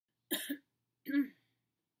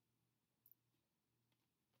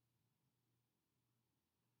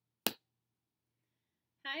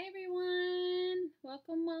Hi everyone.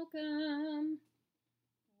 Welcome, welcome.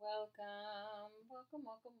 Welcome, welcome,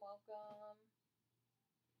 welcome, welcome.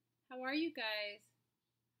 How are you guys?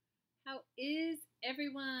 How is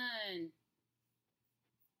everyone?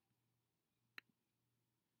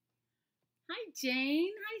 Hi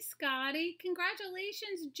Jane. Hi Scotty.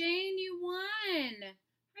 Congratulations, Jane, you won.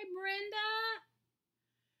 Hi Brenda.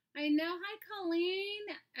 I know. Hi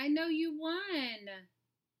Colleen. I know you won.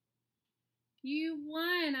 You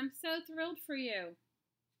won. I'm so thrilled for you.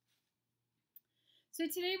 So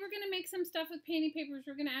today we're going to make some stuff with painting papers.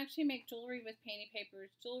 We're going to actually make jewelry with painting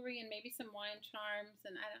papers. Jewelry and maybe some wine charms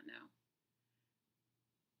and I don't know.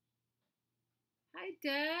 Hi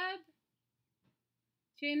Deb.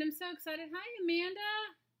 Jane, I'm so excited. Hi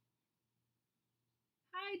Amanda.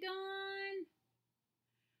 Hi Dawn.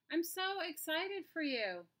 I'm so excited for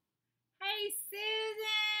you. Hey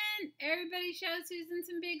Susan. Everybody show Susan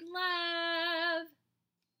some big love.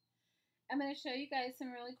 I'm going to show you guys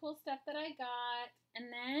some really cool stuff that I got.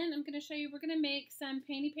 And then I'm going to show you, we're going to make some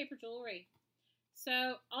painting paper jewelry.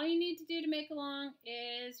 So all you need to do to make along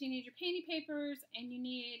is you need your painting papers and you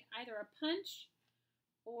need either a punch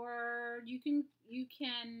or you can oh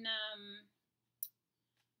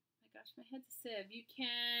my gosh, my head's a sieve. You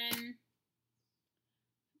can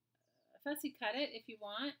fussy cut it if you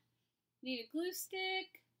want. You need a glue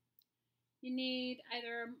stick. You need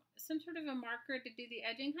either some sort of a marker to do the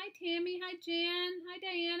edging. Hi Tammy, hi Jan, hi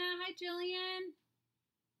Diana, hi Jillian.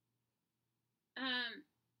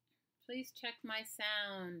 Please check my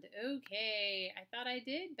sound. Okay, I thought I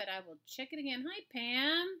did, but I will check it again. Hi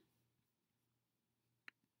Pam.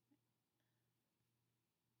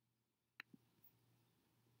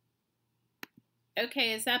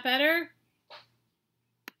 Okay, is that better?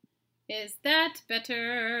 Is that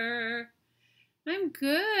better? I'm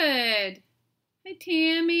good. Hi,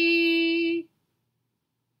 Tammy.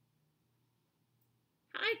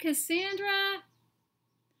 Hi, Cassandra.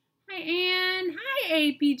 Hi, Ann. Hi,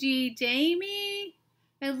 APG Jamie.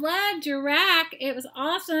 I loved your rack. It was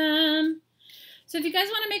awesome. So if you guys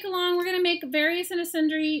want to make along, we're going to make various and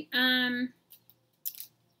sundry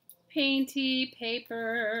painty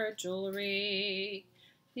paper jewelry.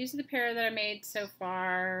 These are the pair that I made so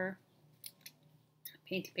far.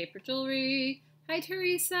 Painty paper jewelry. Hi,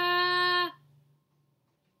 Teresa.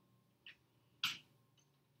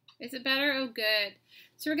 Is it better? Oh, good.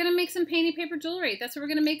 So we're going to make some painting paper jewelry. That's what we're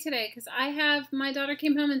going to make today because my daughter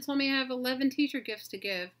came home and told me I have 11 teacher gifts to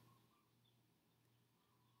give.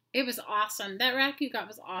 It was awesome. That rack you got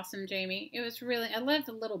was awesome, Jamie. It was really, I loved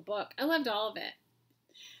the little book. I loved all of it.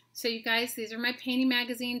 So you guys, these are my painting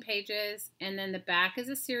magazine pages. And then the back is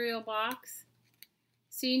a cereal box.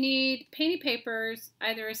 So you need painting papers,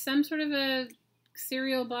 either some sort of a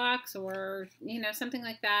cereal box or, you know, something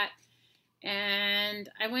like that. And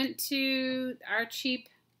I went to our cheap,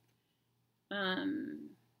 I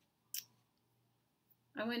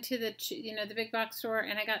went to the, the big box store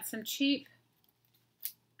and I got some cheap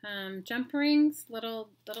jump rings, little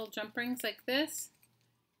jump rings like this.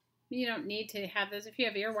 You don't need to have those. If you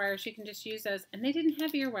have ear wires, you can just use those. And they didn't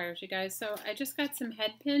have ear wires, you guys. So I just got some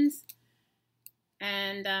head pins.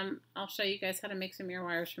 And I'll show you guys how to make some ear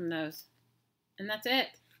wires from those. And that's it.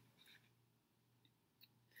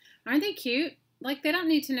 Aren't they cute? Like, they don't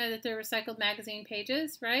need to know that they're recycled magazine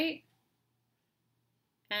pages, right?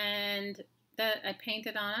 And that I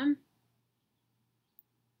painted on them.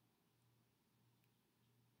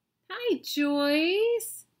 Hi,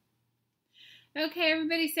 Joyce. Okay,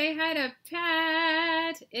 everybody say hi to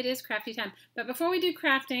Pat. It is crafty time. But before we do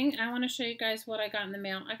crafting, I want to show you guys what I got in the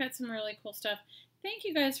mail. I got some really cool stuff. Thank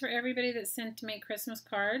you guys for everybody that sent me Christmas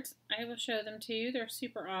cards. I will show them to you. They're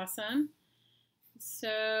super awesome.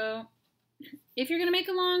 So if you're going to make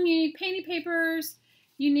along, you need painting papers.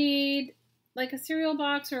 You need like a cereal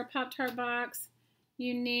box or a Pop-Tart box.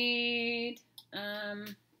 You need a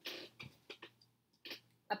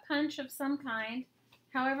punch of some kind.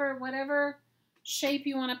 However, whatever shape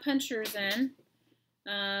you want to punch yours in.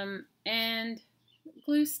 And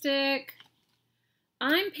glue stick.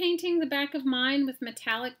 I'm painting the back of mine with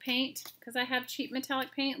metallic paint because I have cheap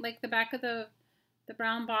metallic paint like the back of the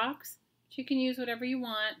brown box. You can use whatever you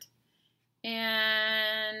want.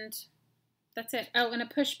 And that's it. Oh, and a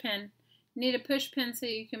push pin. You need a push pin so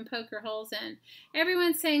you can poke your holes in.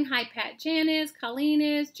 Everyone's saying hi, Pat. Jan is, Colleen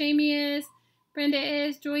is, Jamie is, Brenda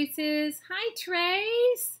is, Joyce is. Hi,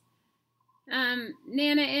 Trace.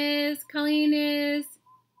 Nana is, Colleen is.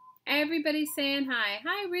 Everybody's saying hi.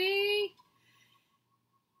 Hi, Ree.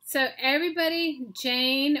 So everybody,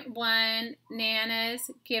 Jane won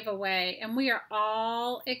Nana's giveaway, and we are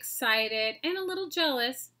all excited and a little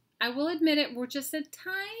jealous. I will admit it, we're just a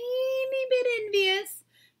tiny bit envious.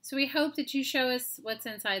 So we hope that you show us what's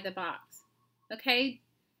inside the box. Okay?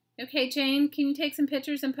 Okay, Jane, can you take some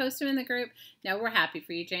pictures and post them in the group? No, we're happy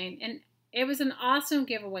for you, Jane. And it was an awesome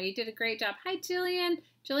giveaway. You did a great job. Hi, Jillian.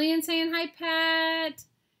 Jillian saying hi, Pat.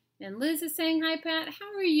 And Liz is saying hi, Pat.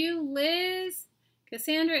 How are you, Liz?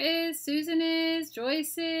 Cassandra is. Susan is.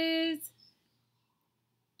 Joyce is.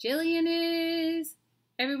 Jillian is.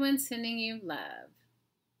 Everyone's sending you love.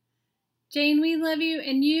 Jane, we love you,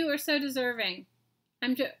 and you are so deserving.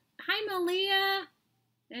 Hi, Malia.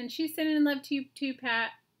 And she's sending love to you too,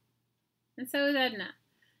 Pat. And so is Edna.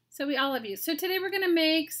 So we all love you. So today we're going to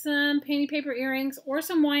make some painty paper earrings or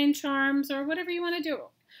some wine charms or whatever you want to do.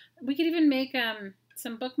 We could even make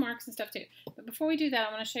some bookmarks and stuff too. But before we do that,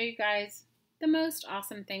 I want to show you guys the most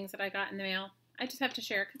awesome things that I got in the mail. I just have to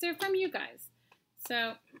share because they're from you guys. So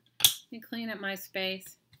let me clean up my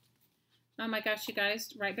space. Oh my gosh, you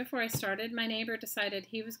guys, right before I started, my neighbor decided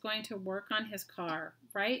he was going to work on his car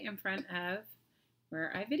right in front of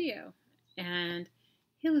where I video. And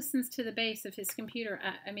he listens to the bass of his computer,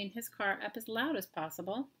 his car up as loud as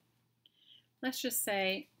possible. Let's just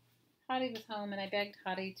say Hottie was home and I begged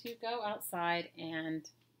Hottie to go outside and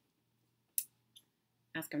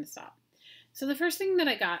ask him to stop. So the first thing that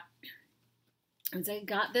I got is I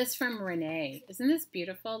got this from Renee. Isn't this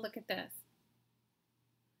beautiful? Look at this.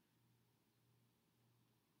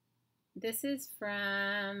 This is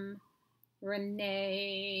from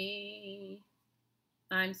Renee.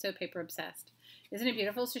 I'm so paper obsessed. Isn't it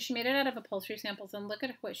beautiful? So she made it out of upholstery samples, and look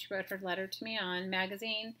at what she wrote her letter to me on.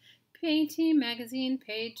 Magazine, Painty magazine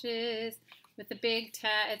pages with a big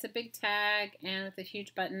tag. It's a big tag and with a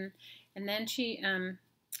huge button. And then she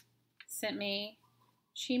sent me,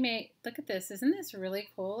 look at this. Isn't this really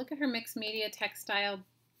cool? Look at her mixed media textile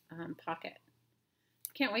pocket.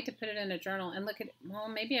 Can't wait to put it in a journal. And look at, well,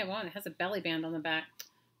 maybe I won't. It has a belly band on the back.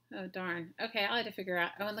 Oh, darn. Okay, I'll have to figure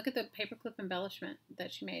out. Oh, and look at the paperclip embellishment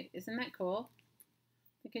that she made. Isn't that cool?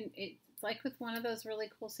 It's like with one of those really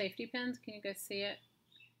cool safety pins. Can you guys see it?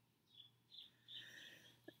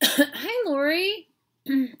 Hi, Lori.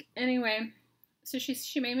 Anyway, so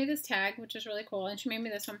she made me this tag, which is really cool, and she made me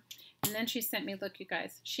this one. And then she sent me, look, you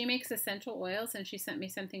guys, she makes essential oils, and she sent me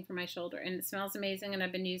something for my shoulder, and it smells amazing, and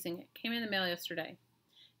I've been using it. Came in the mail yesterday,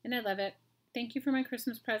 and I love it. Thank you for my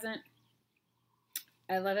Christmas present.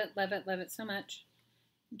 I love it, love it, love it so much.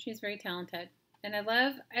 And she's very talented. And I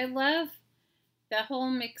love the whole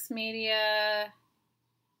mixed media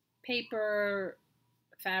paper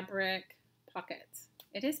fabric pockets.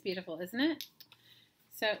 It is beautiful, isn't it?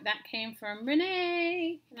 So that came from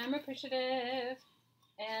Renee, and I'm appreciative.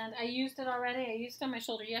 And I used it already. I used it on my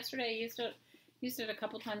shoulder yesterday. I used it a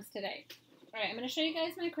couple times today. All right, I'm going to show you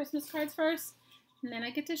guys my Christmas cards first, and then I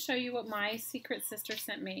get to show you what my secret sister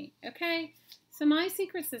sent me. Okay? So my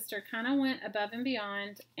secret sister kind of went above and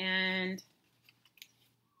beyond, and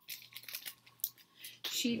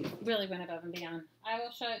she really went above and beyond. I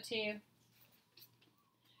will show it to you.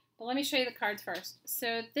 But let me show you the cards first.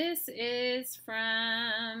 So this is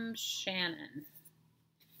from Shannon.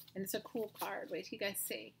 And it's a cool card. Wait till you guys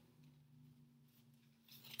see.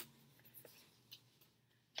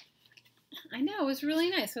 I know, it was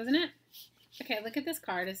really nice, wasn't it? Okay, look at this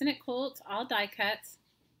card. Isn't it cool? It's all die cuts.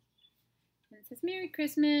 And it says Merry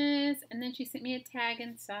Christmas. And then she sent me a tag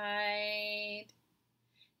inside.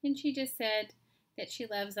 And she just said that she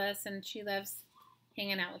loves us and she loves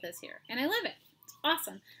hanging out with us here. And I love it. It's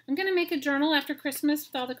awesome. I'm going to make a journal after Christmas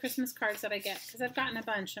with all the Christmas cards that I get, because I've gotten a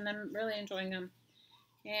bunch and I'm really enjoying them.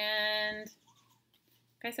 And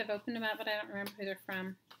guys, I've opened them up, but I don't remember who they're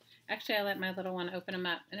from. Actually, I let my little one open them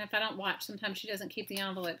up. And if I don't watch, sometimes she doesn't keep the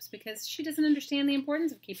envelopes because she doesn't understand the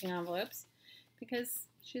importance of keeping envelopes because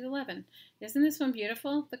she's 11. Isn't this one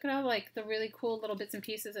beautiful? Look at all like the really cool little bits and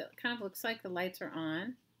pieces. It kind of looks like the lights are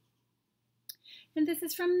on. And this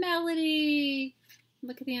is from Melody.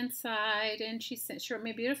 Look at the inside. And she wrote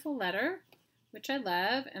me a beautiful letter, which I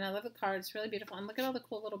love. And I love the card. It's really beautiful. And look at all the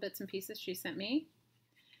cool little bits and pieces she sent me.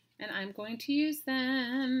 And I'm going to use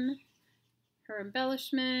them. Her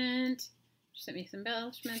embellishment. She sent me some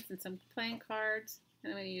embellishments and some playing cards.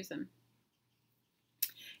 And I'm going to use them.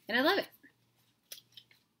 And I love it.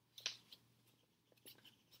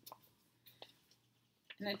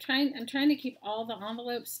 And I'm trying to keep all the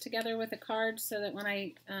envelopes together with the cards so that when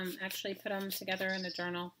I actually put them together in a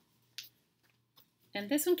journal. And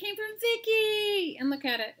this one came from Vicky. And look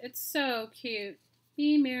at it. It's so cute.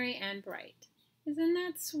 Be merry and bright. Isn't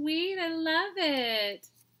that sweet? I love it.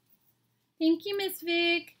 Thank you, Miss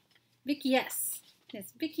Vic. Vic, yes.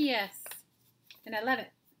 Yes, Vicky, yes. And I love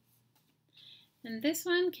it. And this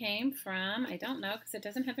one came from, I don't know because it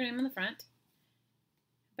doesn't have their name on the front.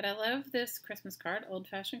 But I love this Christmas card, Old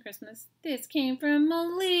Fashioned Christmas. This came from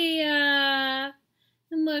Malia.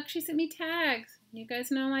 And look, she sent me tags. You guys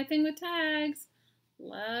know my thing with tags.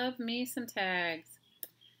 Love me some tags.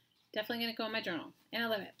 Definitely going to go in my journal. And I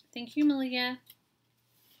love it. Thank you, Malia.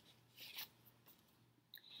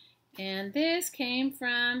 And this came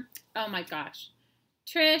from, oh my gosh,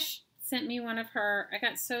 Trish sent me one of her. I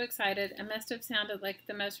got so excited. It must have sounded like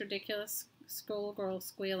the most ridiculous schoolgirl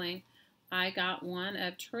squealing. I got one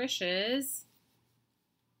of Trish's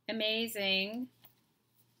amazing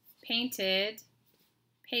painted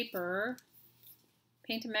paper,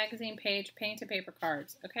 painted magazine page, painted paper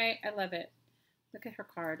cards. Okay, I love it. Look at her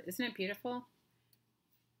card. Isn't it beautiful?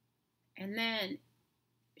 And then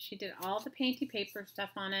she did all the painty paper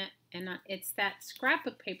stuff on it, and it's that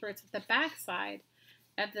scrapbook paper. It's the back side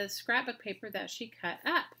of the scrapbook paper that she cut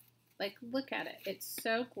up. Like, look at it. It's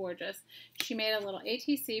so gorgeous. She made a little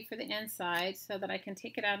ATC for the inside so that I can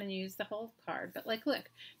take it out and use the whole card. But, like, look.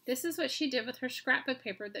 This is what she did with her scrapbook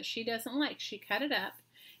paper that she doesn't like. She cut it up,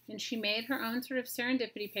 and she made her own sort of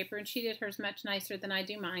serendipity paper, and she did hers much nicer than I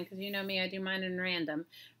do mine, because you know me, I do mine in random.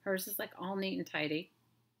 Hers is, like, all neat and tidy.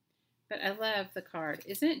 But I love the card.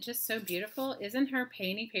 Isn't it just so beautiful? Isn't her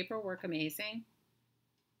painty paperwork amazing?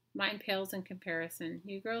 Mine pales in comparison.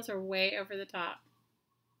 You girls are way over the top.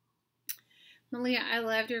 Malia, I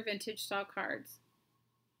loved your vintage style cards.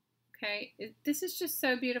 Okay, this is just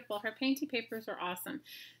so beautiful. Her painty papers are awesome.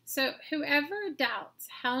 So whoever doubts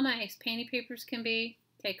how nice painty papers can be,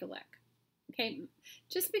 take a look. Okay,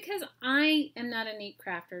 just because I am not a neat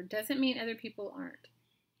crafter doesn't mean other people aren't.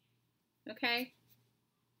 Okay?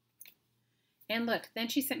 And look, then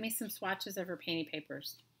she sent me some swatches of her painty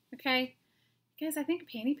papers. Okay? Guys, I think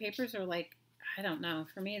painty papers are like, I don't know.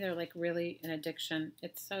 For me, they're like really an addiction.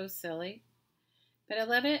 It's so silly. But I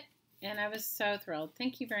love it, and I was so thrilled.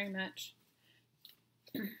 Thank you very much.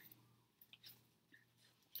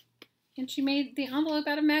 And she made the envelope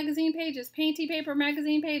out of magazine pages, painty paper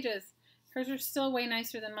magazine pages. Hers are still way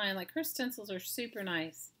nicer than mine. Like, her stencils are super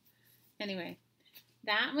nice. Anyway,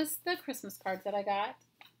 that was the Christmas cards that I got.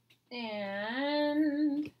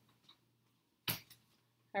 And,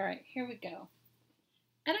 all right, here we go.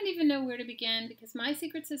 I don't even know where to begin because my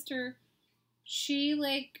secret sister, she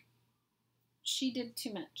did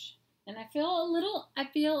too much. And I feel a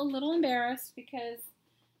little embarrassed because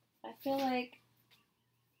I feel like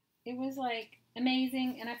it was like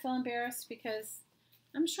amazing, and I feel embarrassed because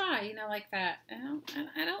I'm shy, you know, like that. I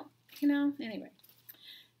don't, you know, anyway.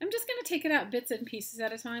 I'm just going to take it out bits and pieces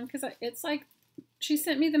at a time because it's like she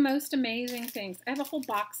sent me the most amazing things. I have a whole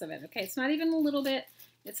box of it, okay? It's not even a little bit.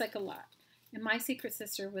 It's like a lot. And my secret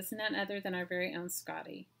sister was none other than our very own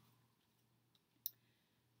Scotty.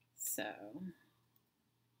 So,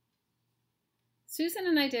 Susan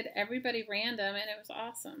and I did everybody random, and it was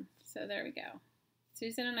awesome. So there we go.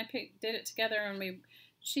 Susan and I did it together, and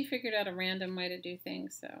she figured out a random way to do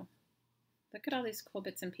things. So look at all these cool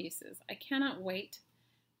bits and pieces. I cannot wait.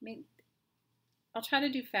 I mean, I'll try to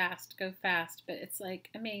do fast, go fast, but it's like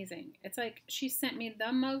amazing. It's like she sent me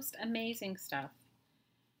the most amazing stuff.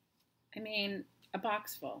 I mean, a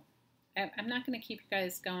box full. I'm not going to keep you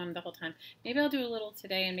guys going the whole time. Maybe I'll do a little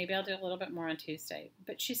today, and maybe I'll do a little bit more on Tuesday.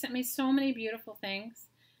 But she sent me so many beautiful things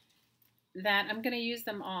that I'm going to use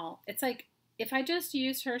them all. It's like if I just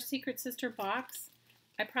used her Secret Sister box,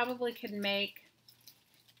 I probably could make,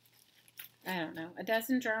 I don't know, a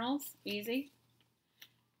dozen journals, easy.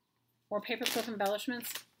 Or paperclip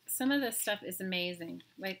embellishments. Some of this stuff is amazing.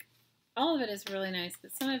 Like, all of it is really nice,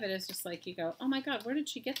 but some of it is just like you go, oh my God, where did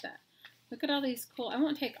she get that? Look at all these cool, I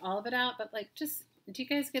won't take all of it out, but like just, do you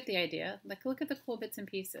guys get the idea? Like, look at the cool bits and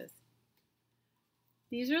pieces.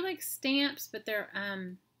 These are like stamps, but they're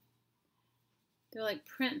like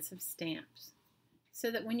prints of stamps. So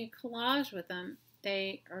that when you collage with them,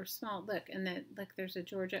 they are small. Look, and then like there's a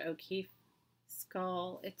Georgia O'Keeffe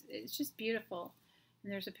skull. It's just beautiful.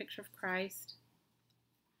 And there's a picture of Christ.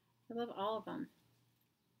 I love all of them.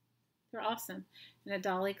 They're awesome. And a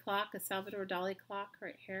Dali clock, a Salvador Dali clock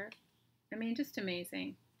right here. I mean, just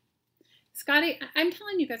amazing. Scotty, I'm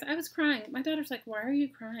telling you guys, I was crying. My daughter's like, why are you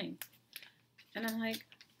crying? And I'm like,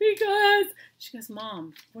 because. She goes,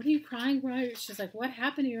 Mom, what are you crying about? She's like, what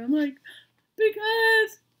happened to you? I'm like,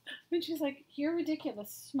 because. And she's like, you're ridiculous.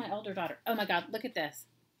 This is my older daughter. Oh my God, look at this.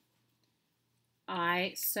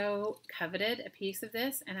 I so coveted a piece of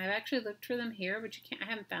this, and I've actually looked for them here, but I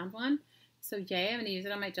haven't found one. So yay, I'm going to use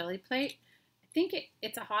it on my jelly plate. I think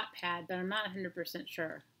it's a hot pad, but I'm not 100%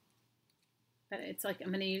 sure. But it's like I'm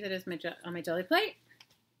going to use it as on my jelly plate.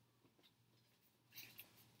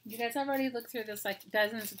 You guys, I've already looked through this like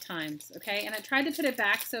dozens of times, okay? And I tried to put it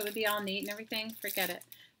back so it would be all neat and everything. Forget it.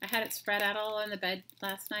 I had it spread out all on the bed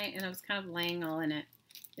last night, and I was kind of laying all in it.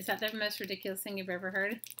 Is that the most ridiculous thing you've ever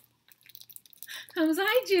heard?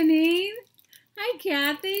 Hi, Janine. Hi,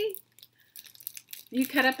 Kathy. You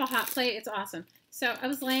cut up a hot plate. It's awesome. So I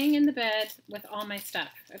was laying in the bed with all my stuff,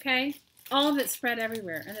 okay? All of it spread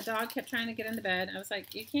everywhere. And the dog kept trying to get in the bed. I was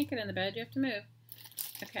like, you can't get in the bed. You have to move.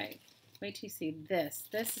 Okay. Wait till you see this.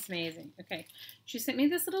 This is amazing. Okay. She sent me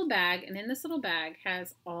this little bag. And in this little bag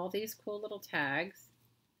has all these cool little tags.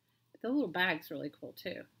 The little bag's really cool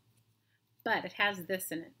too. But it has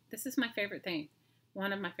this in it. This is my favorite thing.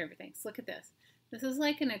 One of my favorite things. Look at this. This is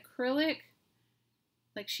like an acrylic.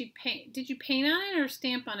 Like did you paint on it or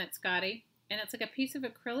stamp on it, Scotty? And it's like a piece of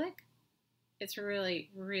acrylic. It's really,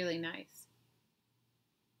 really nice.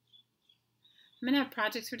 I'm going to have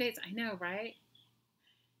projects for dates. I know, right?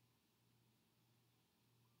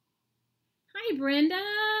 Hi, Brenda.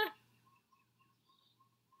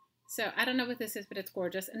 So I don't know what this is, but it's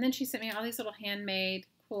gorgeous. And then she sent me all these little handmade,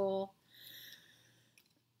 cool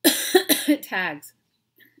tags.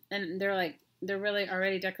 And they're really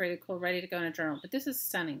already decorated, cool, ready to go in a journal. But this is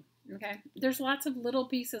stunning, okay? There's lots of little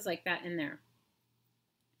pieces like that in there.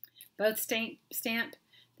 Both stamp.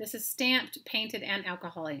 This is stamped, painted, and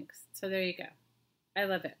alcohol inks. So there you go. I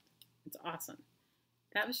love it. It's awesome.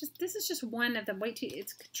 This is just one of them.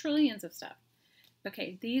 It's trillions of stuff.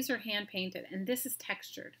 Okay, these are hand painted, and this is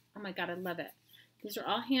textured. Oh my God, I love it. These are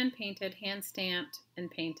all hand painted, hand stamped, and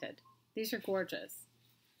painted. These are gorgeous.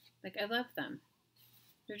 Like, I love them.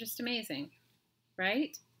 They're just amazing,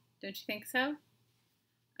 right? Don't you think so?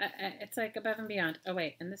 It's like above and beyond. Oh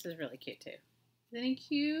wait, and this is really cute too. Isn't he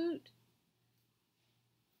cute?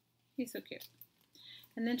 He's so cute.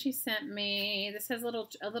 And then she sent me, this has a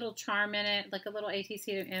little charm in it, like a little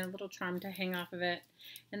ATC and a little charm to hang off of it.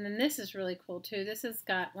 And then this is really cool too. This has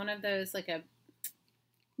got one of those, like oh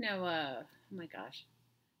my gosh,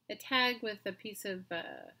 a tag with a piece of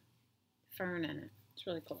fern in it. It's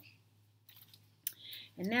really cool.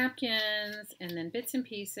 And napkins, and then bits and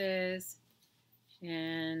pieces.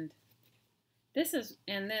 And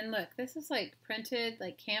then look, this is like printed,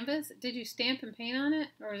 like canvas. Did you stamp and paint on it,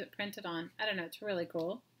 or is it printed on? I don't know. It's really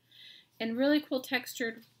cool. And really cool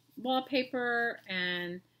textured wallpaper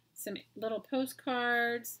and some little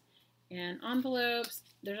postcards and envelopes.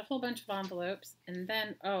 There's a whole bunch of envelopes. And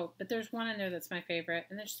then, but there's one in there that's my favorite.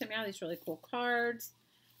 And then she sent me all these really cool cards.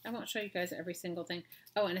 I won't show you guys every single thing.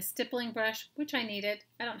 Oh, and a stippling brush, which I needed.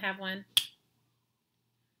 I don't have one.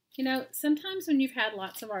 You know, sometimes when you've had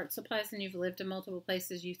lots of art supplies and you've lived in multiple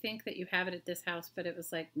places, you think that you have it at this house, but it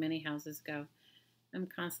was like many houses ago. I'm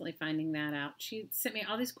constantly finding that out. She sent me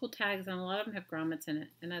all these cool tags, and a lot of them have grommets in it,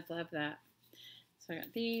 and I love that. So I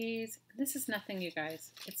got these. This is nothing, you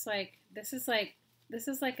guys. It's like, this is like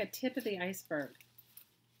a tip of the iceberg.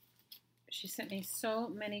 She sent me so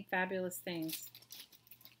many fabulous things.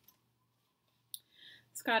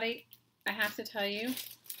 Scotty, I have to tell you,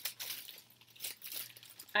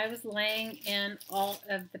 I was laying in all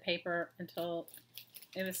of the paper until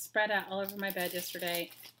it was spread out all over my bed yesterday.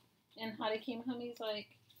 And Hottie came home. He's like,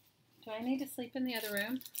 do I need to sleep in the other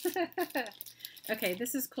room? Okay,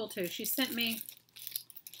 this is cool too. She sent me,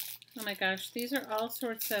 oh my gosh, these are all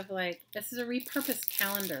sorts of like, this is a repurposed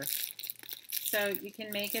calendar. So you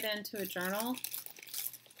can make it into a journal.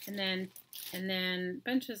 And then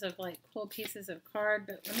bunches of like cool pieces of card.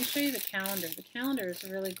 But let me show you the calendar. The calendar is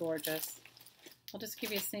really gorgeous. I'll just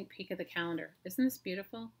give you a sneak peek of the calendar. Isn't this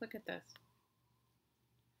beautiful? Look at this.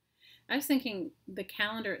 I was thinking the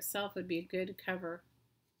calendar itself would be a good cover.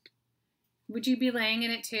 Would you be laying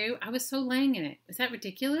in it too? I was so laying in it. Is that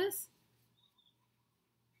ridiculous?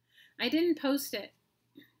 I didn't post it.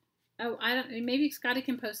 Oh, maybe Scotty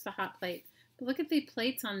can post the hot plate. But look at the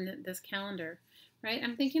plates on this calendar. Right?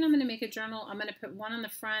 I'm thinking I'm going to make a journal. I'm going to put one on the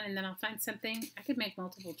front, and then I'll find something. I could make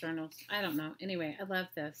multiple journals. I don't know. Anyway, I love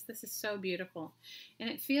this. This is so beautiful. And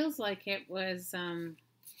it feels like it was,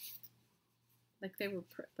 like they were,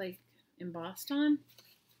 like, embossed on.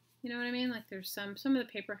 You know what I mean? Like there's some of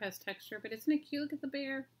the paper has texture, but isn't it cute? Look at the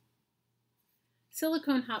bear.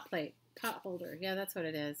 Silicone hot plate. Pot holder. Yeah, that's what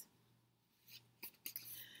it is.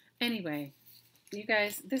 Anyway, you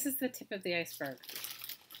guys, this is the tip of the iceberg.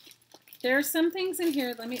 There are some things in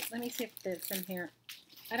here. Let me see if it's in here.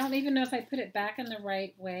 I don't even know if I put it back in the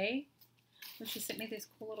right way. When she sent me these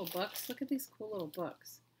cool little books. Look at these cool little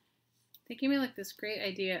books. They gave me like this great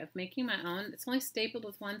idea of making my own. It's only stapled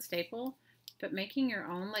with one staple, but making your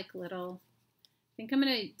own like little. I think I'm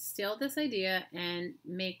going to steal this idea and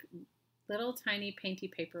make little tiny painty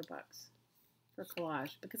paper books. for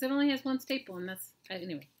collage because it only has one staple, and that's,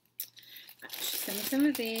 anyway. She sent me some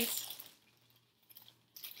of these.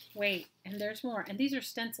 Wait, and there's more. And these are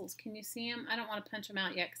stencils. Can you see them? I don't want to punch them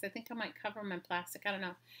out yet because I think I might cover them in plastic. I don't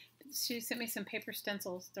know. But she sent me some paper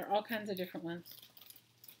stencils. They're all kinds of different ones.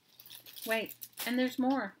 Wait, and there's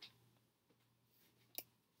more.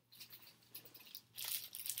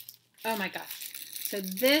 Oh my gosh. So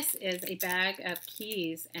this is a bag of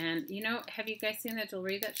keys. And you know, have you guys seen the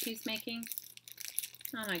jewelry that she's making?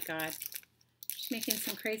 Oh my God. She's making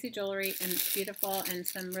some crazy jewelry and it's beautiful and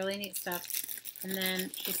some really neat stuff. And then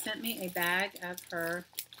she sent me a bag of her,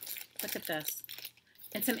 look at this,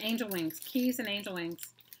 and some angel wings, keys and angel wings.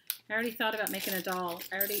 I already thought about making a doll.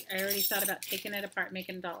 I already thought about taking it apart,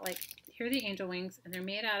 making a doll. Like, here are the angel wings, and they're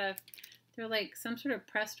made out of, they're like some sort of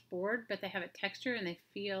pressed board, but they have a texture and they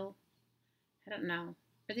feel, I don't know.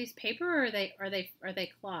 Are these paper or are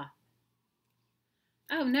they cloth?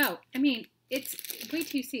 Oh no, I mean, it's, wait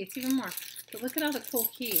till you see, it's even more. But look at all the cool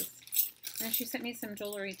keys. And she sent me some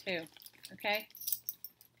jewelry too. Okay,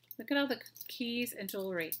 look at all the keys and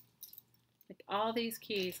jewelry, like all these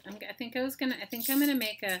keys. I think I'm gonna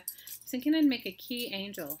make a key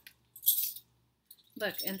angel.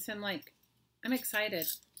 Look, and some like, I'm excited.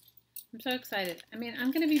 I'm so excited. I mean,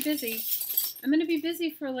 I'm gonna be busy. I'm gonna be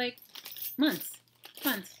busy for like months,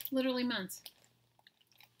 literally months.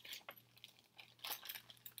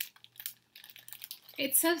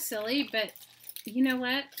 It's so silly, but you know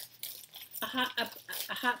what? A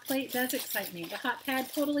hot plate does excite me. The hot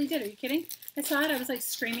pad totally did. Are you kidding? I saw it. I was like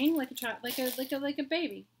screaming like a child, like a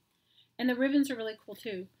baby. And the ribbons are really cool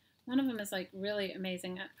too. One of them is like really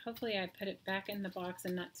amazing. Hopefully I put it back in the box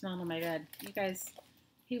and not smell on my bed. You guys,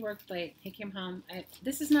 he worked late. He came home.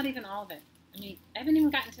 This is not even all of it. I mean, I haven't even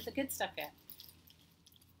gotten to the good stuff yet.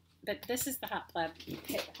 But this is the hot pad,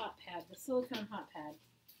 the silicone hot pad.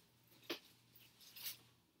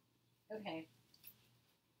 Okay.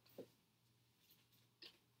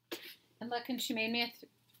 And look, and she made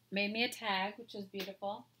me a tag, which is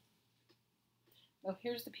beautiful. Oh,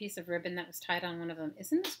 here's the piece of ribbon that was tied on one of them.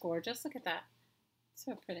 Isn't this gorgeous? Look at that.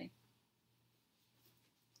 So pretty.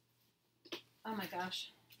 Oh my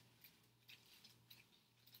gosh.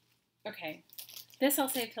 Okay, this I'll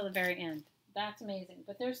save till the very end. That's amazing.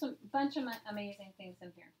 But there's a bunch of amazing things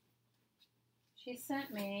in here. She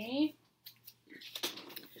sent me,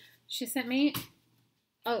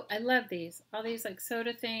 oh, I love these. All these like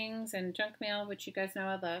soda things and junk mail, which you guys know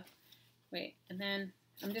I love. Wait, and then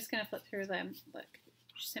I'm just going to flip through them. Look,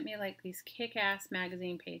 she sent me like these kick-ass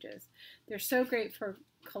magazine pages. They're so great for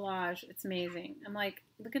collage. It's amazing. I'm like,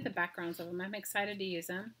 look at the backgrounds of them. I'm excited to use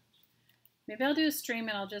them. Maybe I'll do a stream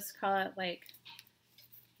and I'll just call it like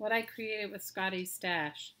what I created with Scotty's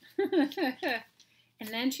stash. And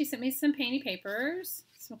then she sent me some painty papers,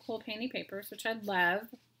 some cool painty papers, which I love.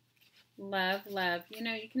 Love, love. You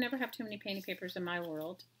know, you can never have too many painty papers in my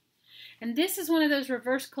world. And this is one of those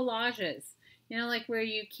reverse collages. You know, like where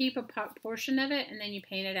you keep a portion of it and then you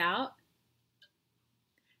paint it out.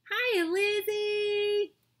 Hi,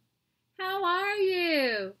 Lizzie. How are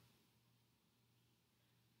you?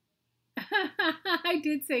 I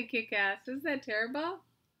did say kick-ass. Is that terrible?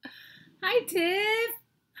 Hi, Tiff.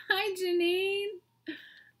 Hi, Janine.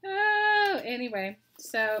 Oh, anyway.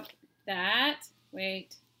 So that,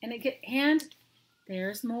 wait. And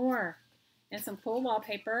there's more. And some cool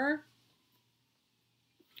wallpaper.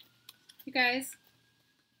 You guys,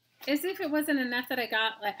 as if it wasn't enough that I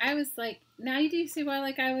got, like, I was like, now do you see why,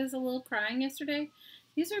 like, I was a little crying yesterday?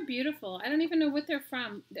 These are beautiful. I don't even know what they're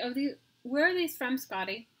from. Oh, where are these from,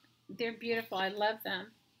 Scotty? They're beautiful. I love them.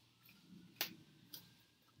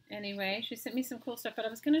 Anyway, she sent me some cool stuff, but I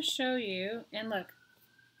was going to show you. And look,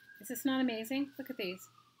 is this not amazing? Look at these.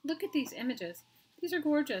 Look at these images. These are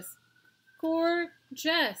gorgeous.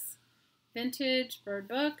 Gorgeous. Vintage bird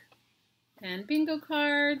book and bingo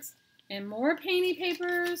cards and more painty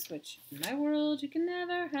papers, which in my world you can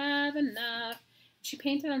never have enough. She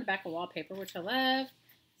painted on the back of wallpaper, which I love.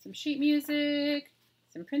 Some sheet music,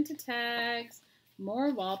 some printed tags,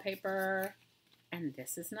 more wallpaper, and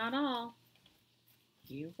this is not all.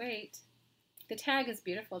 You wait. The tag is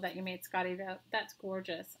beautiful that you made, Scotty, though. That's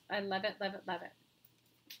gorgeous. I love it, love it, love it.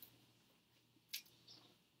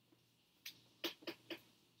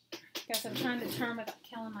 Guess I'm trying to turn without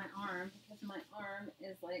killing my arm because my arm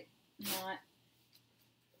is like not,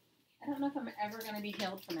 I don't know if I'm ever going to be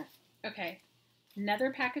healed from it. Okay,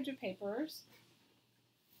 another package of papers.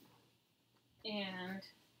 And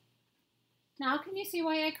now can you see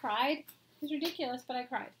why I cried? It's ridiculous, but I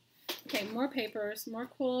cried. Okay, more papers, more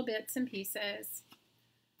cool bits and pieces.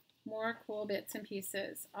 More cool bits and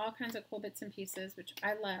pieces. All kinds of cool bits and pieces, which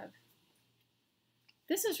I love.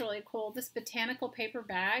 This is really cool. This botanical paper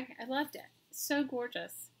bag. I loved it. So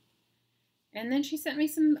gorgeous. And then she sent me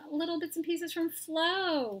some little bits and pieces from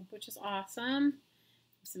Flow, which is awesome.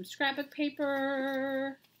 Some scrapbook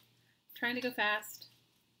paper. Trying to go fast.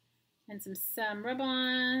 And some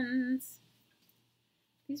rub-ons.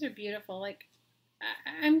 These are beautiful. Like,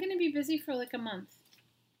 I'm going to be busy for like a month.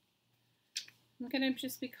 I'm going to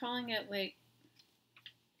just be calling it like,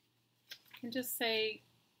 I can just say,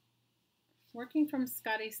 working from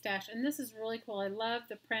Scotty's stash. And this is really cool. I love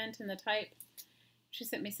the print and the type. She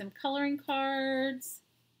sent me some coloring cards.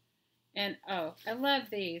 And, oh, I love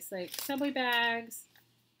these. Like, Subway bags.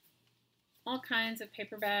 All kinds of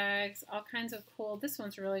paper bags. All kinds of cool. This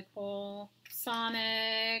one's really cool.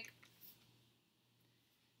 Sonic.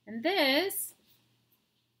 And this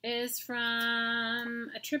is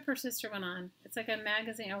from a trip her sister went on. It's like a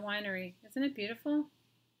magazine, a winery. Isn't it beautiful?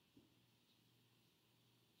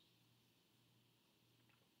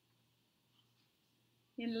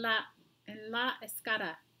 En La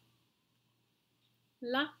Escada.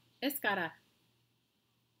 La Escada.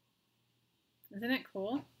 Isn't it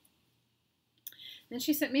cool? Then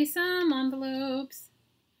she sent me some envelopes.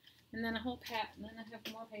 And then a whole pack. And then I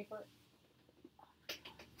have more paper.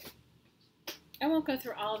 I won't go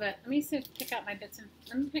through all of it. Let me pick out my bits and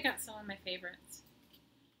let me pick out some of my favorites.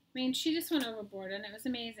 I mean, she just went overboard and it was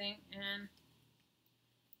amazing. And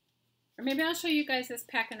or maybe I'll show you guys this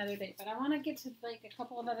pack another day. But I want to get to like a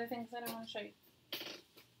couple of other things that I want to show you.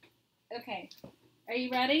 Okay, are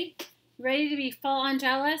you ready? Ready to be full on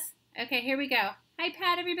jealous? Okay, here we go. Hi,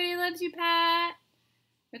 Pat. Everybody loves you, Pat.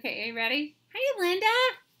 Okay, are you ready? Hi, Linda.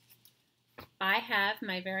 I have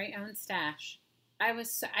my very own stash. I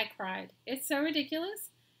cried. It's so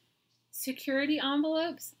ridiculous. Security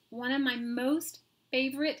envelopes, one of my most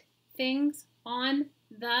favorite things on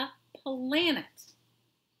the planet.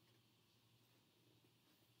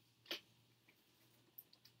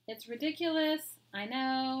 It's ridiculous, I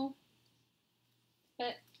know,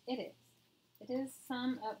 but it is. It is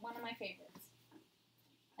one of my favorites.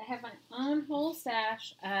 I have my own whole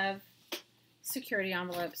stash of security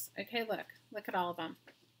envelopes. Okay, look at all of them.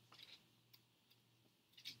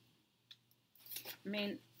 I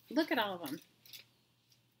mean, look at all of them.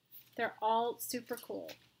 They're all super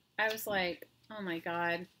cool. I was like, oh my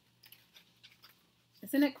God.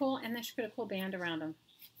 Isn't it cool? And then she put a cool band around them.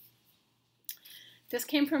 This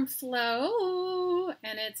came from Flow,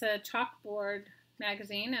 and it's a chalkboard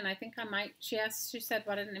magazine, and I think I might, she said,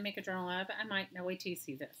 why didn't I make a journal out of it? I might. Now wait till you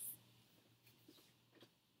see this.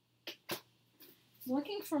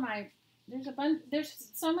 Looking for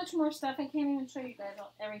there's so much more stuff. I can't even show you guys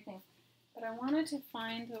everything. But I wanted to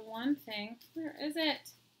find the one thing. Where is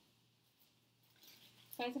it?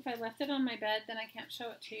 Guys, if I left it on my bed, then I can't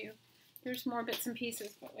show it to you. There's more bits and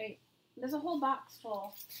pieces, but wait. There's a whole box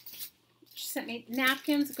full. She sent me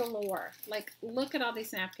napkins galore. Like, look at all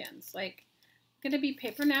these napkins. Like, going to be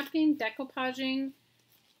paper napkin decoupaging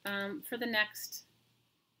for the next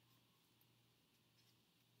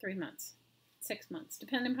 3 months, 6 months,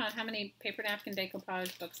 depending upon how many paper napkin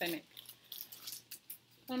decoupage books I make.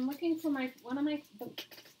 I'm looking for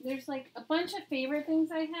there's like a bunch of favorite things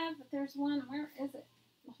I have, but there's one, where is it?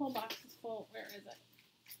 The whole box is full. Where is it?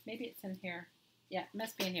 Maybe it's in here. Yeah, it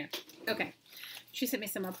must be in here. Okay. She sent me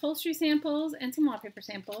some upholstery samples and some wallpaper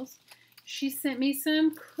samples. She sent me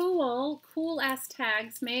some cool ass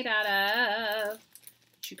tags made out of,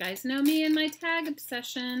 you guys know me and my tag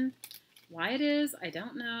obsession. Why it is, I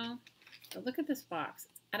don't know. But look at this box.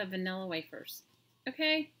 It's out of vanilla wafers.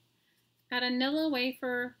 Okay? Out of vanilla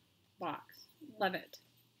wafer box. Love it.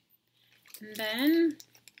 And then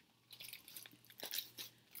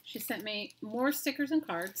she sent me more stickers and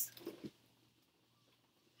cards.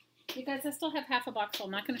 You guys, I still have half a box full.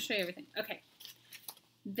 I'm not going to show you everything. Okay.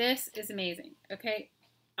 This is amazing. Okay.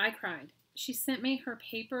 I cried. She sent me her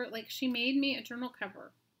paper. Like, she made me a journal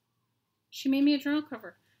cover. She made me a journal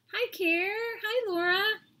cover. Hi, Kier. Hi, Laura.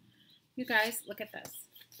 You guys, look at this.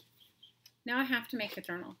 Now I have to make a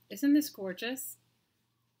journal. Isn't this gorgeous?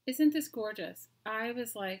 Isn't this gorgeous? I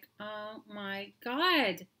was like, oh my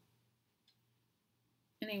God.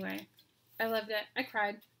 Anyway, I loved it. I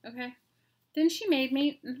cried. Okay. Then she made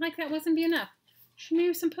me, like that wasn't be enough. She made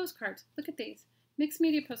me some postcards. Look at these. Mixed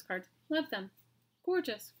media postcards. Love them.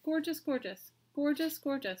 Gorgeous, gorgeous, gorgeous. Gorgeous,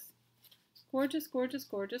 gorgeous. Gorgeous, gorgeous,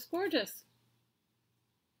 gorgeous, gorgeous.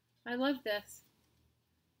 I love this.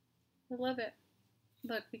 I love it.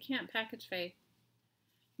 Look, we can't package fade.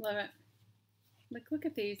 Love it. Like, look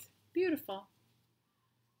at these. Beautiful.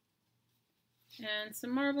 And some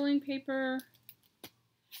marbling paper.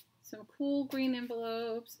 Some cool green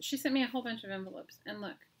envelopes. She sent me a whole bunch of envelopes. And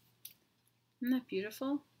look. Isn't that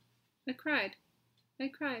beautiful? I cried. I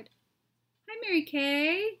cried. Hi, Mary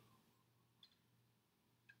Kay.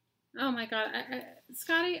 Oh my God,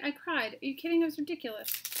 Scotty, I cried. Are you kidding? It was ridiculous.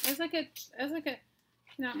 I was like a,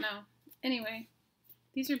 I don't know. Anyway,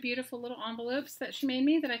 these are beautiful little envelopes that she made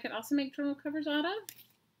me that I could also make journal covers out of.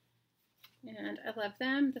 And I love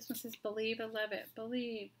them. This one says, believe, I love it.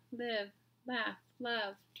 Believe, live, laugh,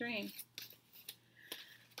 love, dream.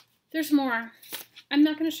 There's more. I'm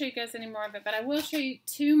not going to show you guys any more of it, but I will show you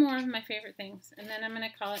 2 more of my favorite things, and then I'm going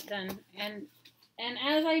to call it done. And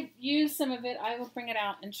as I use some of it, I will bring it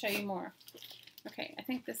out and show you more. Okay, I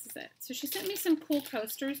think this is it. So she sent me some cool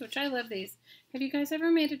coasters, which I love these. Have you guys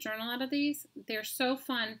ever made a journal out of these? They're so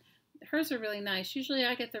fun. Hers are really nice. Usually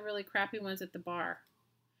I get the really crappy ones at the bar.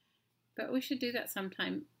 But we should do that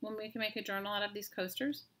sometime when we can make a journal out of these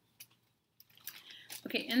coasters.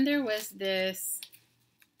 Okay, and there was this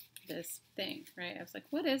thing, right? I was like,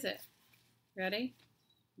 what is it? Ready?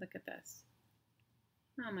 Look at this.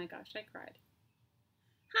 Oh my gosh, I cried.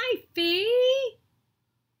 Hi, Fee!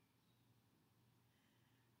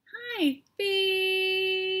 Hi,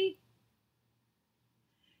 Fee!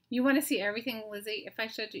 You want to see everything, Lizzie? If I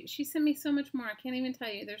showed you, she sent me so much more. I can't even tell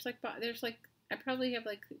you. There's like, I probably have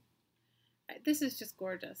like, this is just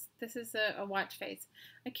gorgeous. This is a watch face.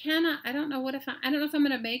 I don't know I don't know if I'm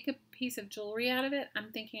going to make a piece of jewelry out of it.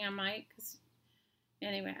 I'm thinking I might, because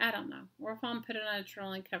anyway, I don't know. Or if I'm put it on a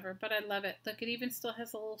journaling cover, but I love it. Look, it even still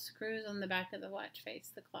has the little screws on the back of the watch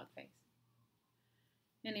face, the clock face.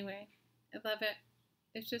 Anyway, I love it.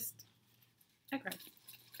 It's just, I cried.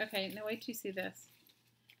 Okay, now wait till you see this.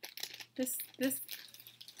 This,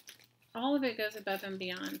 all of it goes above and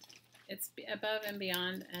beyond. It's above and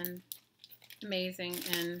beyond and amazing.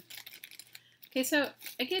 And okay, so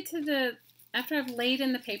I get to after I've laid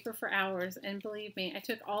in the paper for hours, and believe me, I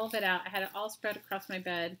took all of it out. I had it all spread across my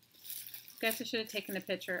bed. I guess I should have taken a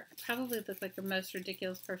picture. I probably look like the most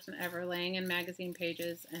ridiculous person ever, laying in magazine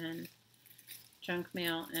pages and junk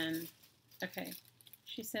mail. And okay,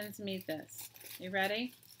 she sends me this. You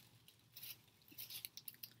ready?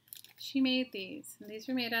 She made these. And these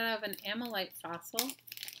are made out of an ammonite fossil.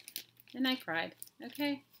 And I cried.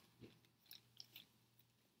 Okay.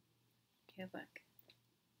 Okay, look.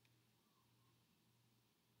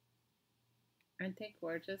 Aren't they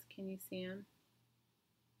gorgeous? Can you see them?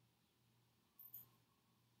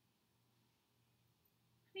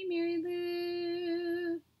 Hi, Mary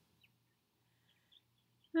Lou.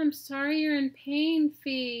 I'm sorry you're in pain,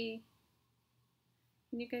 Fee.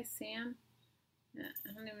 Can you guys see them?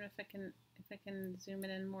 I don't even know if I can zoom it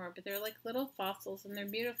in more, but they're like little fossils and they're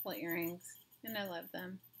beautiful earrings, and I love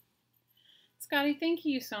them. Scotty, thank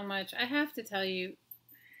you so much. I have to tell you,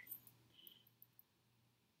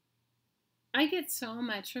 I get so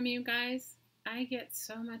much from you guys. I get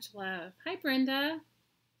so much love. Hi, Brenda.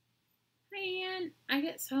 Hi, Ann. I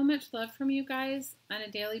get so much love from you guys on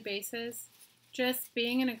a daily basis. Just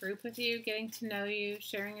being in a group with you, getting to know you,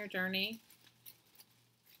 sharing your journey.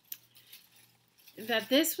 That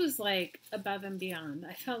this was like above and beyond.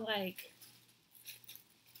 I felt like,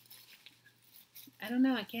 I don't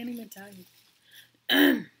know, I can't even tell you.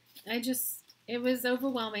 It was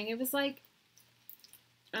overwhelming. It was like,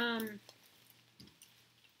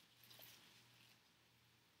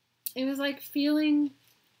 feeling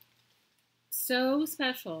so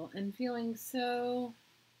special and feeling so,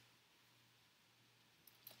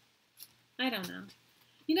 I don't know.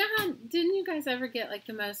 You know how, didn't you guys ever get like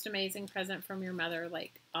the most amazing present from your mother?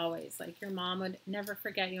 Like always, like your mom would never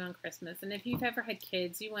forget you on Christmas. And if you've ever had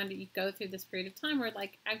kids, you go through this period of time where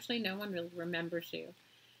like actually no one really remembers you.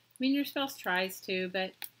 I mean, your spouse tries to,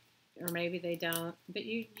 but, or maybe they don't, but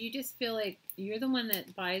you just feel like you're the one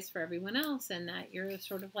that buys for everyone else and that you're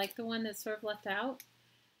sort of like the one that's sort of left out.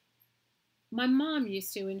 My mom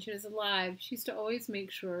used to, when she was alive, she used to always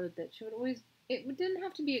make sure that she would always, it didn't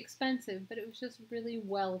have to be expensive, but it was just really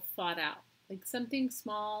well thought out. Like something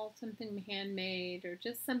small, something handmade, or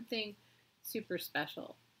just something super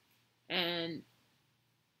special. And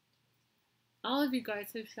all of you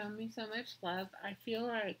guys have shown me so much love. I feel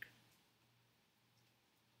like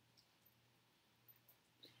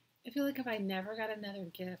if I never got another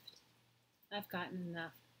gift, I've gotten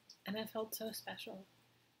enough. And I felt so special.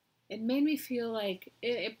 It made me feel like,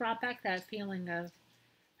 it brought back that feeling of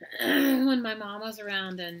when my mom was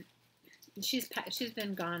around, and she's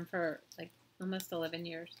been gone for like almost 11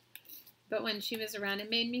 years. But when she was around, it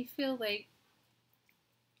made me feel like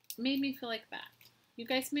that. You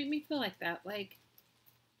guys make me feel like that. Like,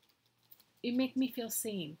 you make me feel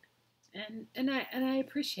seen. And I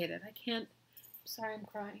appreciate it. I can't, sorry, I'm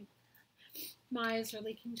crying. My eyes are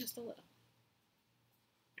leaking just a little.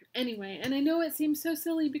 Anyway, and I know it seems so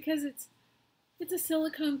silly because it's a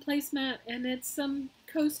silicone placemat and it's some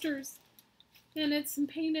coasters and it's some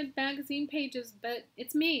painted magazine pages, but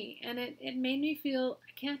it's me, and it made me feel,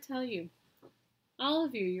 I can't tell you, all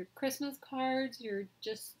of you, your Christmas cards, your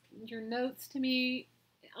notes to me,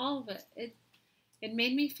 all of it. It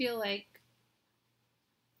made me feel like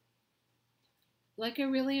I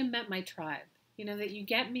really am met my tribe. You know, that you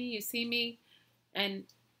get me, you see me, and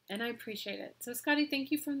I appreciate it. So Scotty,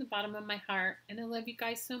 thank you from the bottom of my heart, and I love you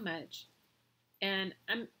guys so much. And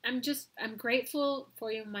I'm grateful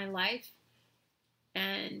for you in my life,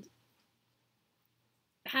 and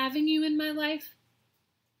having you in my life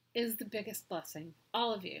is the biggest blessing.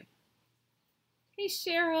 All of you. Hey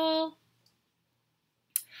Cheryl.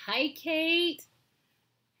 Hi Kate.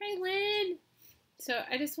 Hi Lynn. So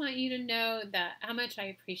I just want you to know that how much I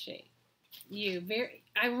appreciate you.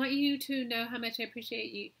 I want you to know how much I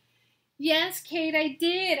appreciate you. Yes, Kate, I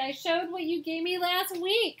did. I showed what you gave me last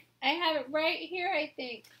week. I have it right here, I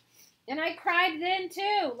think. And I cried then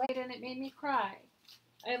too. And it made me cry.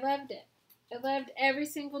 I loved it. I loved every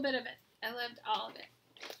single bit of it. I loved all of it.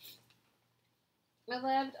 I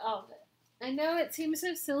loved all of it. I know it seems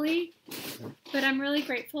so silly, but I'm really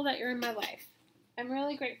grateful that you're in my life. I'm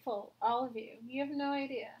really grateful, all of you. You have no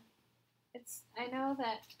idea. I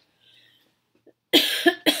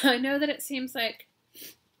know that it seems like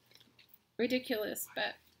ridiculous,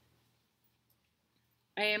 but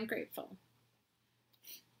I am grateful.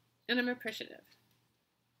 And I'm appreciative.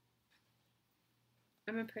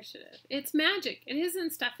 I'm appreciative. It's magic. It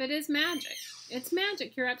isn't stuff. It is magic. It's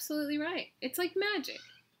magic. You're absolutely right. It's like magic.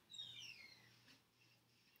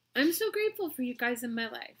 I'm so grateful for you guys in my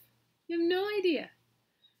life. You have no idea.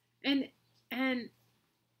 And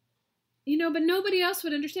you know, but nobody else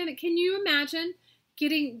would understand it. Can you imagine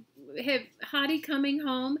Hottie coming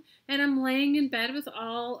home and I'm laying in bed with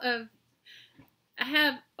I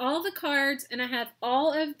have all the cards and I have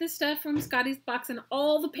all of the stuff from Scotty's box and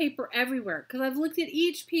all the paper everywhere because I've looked at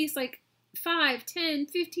each piece like 5, 10,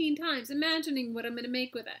 15 times, imagining what I'm going to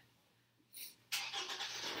make with it.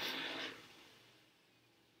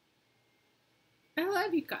 I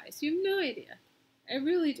love you guys. You have no idea. I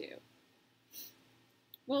really do.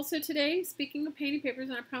 Well, so today, speaking of painting papers,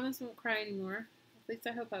 and I promise I won't cry anymore. At least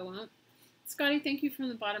I hope I won't. Scotty, thank you from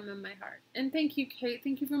the bottom of my heart. And thank you, Kate.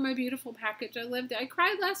 Thank you for my beautiful package. I loved it. I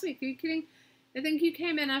cried last week. Are you kidding? I think you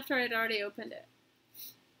came in after I'd already opened it.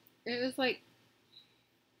 It was like,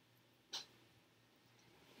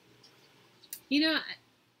 you know,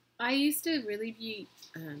 I used to really be,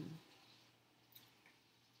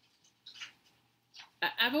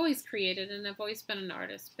 I've always created and I've always been an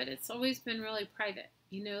artist, but it's always been really private,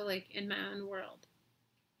 you know, like in my own world.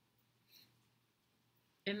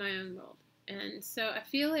 In my own world. And so I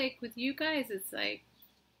feel like with you guys, it's like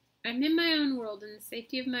I'm in my own world, in the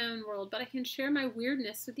safety of my own world, but I can share my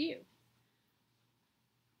weirdness with you.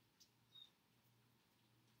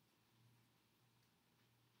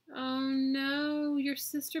 Oh no, your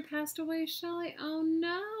sister passed away, Shelley. Oh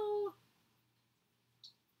no.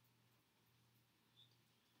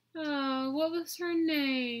 Oh, what was her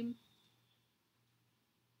name?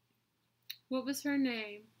 What was her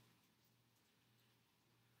name?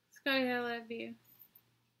 Scotty, I love you.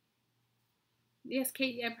 Yes,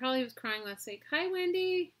 Kate, I probably was crying last week. Hi,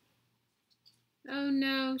 Wendy. Oh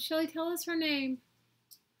no, Shelley, tell us her name.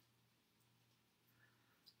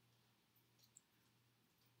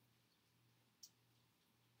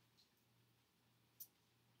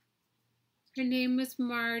 Her name was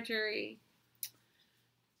Marjorie.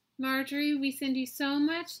 Marjorie, we send you so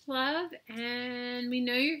much love, and we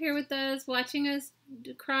know you're here with us, watching us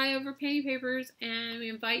cry over painting papers, and we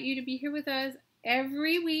invite you to be here with us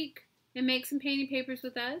every week and make some painting papers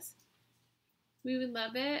with us. We would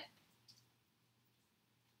love it.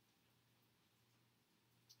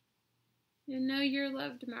 And know you're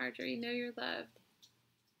loved, Marjorie. Know you're loved.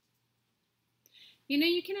 You know,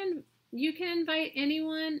 you can invite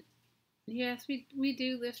anyone. Yes, we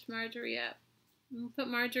do lift Marjorie up. We'll put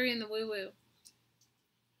Marjorie in the woo-woo.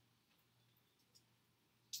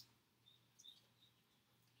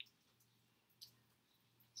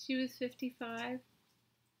 She was 55.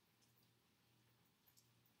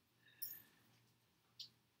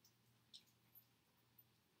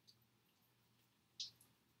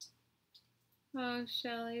 Oh,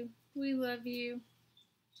 Shelley, we love you.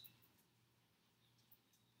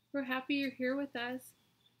 We're happy you're here with us.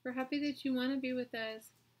 We're happy that you want to be with us.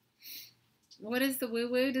 What is the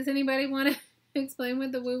woo-woo? Does anybody want to explain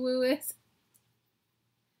what the woo-woo is?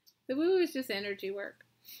 The woo-woo is just energy work.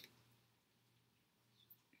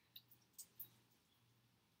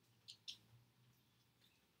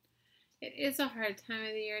 It is a hard time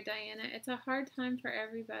of the year, Diana. It's a hard time for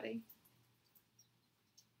everybody.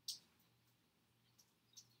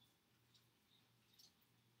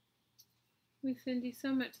 We send you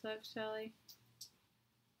so much love, Shelly.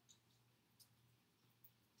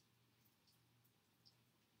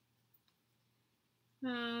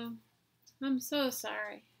 Oh, I'm so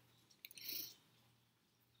sorry.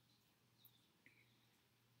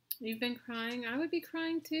 You've been crying? I would be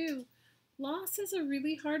crying too. Loss is a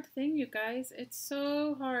really hard thing, you guys. It's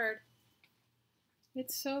so hard.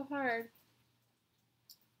 It's so hard.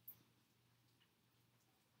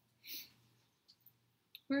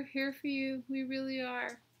 We're here for you. We really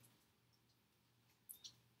are.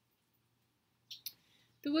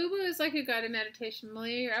 The woo-woo is like a guided meditation.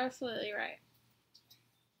 Malia, you're absolutely right.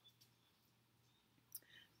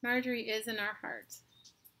 Marjorie is in our hearts.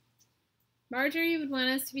 Marjorie would want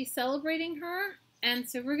us to be celebrating her, and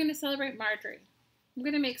so we're going to celebrate Marjorie. I'm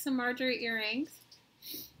going to make some Marjorie earrings.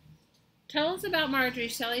 Tell us about Marjorie,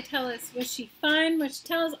 Shelly. Tell us, was she fun?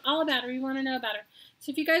 Tell us all about her. We want to know about her.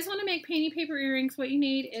 So if you guys want to make painty paper earrings, what you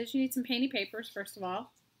need is you need some painty papers, first of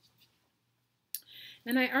all.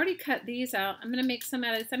 And I already cut these out. I'm going to make some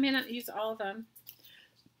out of this. I may not use all of them.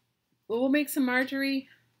 But we'll make some Marjorie.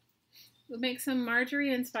 We'll make some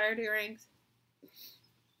Marjorie-inspired earrings.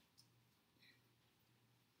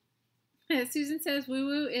 As Susan says,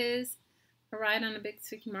 woo-woo is a ride on a big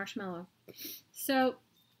sticky marshmallow. So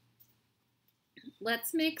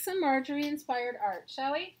let's make some Marjorie-inspired art,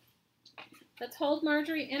 shall we? Let's hold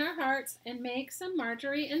Marjorie in our hearts and make some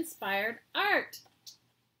Marjorie-inspired art.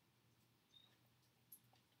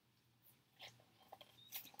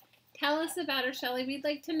 Tell us about her, Shelly. We'd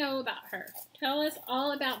like to know about her. Tell us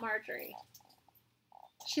all about Marjorie.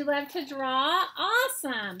 She loved to draw.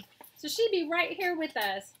 Awesome. So she'd be right here with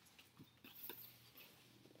us.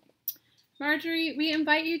 Marjorie, we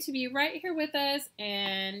invite you to be right here with us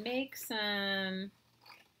and make some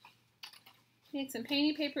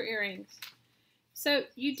painty paper earrings. So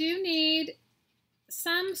you do need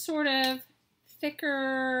some sort of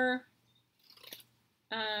thicker,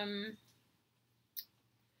 I'm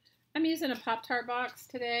using a Pop-Tart box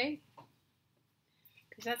today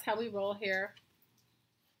because that's how we roll here.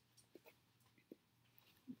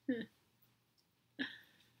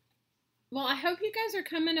 Well, I hope you guys are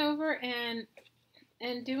coming over and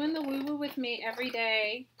doing the woo-woo with me every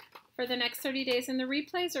day for the next 30 days. And the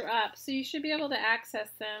replays are up, so you should be able to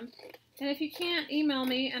access them. And if you can't, email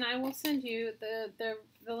me, and I will send you the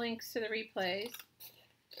links to the replays.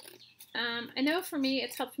 I know for me,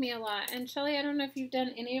 it's helped me a lot. And Shelly, I don't know if you've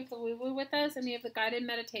done any of the woo-woo with us, any of the guided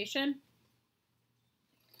meditation.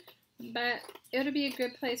 But it'll be a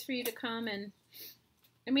good place for you to come and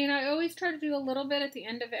I mean, I always try to do a little bit at the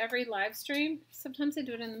end of every live stream. Sometimes I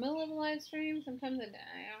do it in the middle of a live stream. Sometimes I don't.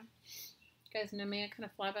 You guys know me. I kind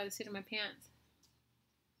of fly by the seat of my pants.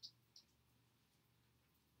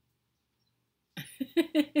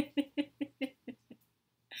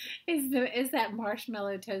 Is that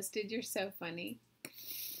marshmallow toasted? You're so funny.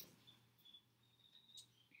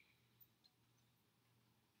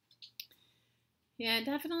 Yeah,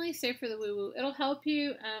 definitely stay for the woo-woo. It'll help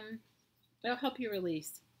you. It'll help you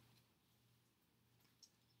release.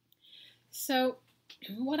 So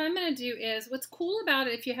what I'm going to do is, what's cool about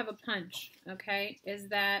it if you have a punch, okay, is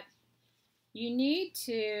that you need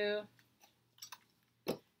to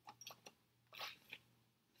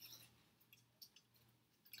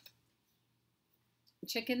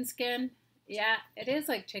chicken skin. Yeah, it is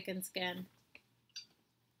like chicken skin.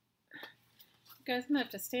 You guys, I'm going to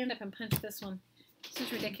have to stand up and punch this one. This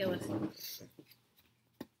is ridiculous.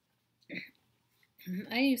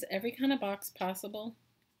 I use every kind of box possible.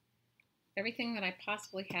 Everything that I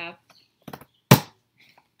possibly have.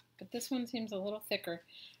 But this one seems a little thicker.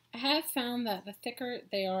 I have found that the thicker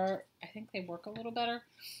they are, I think they work a little better.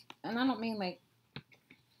 And I don't mean like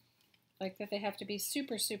that they have to be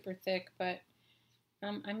super, super thick, but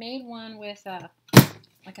I made one with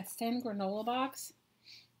like a thin granola box.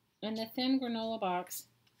 And the thin granola box,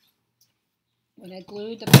 when I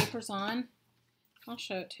glued the papers on, I'll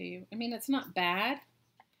show it to you. I mean, it's not bad.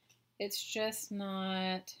 It's just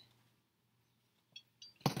not,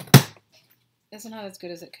 it's not as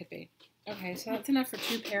good as it could be. Okay, so that's enough for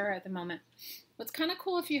 2 pair at the moment. What's kind of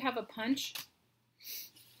cool if you have a punch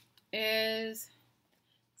is,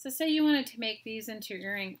 so say you wanted to make these into your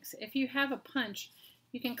earrings. If you have a punch,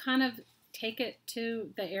 you can kind of take it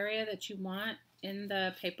to the area that you want in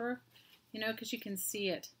the paper, you know, because you can see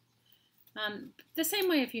it. The same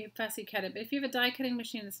way if you fussy cut it, but if you have a die cutting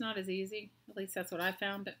machine, it's not as easy. At least that's what I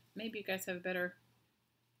found, but maybe you guys have better,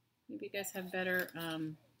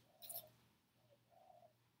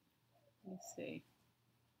 Let's see.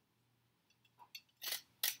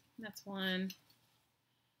 That's one.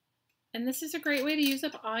 And this is a great way to use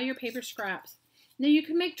up all your paper scraps. Now you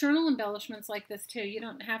can make journal embellishments like this too. You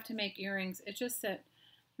don't have to make earrings. It's just that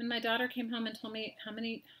when my daughter came home and told me how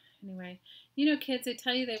many, anyway, you know kids, they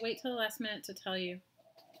tell you, they wait till the last minute to tell you.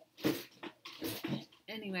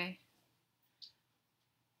 Anyway.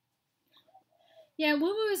 Yeah,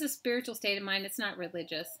 woo-woo is a spiritual state of mind. It's not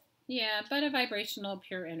religious. Yeah, but a vibrational,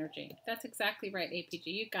 pure energy. That's exactly right, APG.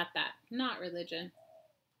 You got that. Not religion.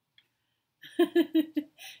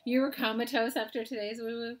 You were comatose after today's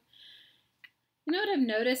woo-woo. You know what I've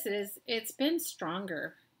noticed is it's been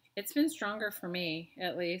stronger. It's been stronger for me,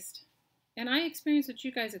 at least. And I experience what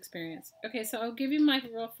you guys experience. Okay, so I'll give you my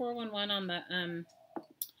real 411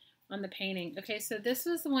 on the painting. Okay, so this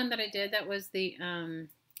was the one that I did. That was the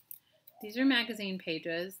these are magazine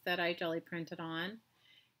pages that I jelly printed on.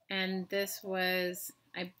 And this was,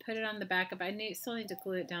 I put it on the back of, still need to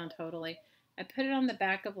glue it down totally. I put it on the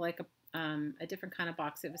back of like a different kind of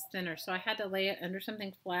box. It was thinner, so I had to lay it under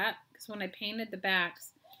something flat because when I painted the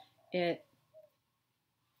backs, it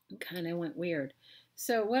kind of went weird.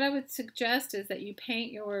 So what I would suggest is that you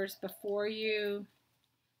paint yours before you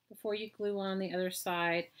glue on the other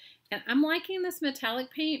side. And I'm liking this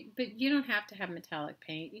metallic paint, but you don't have to have metallic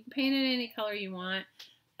paint. You can paint it any color you want.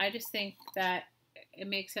 I just think that it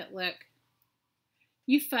makes it look.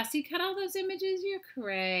 You fussy cut all those images? You're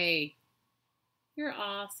cray. You're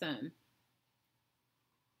awesome.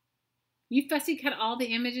 You fussy cut all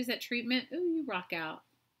the images at treatment? Ooh, you rock out.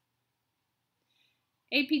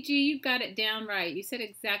 APG, you got it down right. You said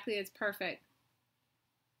exactly, it's perfect.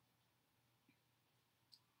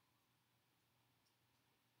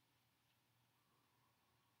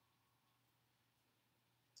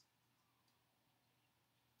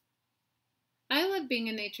 I love being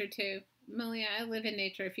in nature too. Malia, I live in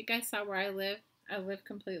nature. If you guys saw where I live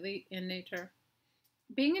completely in nature.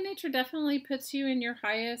 Being in nature definitely puts you in your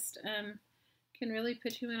highest, can really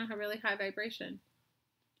put you in a really high vibration.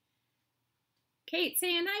 Kate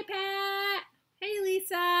saying hi, Pat. Hey,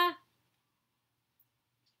 Lisa.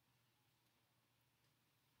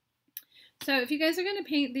 So if you guys are going to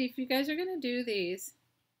paint, if you guys are going to do these,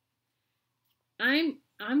 I'm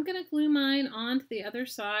going to glue mine onto the other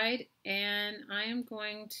side, and I am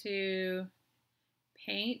going to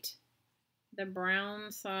paint the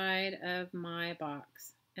brown side of my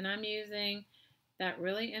box. And I'm using that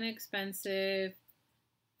really inexpensive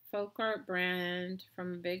folk art brand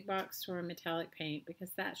from a big box store, metallic paint,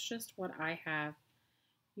 because that's just what I have.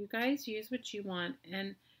 You guys use what you want.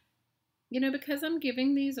 And you know, because I'm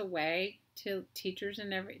giving these away to teachers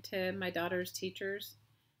and to my daughter's teachers,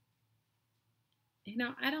 you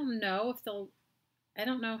know, I don't know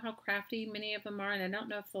how crafty many of them are, and I don't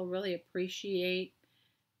know if they'll really appreciate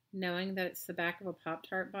knowing that it's the back of a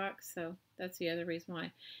Pop-Tart box. So that's the other reason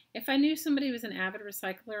why. If I knew somebody was an avid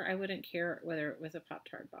recycler, I wouldn't care whether it was a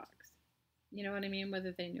Pop-Tart box. You know what I mean?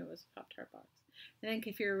 Whether they knew it was a Pop-Tart box. I think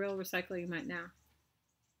if you're a real recycler, you might know.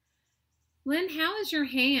 Lynn, how is your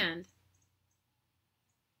hand?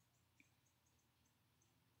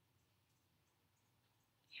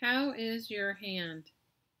 How is your hand?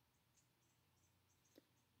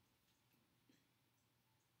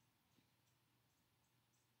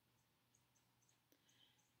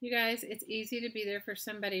 You guys, it's easy to be there for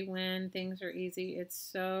somebody when things are easy. It's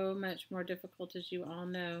so much more difficult, as you all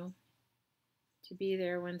know, to be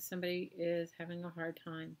there when somebody is having a hard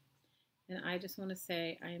time. And I just want to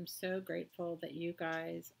say I am so grateful that you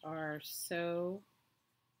guys are so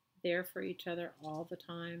there for each other all the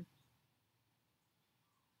time.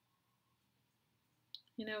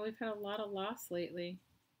 You know, we've had a lot of loss lately.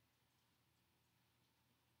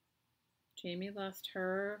 Jamie lost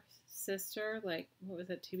her sister, like, what was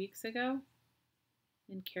it, 2 weeks ago?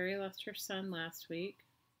 And Carrie lost her son last week.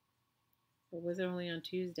 Or was it only on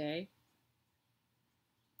Tuesday?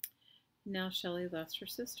 Now Shelley lost her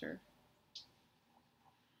sister.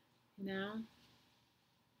 You know?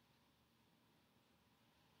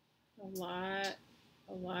 A lot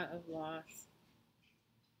of loss.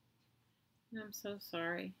 And I'm so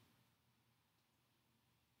sorry.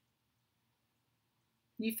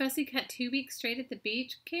 You fussy cut 2 weeks straight at the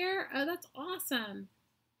beach, Care? Oh, that's awesome.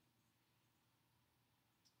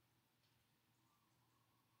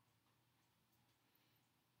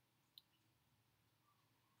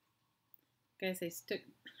 Guys, I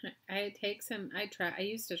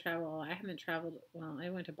used to travel. I haven't traveled, well, I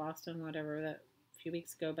went to Boston, whatever, that a few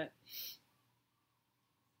weeks ago, but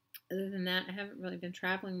other than that, I haven't really been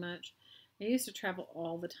traveling much. I used to travel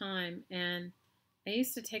all the time, and I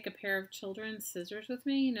used to take a pair of children's scissors with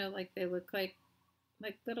me, you know, like they look like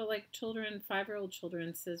like little like children, 5-year-old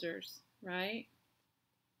children scissors, right?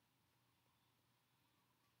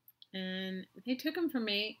 And they took them from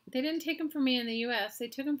me. They didn't take them from me in the U.S. They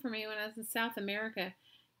took them from me when I was in South America,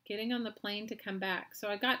 getting on the plane to come back. So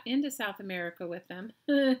I got into South America with them,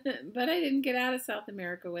 but I didn't get out of South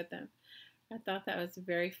America with them. I thought that was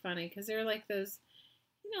very funny because they're like those,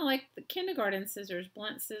 like the kindergarten scissors,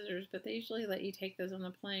 blunt scissors, but they usually let you take those on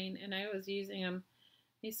the plane. And I was using them.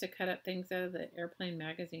 I used to cut up things out of the airplane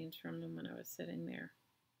magazines from them when I was sitting there.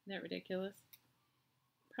 Isn't that ridiculous?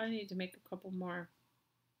 Probably need to make a couple more.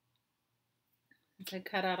 I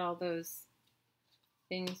cut out all those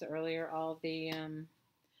things earlier, all the,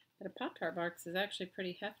 but a Pop-Tart box is actually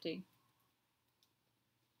pretty hefty.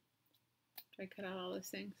 I cut out all those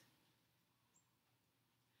things.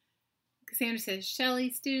 Cassandra says,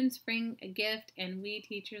 Shelly, students bring a gift and we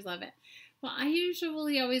teachers love it. Well, I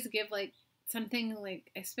usually always give like something,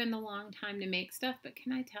 like I spend a long time to make stuff, but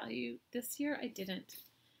can I tell you, this year I didn't.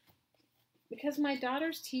 Because my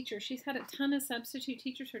daughter's teacher, she's had a ton of substitute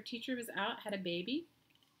teachers. Her teacher was out, had a baby,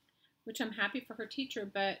 which I'm happy for her teacher,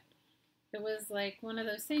 but it was like one of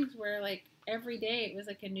those things where like every day it was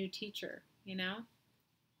like a new teacher, Now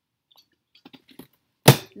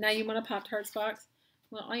you want a Pop-Tarts box?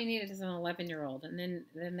 Well, all you need is an 11-year-old, and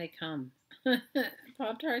then they come.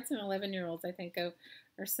 Pop-Tarts and 11-year-olds, I think,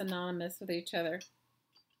 are synonymous with each other.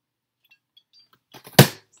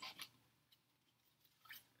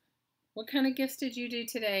 What kind of gifts did you do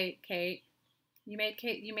today, Kate? You made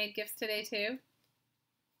gifts today too?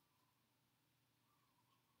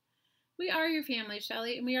 We are your family,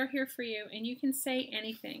 Shelly, and we are here for you, and you can say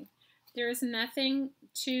anything. There is nothing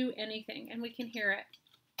to anything, and we can hear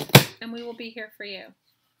it, and we will be here for you.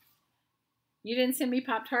 You didn't send me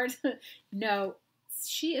Pop-Tarts? No,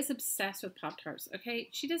 she is obsessed with Pop-Tarts, okay?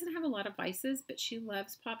 She doesn't have a lot of vices, but she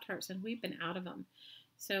loves Pop-Tarts, and we've been out of them.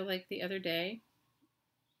 So, like the other day,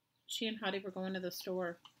 she and Hottie were going to the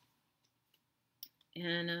store,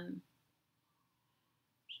 and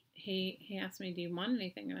he asked me, do you want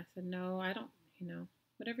anything? And I said, no, I don't,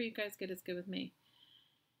 whatever you guys get is good with me.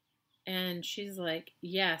 And she's like,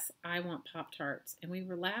 yes, I want Pop-Tarts. And we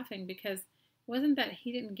were laughing because it wasn't that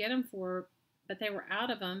he didn't get them for her, but they were out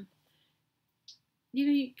of them.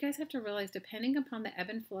 You guys have to realize, depending upon the ebb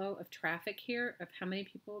and flow of traffic here, of how many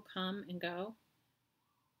people come and go,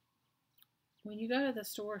 when you go to the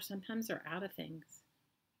store, sometimes they're out of things.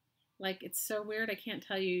 Like, it's so weird, I can't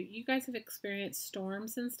tell you. You guys have experienced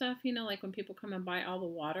storms and stuff, like when people come and buy all the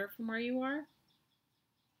water from where you are.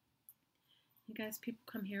 You guys, people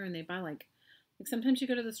come here and they buy like sometimes you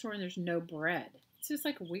go to the store and there's no bread. It's just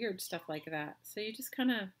like weird stuff like that. So you just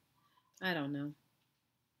kind of, I don't know.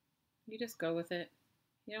 You just go with it.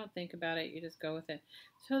 You don't think about it. You just go with it.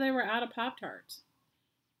 So they were out of Pop-Tarts.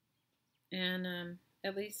 And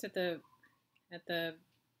at least at the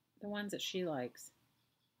ones that she likes.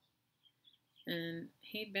 And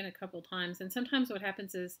he'd been a couple times. And sometimes what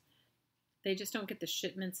happens is they just don't get the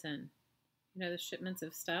shipments in. The shipments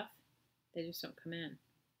of stuff. They just don't come in.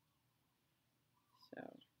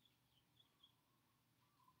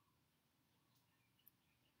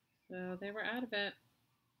 So they were out of it.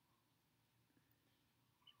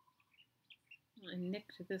 I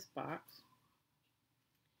nicked this box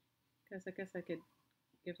because I guess I could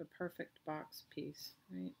give a perfect box piece,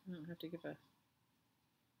 right? I don't have to give a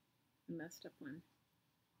messed up one.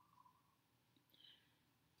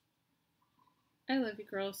 I love you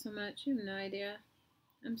girls so much. You have no idea.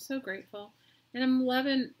 I'm so grateful. And I'm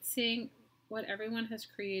loving seeing what everyone has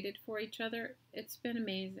created for each other. It's been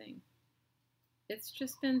amazing. It's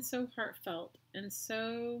just been so heartfelt and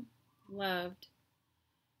so loved.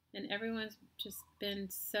 And everyone's just been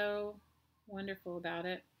so wonderful about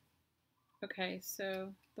it. Okay, so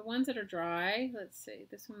the ones that are dry, let's see.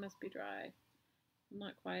 This one must be dry.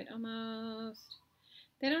 Not quite, almost.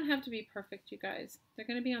 They don't have to be perfect, you guys. They're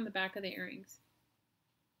going to be on the back of the earrings.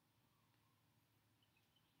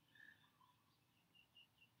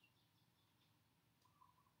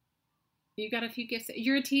 You got a few gifts.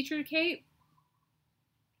 You're a teacher, Kate?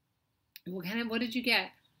 What did you get?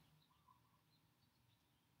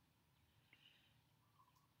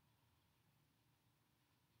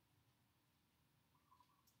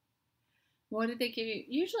 What did they give you?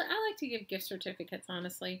 Usually, I like to give gift certificates,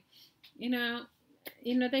 honestly.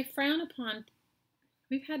 They frown upon,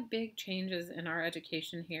 we've had big changes in our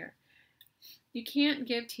education here. You can't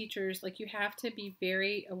give teachers, you have to be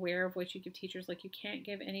very aware of what you give teachers. You can't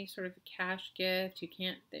give any sort of cash gift. You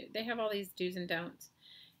can't, they have all these do's and don'ts.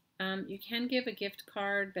 You can give a gift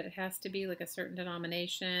card, but it has to be a certain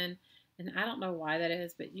denomination. And I don't know why that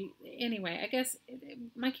is, but anyway, I guess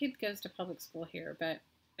my kid goes to public school here, but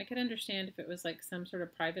I could understand if it was like some sort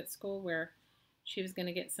of private school where she was going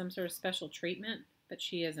to get some sort of special treatment, but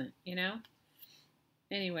she isn't, you know?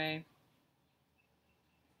 Anyway,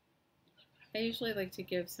 I usually like to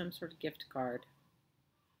give some sort of gift card,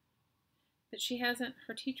 but she hasn't,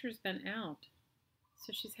 her teacher's been out.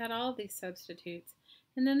 So she's had all these substitutes.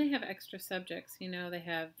 And then they have extra subjects, they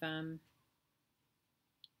have,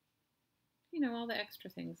 all the extra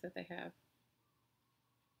things that they have.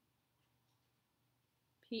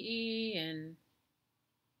 PE and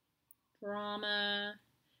drama.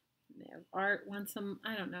 They have art once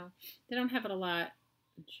I don't know. They don't have it a lot.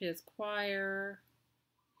 She has choir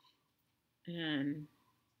and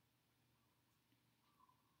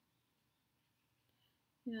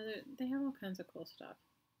they have all kinds of cool stuff.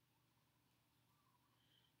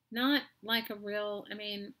 Not like a real, I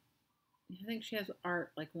think she has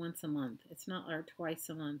art like once a month. It's not or twice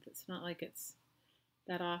a month. It's not like it's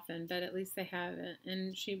that often, but at least they have it.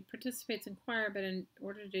 And she participates in choir, but in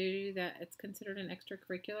order to do that, it's considered an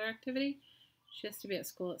extracurricular activity. She has to be at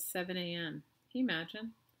school at 7 a.m. Can you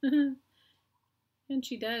imagine? And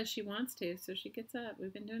she does. She wants to, so she gets up.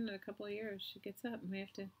 We've been doing it a couple of years. She gets up, and we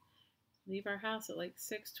have to leave our house at like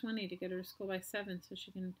 6:20 to get her to school by 7 so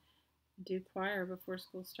she can do choir before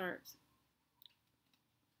school starts.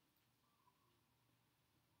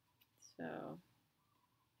 So,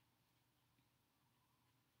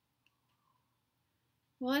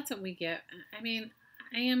 well, that's what we get.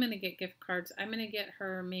 I am going to get gift cards. I'm going to get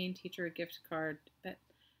her main teacher a gift card, but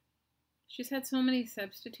she's had so many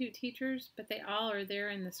substitute teachers, but they all are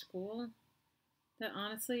there in the school that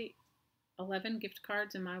honestly, 11 gift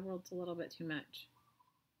cards in my world's a little bit too much.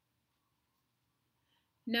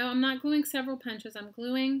 No, I'm not gluing several punches. I'm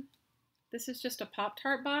gluing, this is just a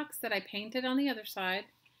Pop-Tart box that I painted on the other side.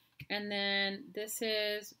 And then this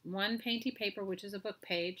is one Painty paper, which is a book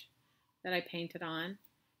page that I painted on.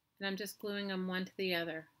 And I'm just gluing them one to the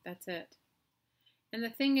other. That's it. And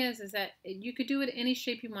the thing is that you could do it any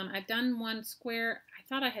shape you want. I've done one square. I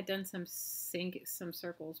thought I had done some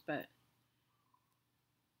circles, but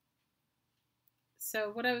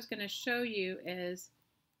so what I was going to show you is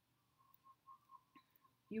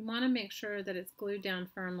you want to make sure that it's glued down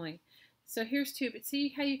firmly. So here's two, but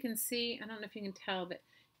see how you can see, I don't know if you can tell, but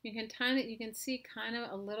you can see kind of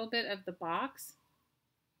a little bit of the box.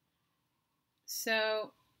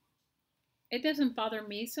 So it doesn't bother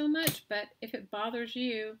me so much, but if it bothers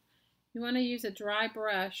you, you want to use a dry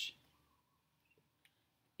brush.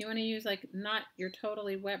 You want to use like not your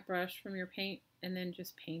totally wet brush from your paint and then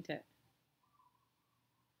just paint it.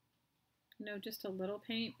 Just a little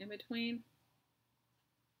paint in between.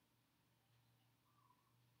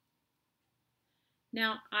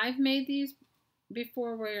 Now, I've made these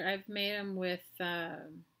before where I've made them with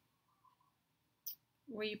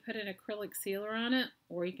where you put an acrylic sealer on it,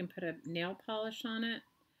 or you can put a nail polish on it,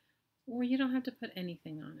 or you don't have to put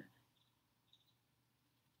anything on it.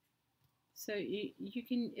 So you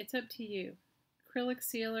can, it's up to you. Acrylic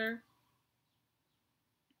sealer,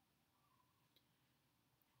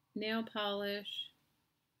 nail polish,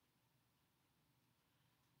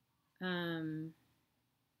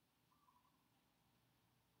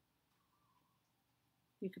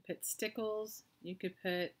 you could put stickles, you could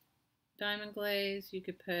put diamond glaze, you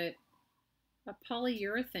could put a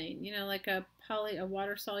polyurethane, like a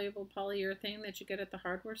water-soluble polyurethane that you get at the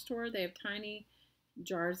hardware store. They have tiny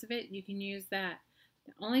jars of it. You can use that.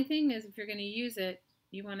 The only thing is, if you're going to use it,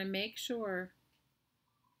 you want to make sure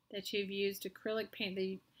that you've used acrylic paint.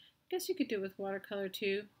 I guess you could do it with watercolor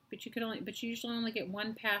too, but you usually only get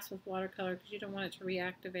one pass with watercolor because you don't want it to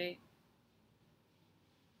reactivate.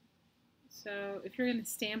 So if you're going to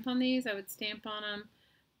stamp on these, I would stamp on them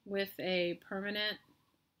with a permanent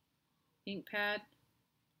ink pad.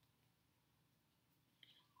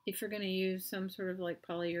 If you're going to use some sort of like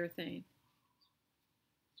polyurethane.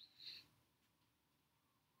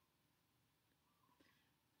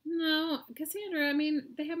 No, Cassandra,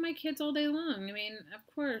 they have my kids all day long.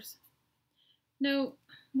 Of course. No,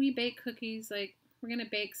 we bake cookies. Like, we're going to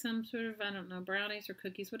bake some sort of, I don't know, brownies or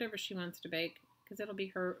cookies, whatever she wants to bake. Because it'll be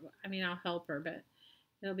her, I'll help her, but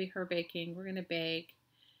it'll be her baking. We're going to bake.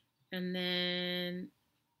 And then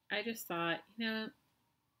I just thought,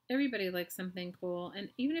 everybody likes something cool. And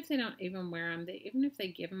even if they don't even wear them, even if they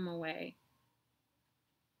give them away,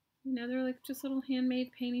 they're like just little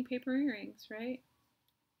handmade painting paper earrings, right?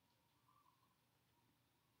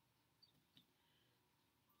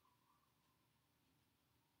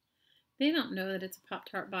 They don't know that it's a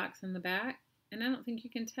Pop-Tart box in the back. And I don't think you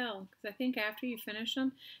can tell because I think after you finish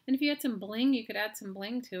them, and if you had some bling, you could add some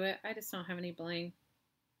bling to it. I just don't have any bling.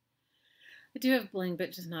 I do have bling,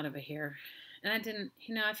 but just not over here. And I didn't,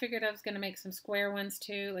 I figured I was going to make some square ones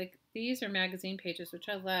too. Like these are magazine pages, which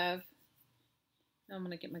I love. I'm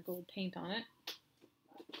going to get my gold paint on it.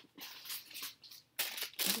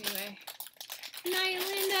 Anyway. Good night,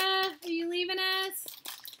 Linda. Are you leaving us?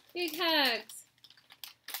 Big hugs.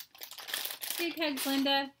 Big hugs,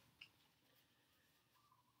 Linda.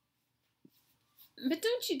 But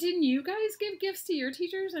didn't you guys give gifts to your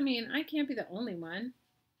teachers? I mean, I can't be the only one.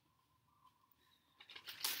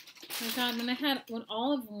 Oh my God, when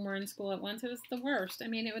all of them were in school at once, it was the worst. I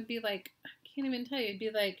mean, it would be like, I can't even tell you. It'd be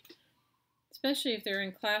like, especially if they're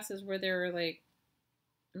in classes where they're like,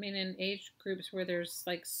 I mean, in age groups where there's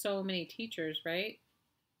like so many teachers, right?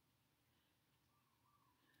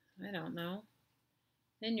 I don't know.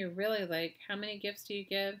 Then you're really like, how many gifts do you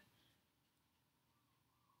give?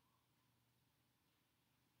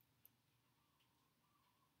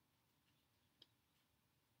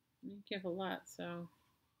 You give a lot, so.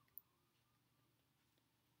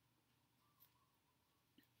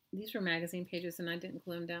 These were magazine pages and I didn't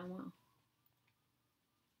glue them down well.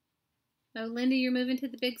 Oh, Linda, you're moving to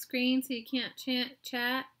the big screen so you can't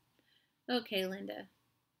chat? Okay, Linda.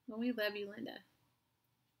 Well, we love you, Linda.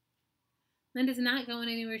 Linda's not going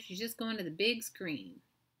anywhere. She's just going to the big screen.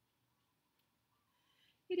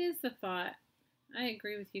 It is the thought. I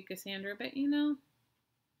agree with you, Cassandra, but no,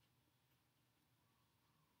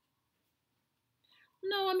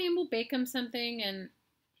 I mean, we'll bake them something and,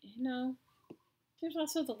 there's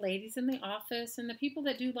also the ladies in the office and the people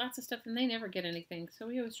that do lots of stuff and they never get anything. So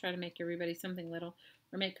we always try to make everybody something little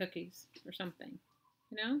or make cookies or something,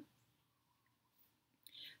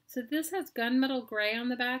 So this has gunmetal gray on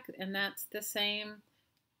the back and that's the same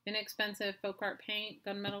inexpensive folk art paint,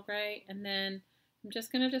 gunmetal gray. And then I'm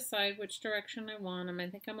just going to decide which direction I want them.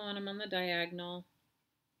 I think I want them on the diagonal.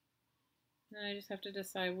 And I just have to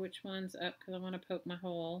decide which one's up because I want to poke my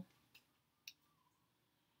hole.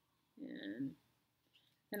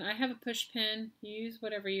 And I have a push pin. Use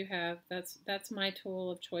whatever you have. That's my tool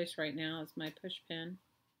of choice right now is my push pin.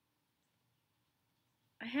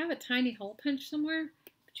 I have a tiny hole punch somewhere,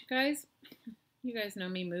 but you guys know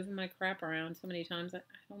me moving my crap around so many times. I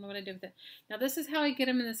don't know what I did with it. Now this is how I get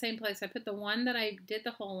them in the same place. I put the one that I did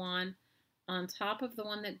the hole on top of the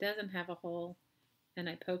one that doesn't have a hole, and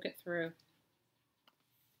I poke it through.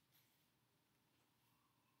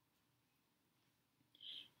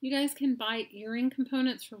 You guys can buy earring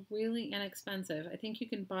components for really inexpensive. I think you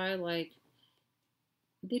can buy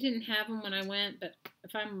they didn't have them when I went, but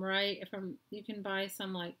if I'm right, you can buy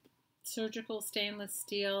some like surgical stainless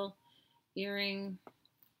steel earring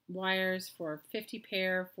wires for 50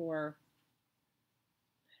 pair for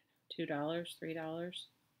 $2, $3.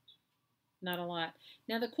 Not a lot.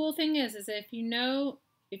 Now the cool thing is if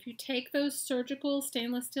you take those surgical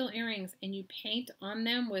stainless steel earrings and you paint on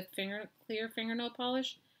them with clear fingernail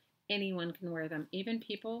polish, anyone can wear them, even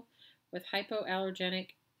people with hypoallergenic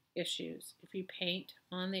issues, if you paint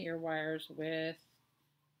on the ear wires with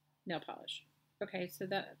nail polish. Okay, so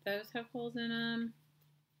those have holes in them.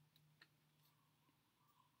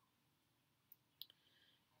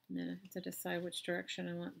 And then I have to decide which direction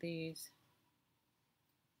I want these.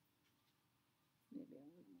 Maybe I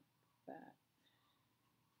want that.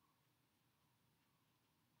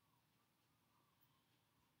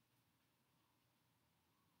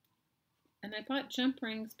 And I bought jump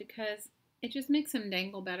rings because it just makes them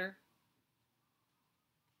dangle better.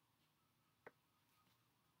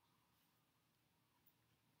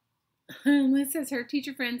 Liz says her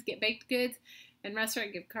teacher friends get baked goods and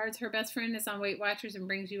restaurant gift cards. Her best friend is on Weight Watchers and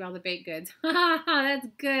brings you all the baked goods. That's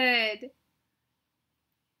good.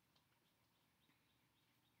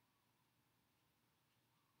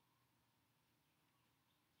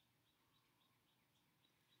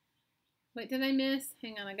 What did I miss?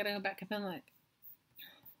 Hang on, I gotta go back up and look.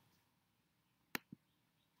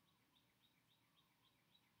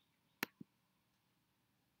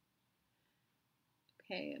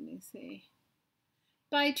 Okay, let me see.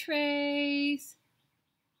 Bye, Trace.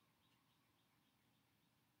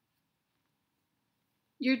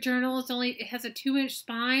 Your journal it has a 2-inch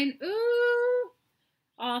spine. Ooh,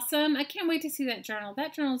 awesome. I can't wait to see that journal.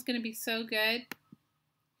 That journal is going to be so good.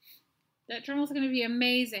 That journal is going to be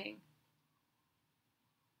amazing.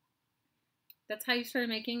 That's how you started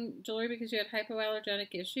making jewelry because you had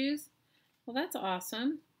hypoallergenic issues? Well, that's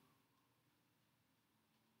awesome.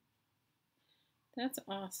 That's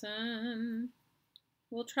awesome.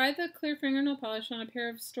 We'll try the clear fingernail polish on a pair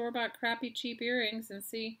of store-bought crappy cheap earrings and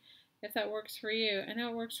see if that works for you. I know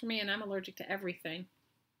it works for me, and I'm allergic to everything.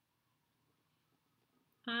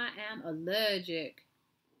 I am allergic.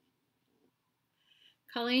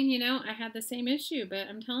 Colleen, you know, I had the same issue, but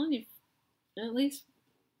I'm telling you, at least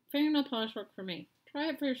fingernail polish worked for me. Try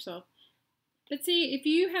it for yourself. But see, if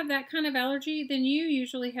you have that kind of allergy, then you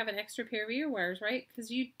usually have an extra pair of ear wires, right? Because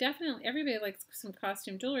you definitely, everybody likes some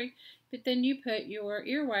costume jewelry, but then you put your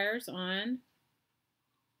ear wires on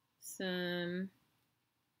some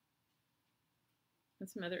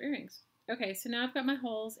other earrings. Okay, so now I've got my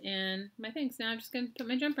holes in my things. Now I'm just going to put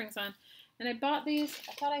my jump rings on. And I bought these.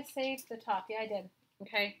 I thought I saved the top. Yeah, I did.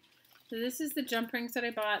 Okay, so this is the jump rings that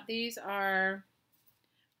I bought. These are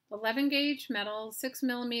 11 gauge metal, 6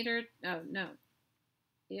 millimeter, oh no,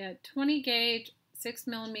 yeah, 20 gauge, 6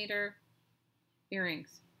 millimeter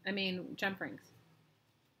jump rings.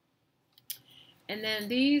 And then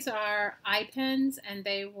these are eye pins, and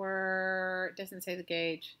they were, it doesn't say the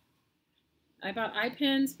gauge. I bought eye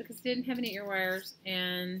pins because it didn't have any ear wires,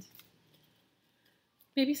 and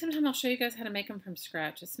maybe sometime I'll show you guys how to make them from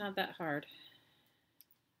scratch. It's not that hard.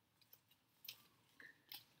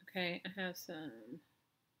 Okay, I have some.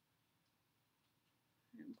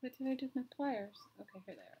 What did I do with my pliers? Okay,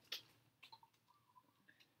 here they are.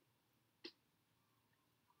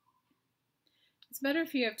 It's better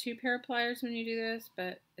if you have 2 pair of pliers when you do this,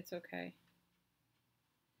 but it's okay.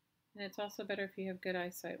 And it's also better if you have good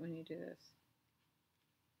eyesight when you do this.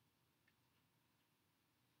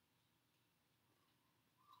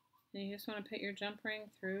 And you just want to put your jump ring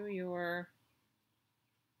through your,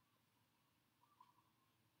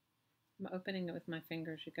 I'm opening it with my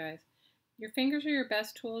fingers, you guys. Your fingers are your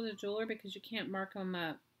best tool as a jeweler because you can't mark them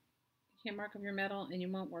up. You can't mark up your metal, and you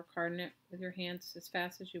won't work hard in it with your hands as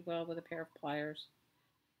fast as you will with a pair of pliers.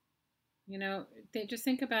 You know, just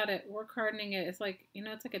think about it. Work hardening it. It's like, you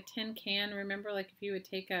know, it's like a tin can. Remember, like if you would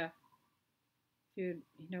take if you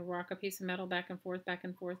know, rock a piece of metal back and forth, back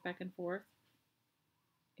and forth, back and forth,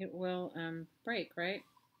 it will break, right?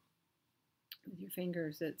 With your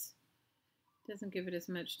fingers, it doesn't give it as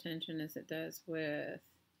much tension as it does with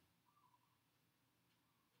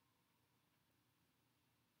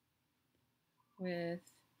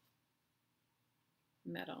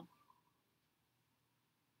metal.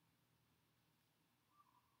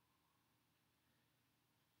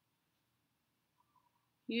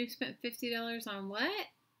 You spent $50 on what?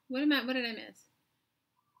 What did I miss?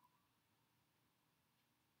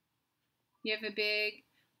 You have a big,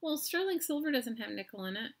 well, sterling silver doesn't have nickel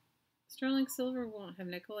in it. Sterling silver won't have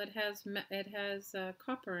nickel. It has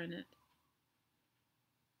copper in it.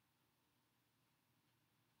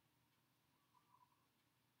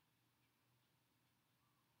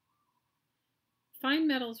 Fine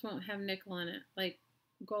metals won't have nickel in it, like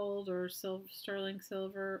gold or sterling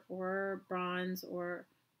silver or bronze or,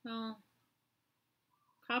 well,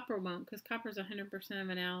 copper won't, because copper is 100% of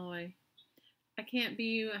an alloy. I can't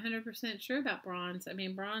be 100% sure about bronze. I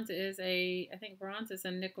mean, I think bronze is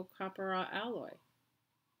a nickel copper alloy.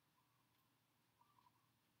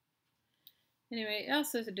 Anyway, it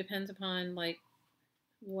also depends upon like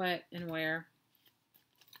what and where.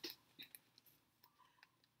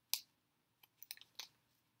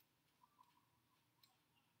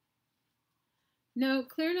 No,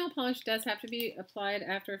 clear nail polish does have to be applied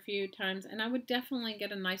after a few times, and I would definitely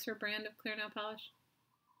get a nicer brand of clear nail polish.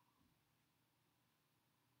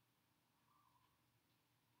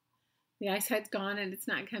 The eyesight's gone and it's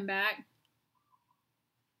not come back.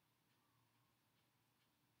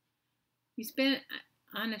 You spent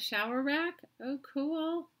on a shower rack? Oh,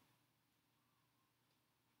 cool.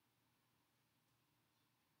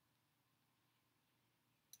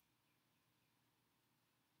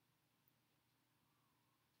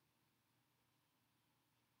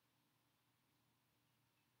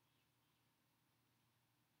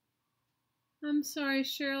 I'm sorry,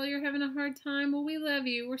 Cheryl, you're having a hard time. Well, we love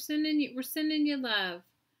you. We're sending you love.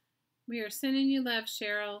 We are sending you love,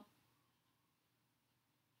 Cheryl.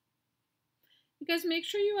 You guys, make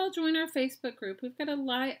sure you all join our Facebook group. We've got a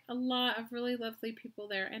lot of really lovely people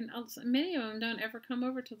there, and also, many of them don't ever come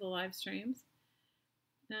over to the live streams.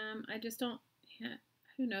 I just don't. Yeah,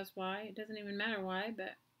 who knows why? It doesn't even matter why,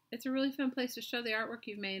 but it's a really fun place to show the artwork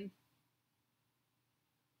you've made.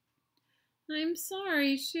 I'm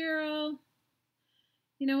sorry, Cheryl.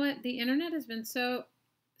 You know what? The internet has been so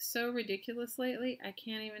ridiculous lately. I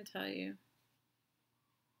can't even tell you.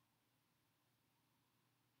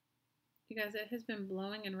 You guys, it has been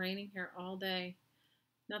blowing and raining here all day.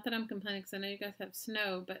 Not that I'm complaining because I know you guys have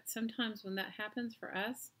snow, but sometimes when that happens for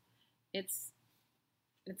us, it's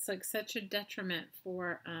like such a detriment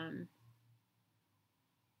for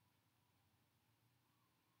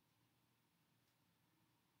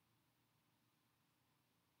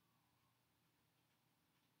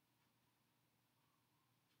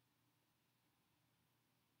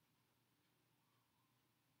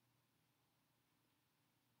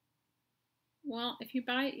Well, if you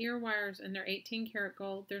buy ear wires and they're 18 karat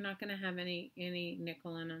gold, they're not going to have any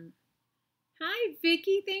nickel in them. Hi,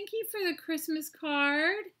 Vicky. Thank you for the Christmas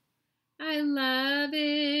card. I love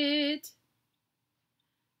it.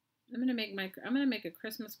 I'm gonna make a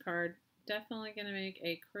Christmas card. Definitely gonna make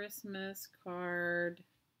a Christmas card.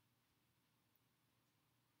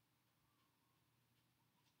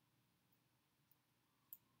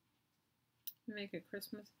 Make a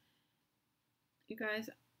Christmas. You guys,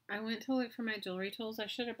 I went to look for my jewelry tools. I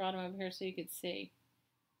should have brought them over here so you could see.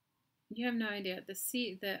 You have no idea.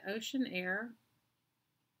 The ocean air,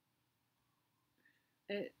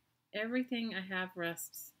 everything I have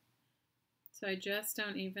rusts. So I just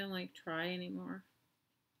don't even like try anymore.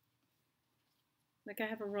 Like I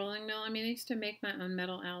have a rolling mill. I mean, I used to make my own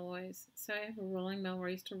metal alloys. So I have a rolling mill where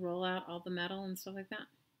I used to roll out all the metal and stuff like that.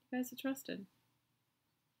 You guys, it's rusted.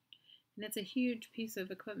 And it's a huge piece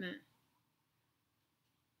of equipment.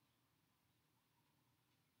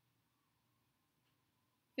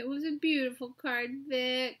 It was a beautiful card,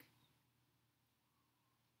 Vic.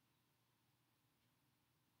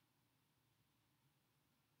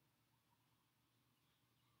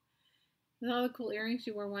 With all the cool earrings,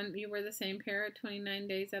 you wear the same pair at 29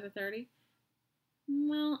 days out of 30.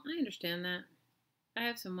 Well, I understand that. I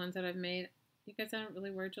have some ones that I've made. You guys, I don't really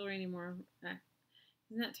wear jewelry anymore.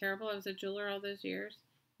 Isn't that terrible? I was a jeweler all those years.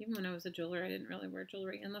 Even when I was a jeweler, I didn't really wear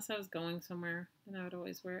jewelry. Unless I was going somewhere, then I would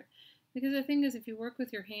always wear it. Because the thing is, if you work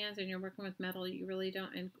with your hands and you're working with metal, you really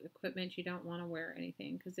don't, and equipment, you don't want to wear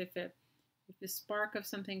anything. Because if the spark of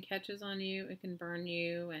something catches on you, it can burn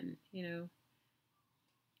you, and, you know,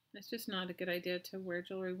 it's just not a good idea to wear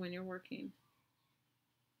jewelry when you're working.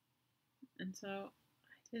 And so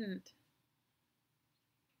I didn't.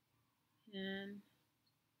 And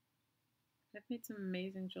I've made some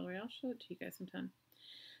amazing jewelry. I'll show it to you guys sometime.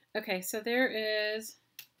 Okay, so there is,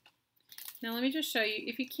 now let me just show you.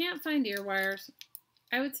 If you can't find ear wires,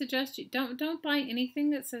 I would suggest you don't buy anything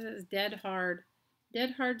that says it's dead hard.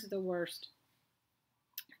 Dead hard's the worst.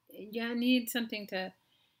 You need something to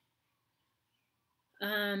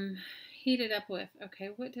heat it up with. Okay,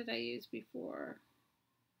 what did I use before?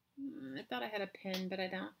 I thought I had a pen, but I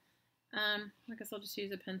don't. I guess I'll just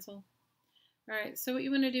use a pencil. All right, so what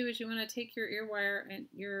you want to do is you want to take your ear wire and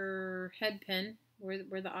your head pin,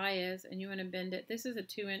 where the eye is, and you want to bend it. This is a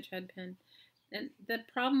 2-inch head pin. And the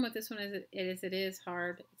problem with this one is it is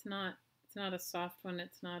hard. It's not a soft one.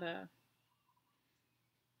 It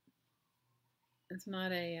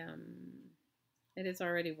is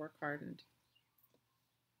already work hardened.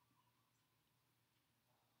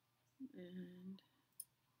 And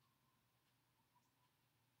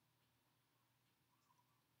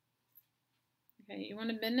okay, you want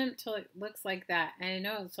to bend them until it looks like that. And I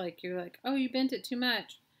know it's like you're like, oh, you bent it too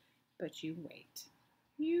much, but you wait.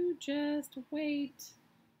 You just wait.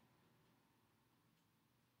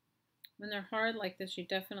 When they're hard like this, you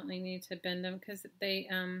definitely need to bend them because they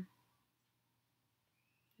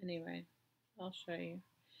anyway, I'll show you.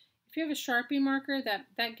 If you have a Sharpie marker,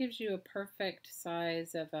 that gives you a perfect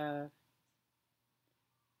size of a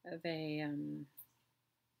I don't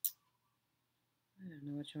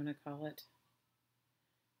know what you want to call it.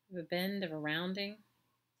 Of a bend, of a rounding.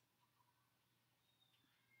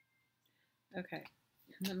 Okay,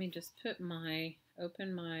 let me just put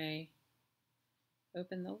open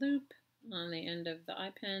the loop on the end of the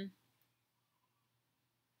eye pen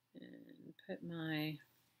and put my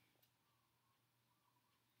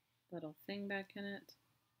little thing back in it.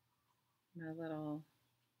 My little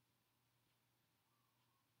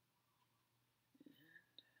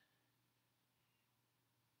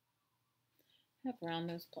have round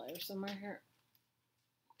nose pliers somewhere here.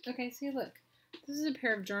 Okay, see, look. This is a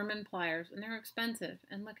pair of German pliers, and they're expensive.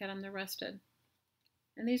 And look at them, they're rusted.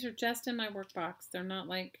 And these are just in my work box. They're not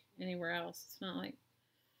like anywhere else. It's not like,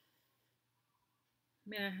 I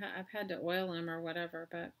mean, I've had to oil them or whatever,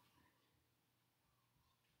 but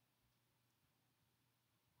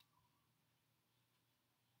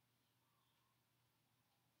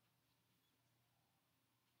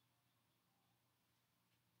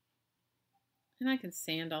and I can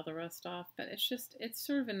sand all the rust off, but it's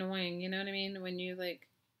sort of annoying, you know what I mean? When you like,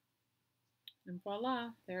 and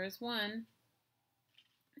voila, there is one.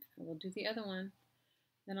 We'll do the other one.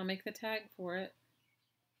 Then I'll make the tag for it.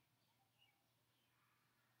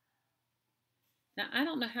 Now, I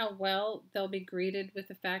don't know how well they'll be greeted with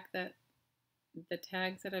the fact that the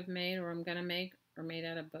tags that I've made or I'm going to make are made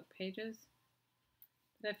out of book pages.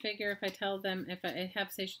 But I figure if I tell them, if I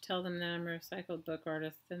have Sasha tell them that I'm a recycled book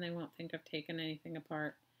artist, then they won't think I've taken anything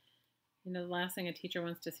apart. You know, the last thing a teacher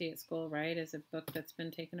wants to see at school, right, is a book that's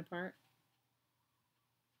been taken apart.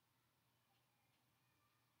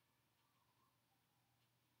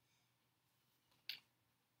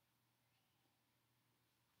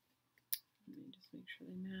 Make sure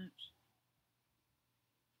they match.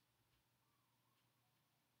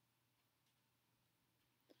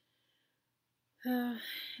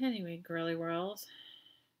 Anyway, girly world.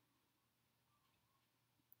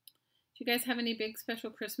 Do you guys have any big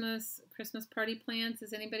special Christmas party plans?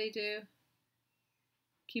 Does anybody do?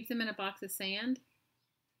 Keep them in a box of sand?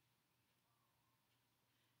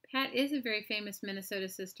 Pat is a very famous Minnesota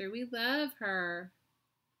sister. We love her.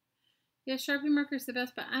 Yeah, Sharpie marker's the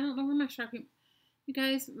best, but I don't know where my Sharpie... You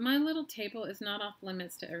guys, my little table is not off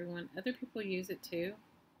limits to everyone. Other people use it too.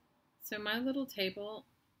 So my little table,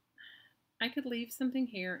 I could leave something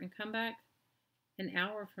here and come back an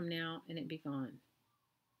hour from now and it'd be gone.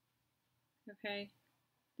 Okay?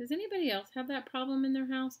 Does anybody else have that problem in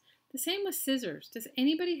their house? The same with scissors. Does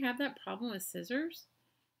anybody have that problem with scissors?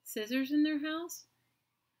 Scissors in their house?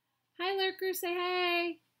 Hi, Lurker. Say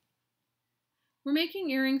hey. We're making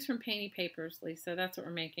earrings from Painty papers, Lisa. That's what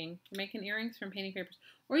we're making. We're making earrings from Painty papers.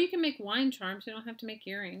 Or you can make wine charms. You don't have to make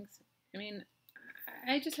earrings. I mean,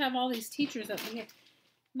 I just have all these teachers that we have.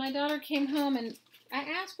 My daughter came home and I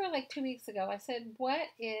asked her like 2 weeks ago. I said,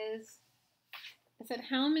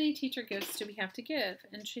 how many teacher gifts do we have to give?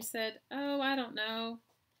 And she said, oh, I don't know.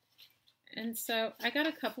 And so I got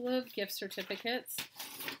a couple of gift certificates.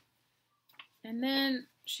 And then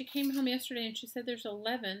she came home yesterday and she said there's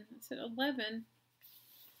 11. I said, 11?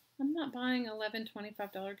 I'm not buying 11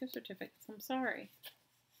 $25 gift certificates. I'm sorry.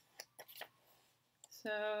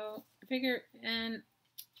 So I figure, and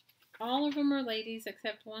all of them are ladies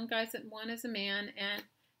except one is a man. And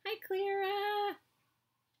hi, Clara.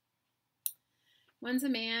 One's a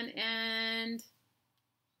man, and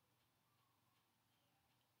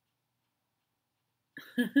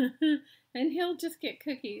and he'll just get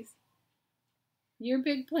cookies. Your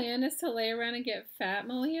big plan is to lay around and get fat,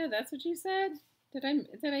 Malia? That's what you said? Did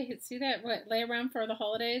I see that? What, lay around for the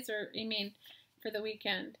holidays, or you mean for the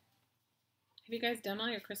weekend? Have you guys done all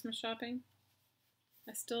your Christmas shopping?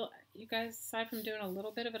 You guys, aside from doing a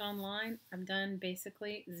little bit of it online, I've done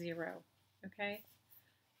basically zero, okay?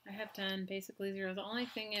 I have done basically zero. The only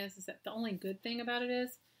thing is that the only good thing about it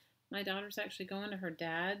is my daughter's actually going to her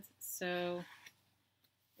dad's, so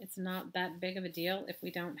it's not that big of a deal if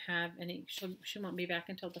we don't have any. She won't be back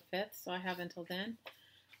until the 5th, so I have until then.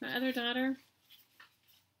 My other daughter,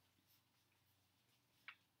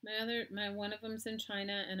 one of them's in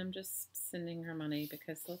China, and I'm just sending her money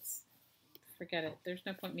because let's forget it. There's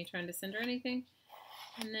no point in me trying to send her anything.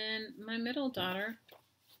 And then my middle daughter,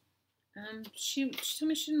 she told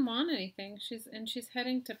me she didn't want anything. She's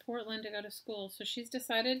heading to Portland to go to school. So she's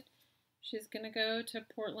decided she's going to go to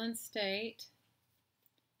Portland State.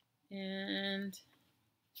 And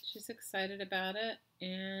she's excited about it.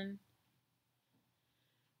 And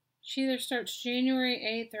she either starts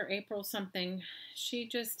January 8th or April something. She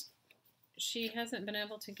hasn't been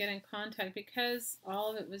able to get in contact because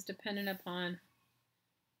all of it was dependent upon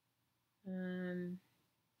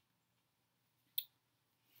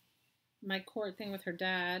my court thing with her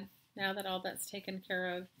dad, now that all that's taken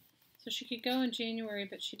care of. So she could go in January,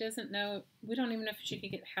 but she doesn't know, we don't even know if she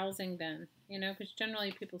could get housing then, you know, because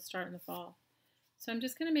generally people start in the fall. So I'm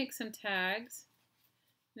just going to make some tags.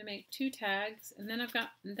 I'm going to make 2 tags, and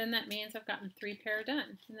then that means I've gotten 3 pair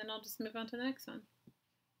done, and then I'll just move on to the next one.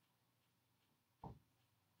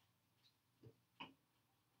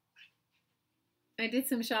 I did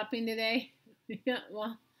some shopping today. Yeah,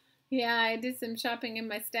 well, yeah, I did some shopping in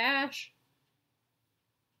my stash.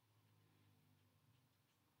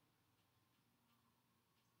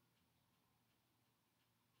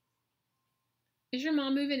 Is your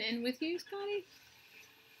mom moving in with you, Scotty?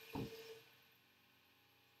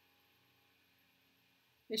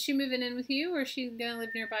 Is she moving in with you, or is she gonna live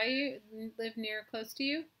nearby you, close to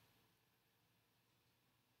you?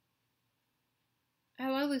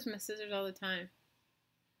 Oh, I lose my scissors all the time.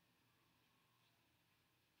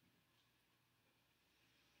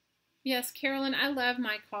 Yes, Carolyn, I love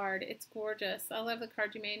my card. It's gorgeous. I love the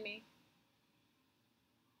card you made me.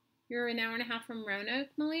 You're an hour and a half from Roanoke,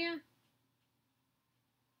 Malia?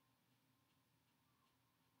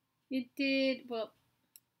 You did, well.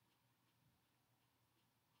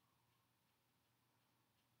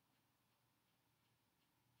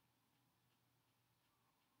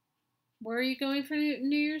 Where are you going for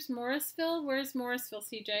New Year's? Morrisville? Where's Morrisville,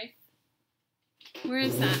 CJ? Where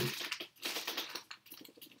is that?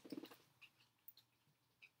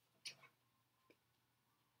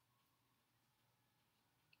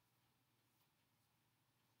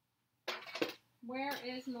 Where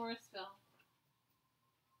is Morrisville?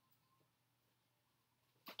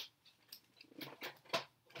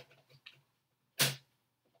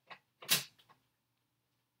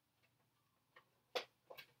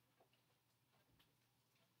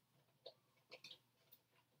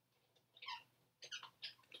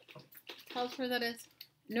 Tell us where that is.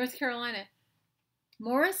 North Carolina.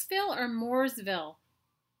 Morrisville or Mooresville?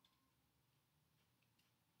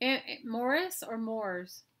 Morris or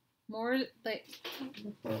Moores? More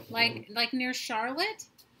like near Charlotte?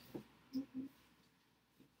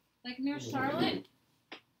 Like near Charlotte?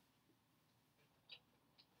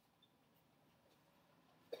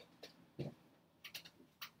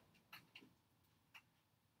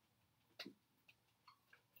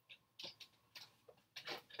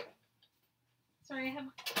 Sorry, I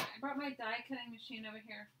brought my die cutting machine over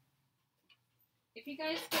here. If you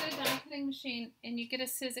guys get a die cutting machine and you get a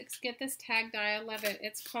Sizzix, get this tag die. I love it.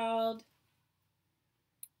 It's called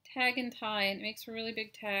Tag and Tie, and it makes a really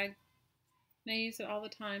big tag. And I use it all the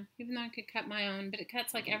time, even though I could cut my own, but it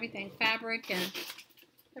cuts like everything, fabric and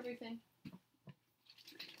everything.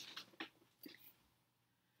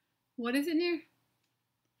 What is it near?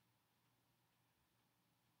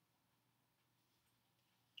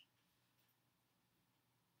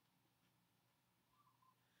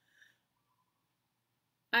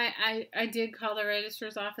 I did call the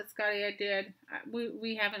registrar's office, Scotty. I did.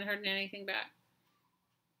 We haven't heard anything back.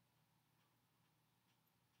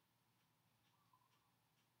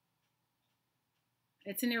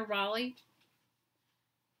 It's near Raleigh.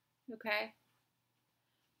 Okay.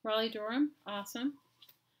 Raleigh, Durham. Awesome.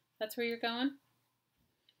 That's where you're going?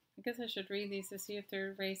 I guess I should read these to see if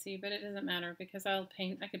they're racy, but it doesn't matter because I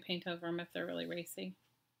could paint over them if they're really racy.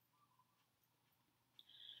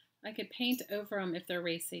 I could paint over them if they're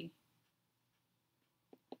racy.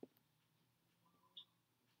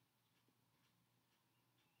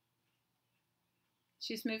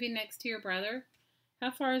 She's moving next to your brother.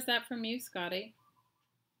 How far is that from you, Scotty?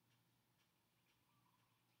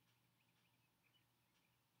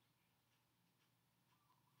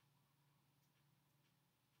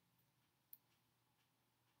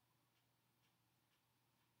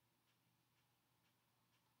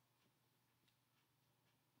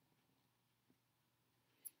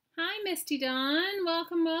 Hi, Misty Dawn.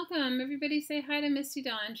 Welcome, welcome. Everybody say hi to Misty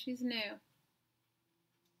Dawn. She's new.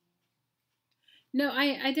 No,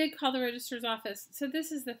 I did call the registrar's office. So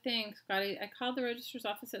this is the thing, Scotty. I called the registrar's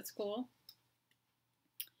office at school.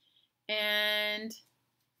 And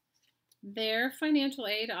their financial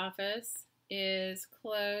aid office is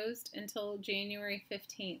closed until January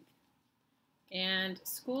 15th. And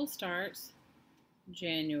school starts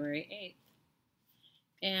January 8th.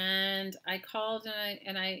 And I called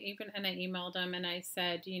and I emailed them and I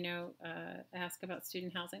said, ask about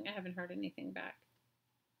student housing. I haven't heard anything back.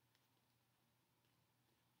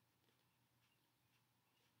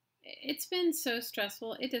 It's been so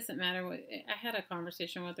stressful. It doesn't matter what. I had a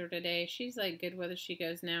conversation with her today. She's like good whether she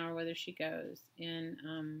goes now or whether she goes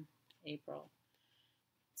in April.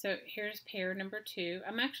 So here's pair number 2.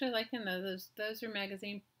 I'm actually liking those. Those are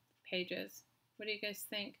magazine pages. What do you guys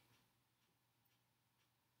think?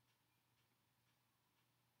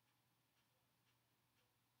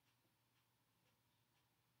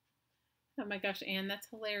 Oh my gosh, Anne, that's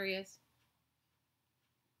hilarious.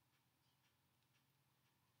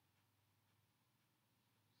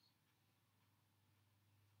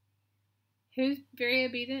 Who's very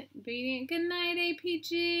obedient? Good night,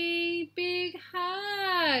 APG. Big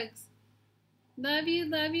hugs. Love you,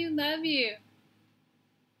 love you, love you.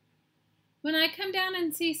 When I come down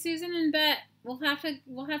and see Susan and Bet, we'll have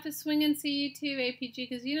to swing and see you too, APG,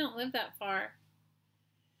 because you don't live that far.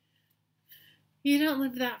 You don't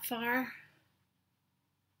live that far.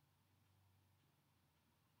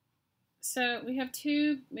 So we have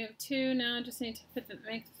two now. I just need to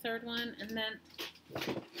make the third one, and then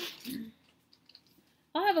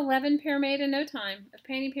I'll have 11 pair made in no time of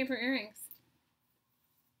Painty paper earrings.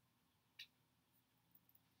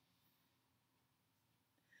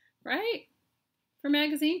 Right? For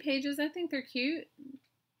magazine pages, I think they're cute.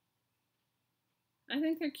 I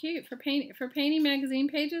think they're cute. For Painty magazine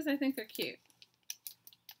pages, I think they're cute.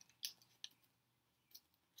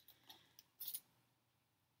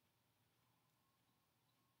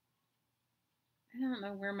 I don't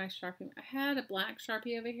know where my Sharpie. I had a black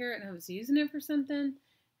Sharpie over here and I was using it for something.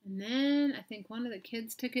 And then I think one of the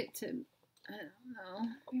kids took it to, I don't know.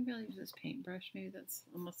 Maybe I'll use this paintbrush. Maybe that's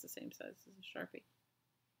almost the same size as a Sharpie.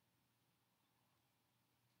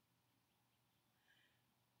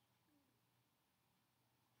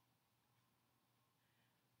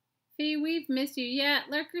 Fee, we've missed you. Yeah,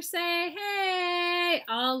 lurkers say, hey.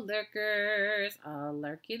 All lurkers, all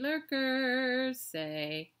lurky lurkers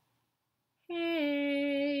say,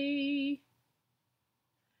 hey.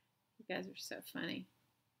 You guys are so funny.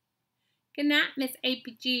 Good night, Miss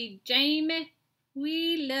APG Jamie.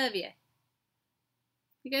 We love you.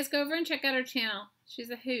 You guys go over and check out her channel. She's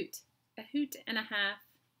a hoot. A hoot and a half.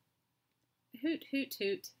 Hoot, hoot,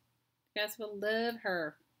 hoot. You guys will love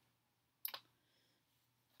her.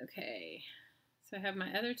 Okay. So I have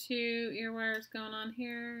my other two ear wires going on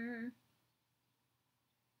here.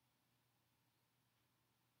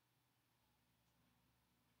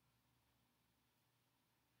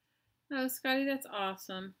 Oh, Scotty, that's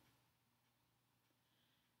awesome.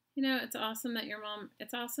 You know, it's awesome that your mom,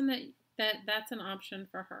 it's awesome that that's an option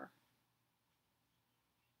for her.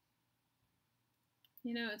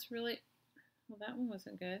 You know, it's really, well, that one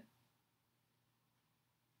wasn't good.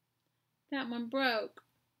 That one broke.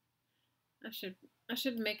 I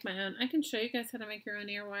should make my own. I can show you guys how to make your own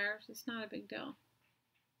ear wires. It's not a big deal.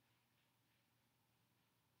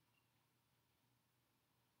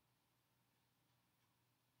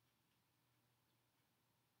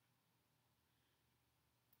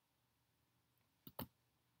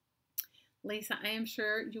 Lisa, I am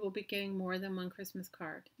sure you will be getting more than one Christmas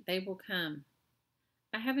card. They will come.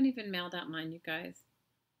 I haven't even mailed out mine, you guys.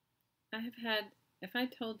 I have had, if I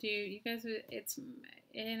told you, you guys would, it's,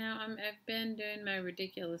 you know, I've been doing my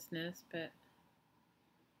ridiculousness, but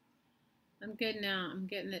I'm good now. I'm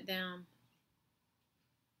getting it down.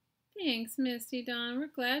 Thanks, Misty Dawn. We're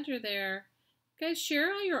glad you're there. Guys,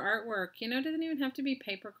 share all your artwork. You know, it doesn't even have to be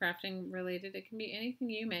paper crafting related. It can be anything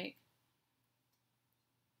you make.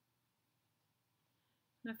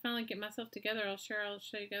 When I finally get myself together, I'll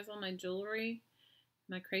show you guys all my jewelry,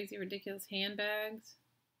 my crazy, ridiculous handbags.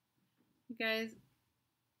 You guys,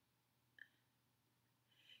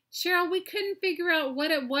 Cheryl, we couldn't figure out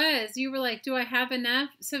what it was. You were like, do I have enough?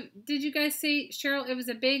 So did you guys see, Cheryl, it was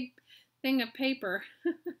a big thing of paper.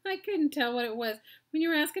 I couldn't tell what it was. When you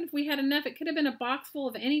were asking if we had enough, it could have been a box full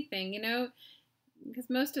of anything, you know, because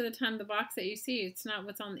most of the time the box that you see, it's not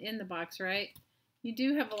what's in the box, right? You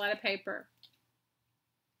do have a lot of paper.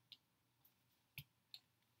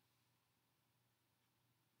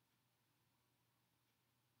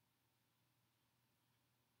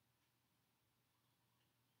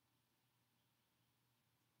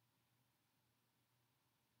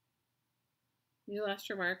 You lost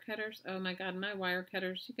your wire cutters? Oh my God, my wire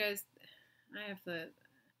cutters. You guys, I have the,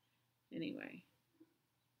 anyway.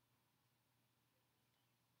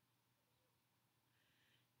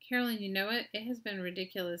 Carolyn, you know what? It has been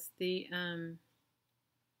ridiculous. The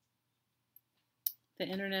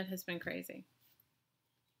internet has been crazy.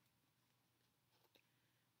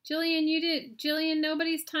 Jillian,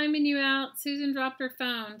 nobody's timing you out. Susan dropped her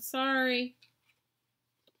phone. Sorry.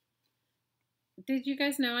 Did you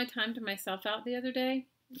guys know I timed myself out the other day?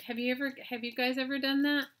 Have you guys ever done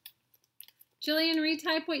that? Jillian,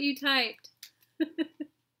 retype what you typed.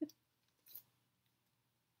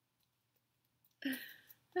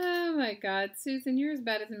 Oh my God, Susan, you're as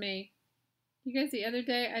bad as me. You guys, the other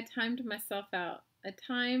day I timed myself out. I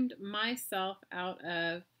timed myself out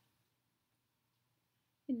of,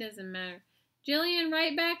 it doesn't matter. Jillian,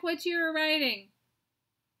 write back what you were writing.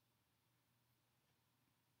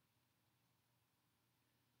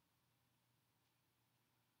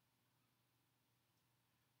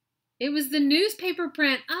 It was the newspaper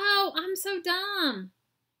print. Oh, I'm so dumb.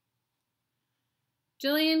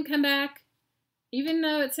 Jillian, come back. Even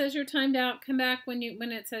though it says you're timed out, come back when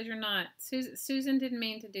it says you're not. Susan didn't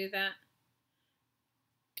mean to do that.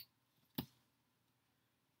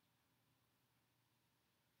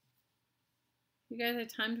 You guys, I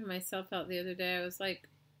timed myself out the other day. I was like,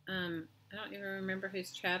 I don't even remember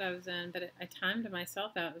whose chat I was in, but I timed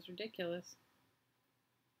myself out. It was ridiculous.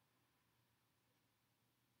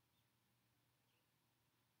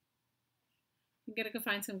 You gotta go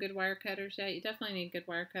find some good wire cutters. Yeah, you definitely need good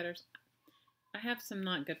wire cutters. I have some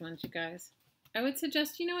not good ones, you guys. I would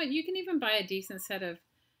suggest, you know what, you can even buy a decent set of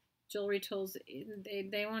jewelry tools.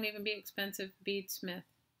 They won't even be expensive. Beadsmith.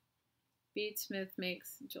 Beadsmith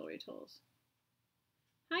makes jewelry tools.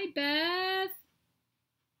 Hi, Beth.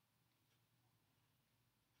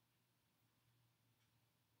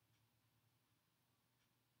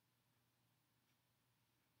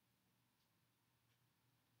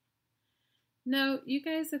 No, you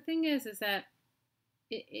guys, the thing is that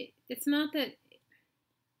it's not that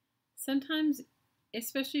sometimes,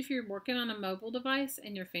 especially if you're working on a mobile device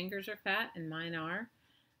and your fingers are fat, and mine are,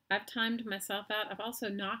 I've timed myself out. I've also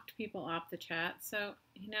knocked people off the chat. So,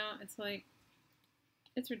 you know, it's like,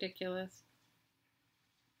 it's ridiculous.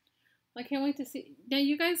 I can't wait to see. Now,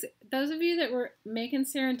 you guys, those of you that were making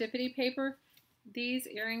serendipity paper, these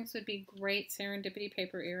earrings would be great serendipity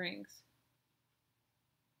paper earrings.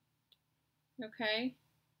 Okay?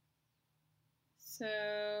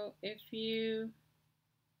 So, if you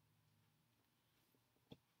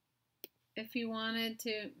wanted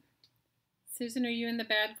to Susan, are you in the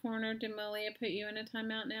bad corner? Did Malia put you in a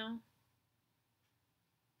timeout now?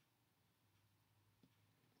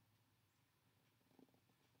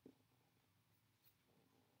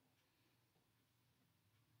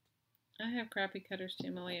 I have crappy cutters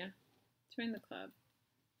too, Malia. Join the club.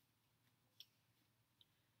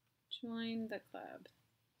 Join the club.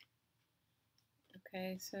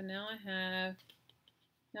 Okay, so now I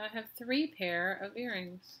have 3 pair of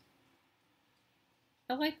earrings.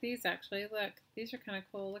 I like these actually. Look, these are kind of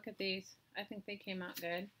cool. Look at these. I think they came out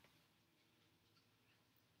good.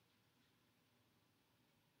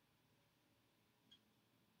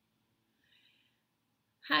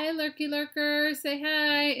 Hi, Lurky Lurker. Say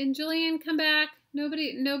hi. And Jillian, come back.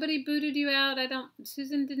 Nobody booted you out.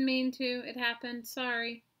 Susan didn't mean to. It happened.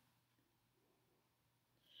 Sorry.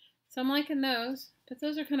 So I'm liking those, but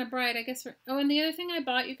those are kind of bright. I guess. Oh, and the other thing I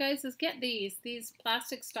bought you guys is get these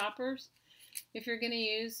plastic stoppers if you're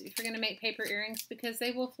gonna make paper earrings, because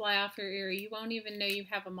they will fly off your ear. You won't even know you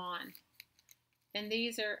have them on. And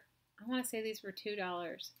these are, I want to say these were $2.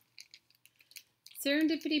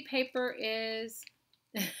 Serendipity paper is.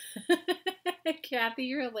 Kathy,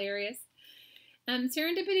 you're hilarious.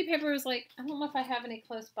 Serendipity paper is like, I don't know if I have any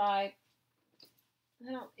close by.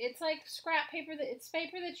 It's like scrap paper. It's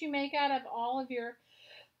paper that you make out of all your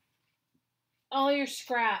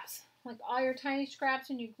scraps, like all your tiny scraps,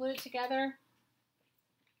 and you glue it together,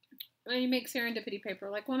 and you make serendipity paper,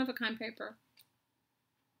 like one-of-a-kind paper.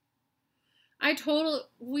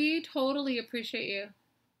 We totally appreciate you.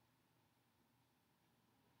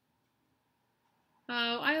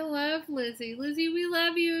 Oh, I love Lizzie. Lizzie, we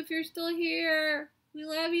love you if you're still here. We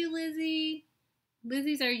love you, Lizzie.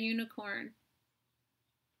 Lizzie's our unicorn.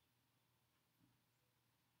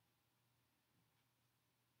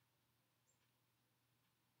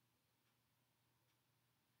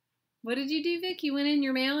 What did you do, Vic? You went in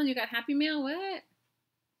your mail and you got Happy Mail? What?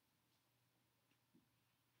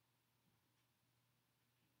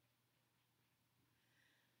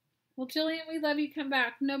 Well, Jillian, we love you. Come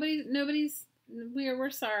back. We're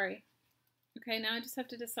sorry. Okay, now I just have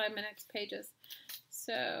to decide my next pages.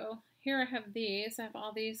 So here I have these. I have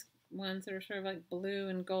all these ones that are sort of like blue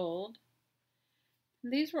and gold.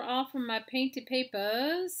 And these were all from my Painty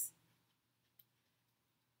papers.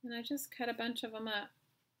 And I just cut a bunch of them up.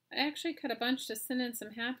 I actually cut a bunch to send in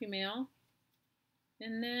some Happy Mail.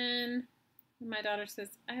 And then my daughter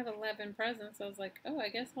says, I have 11 presents. I was like, oh, I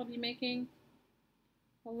guess I'll be making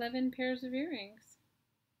 11 pairs of earrings.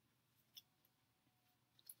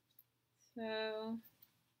 So,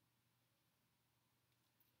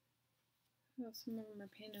 well, some of them are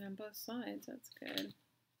painted on both sides. That's good.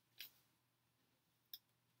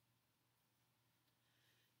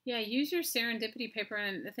 Yeah, use your serendipity paper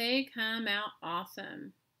and they come out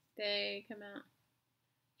awesome. They come out.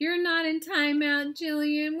 You're not in timeout,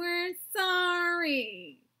 Jillian. We're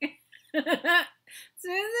sorry. Susan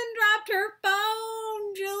dropped her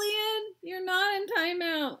phone, Jillian. You're not in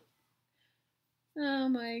timeout. Oh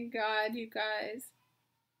my God, you guys.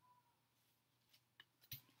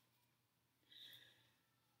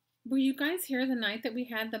 Were you guys here the night that we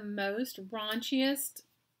had the most raunchiest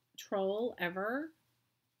troll ever?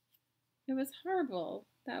 It was horrible.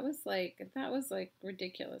 That was like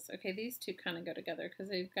ridiculous. Okay, these two kind of go together because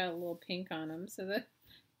they've got a little pink on them, so that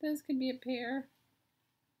those could be a pair.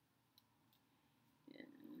 And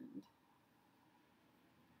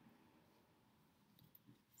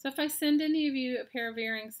so if I send any of you a pair of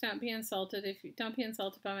earrings, don't be insulted. Don't be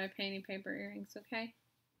insulted by my Painty paper earrings, okay?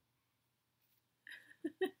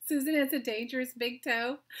 Susan has a dangerous big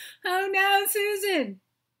toe. Oh no, Susan!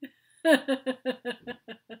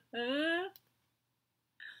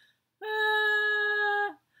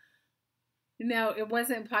 No, it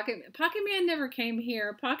wasn't Pocket Man never came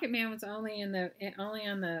here. Pocket Man was only on the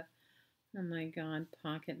oh my God,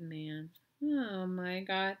 Pocket Man. Oh my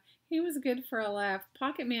God. He was good for a laugh.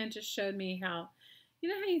 Pocket Man just showed me how, you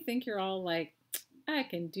know how you think you're all like, I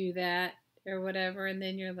can do that or whatever, and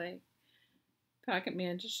then you're like, Pocket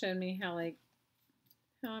Man just showed me how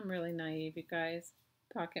I'm really naive, you guys.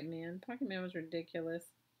 Pocket Man was ridiculous.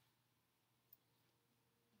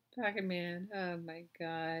 Pocket Man, oh my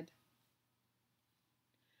God.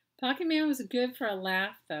 Pocket Man was good for a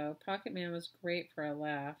laugh, though. Pocket Man was great for a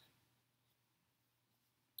laugh.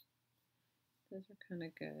 Those are kind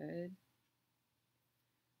of good.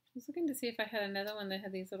 I was looking to see if I had another one that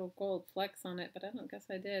had these little gold flecks on it, but I don't guess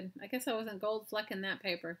I did. I guess I wasn't gold flecking that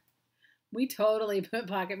paper. We totally put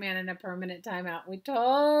Pocket Man in a permanent timeout. We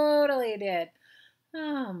totally did.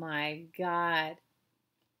 Oh my God.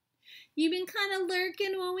 You've been kind of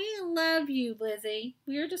lurking. Well, we love you, Lizzie.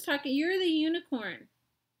 We were just talking. You're the unicorn.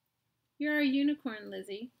 You're a unicorn,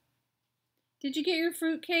 Lizzie. Did you get your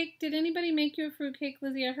fruitcake? Did anybody make you a fruitcake,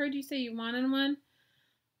 Lizzie? I heard you say you wanted one.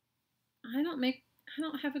 I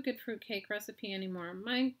don't have a good fruitcake recipe anymore.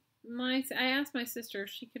 I asked my sister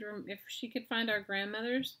if she could find our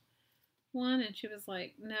grandmother's one, and she was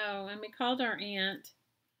like, no. And we called our aunt,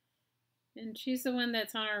 and she's the one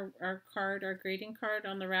that's on our card, our greeting card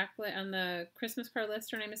on the Christmas card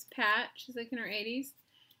list. Her name is Pat. She's like in her 80s,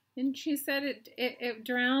 and she said it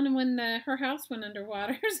drowned when her house went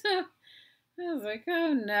underwater. So I was like,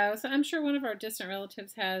 oh no. So I'm sure one of our distant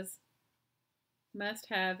relatives must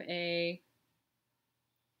have a.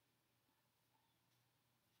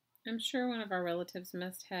 I'm sure one of our relatives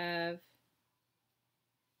must have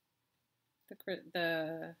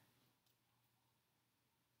the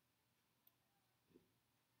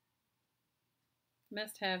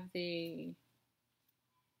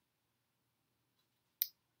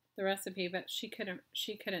recipe, but she couldn't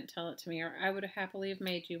tell it to me, or I would have happily have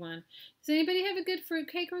made you one. Does anybody have a good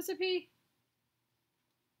fruitcake recipe?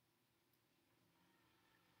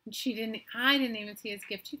 And I didn't even see his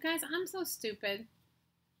gift. You guys, I'm so stupid.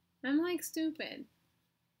 I'm like stupid.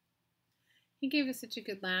 He gave us such a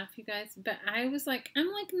good laugh, you guys, but I'm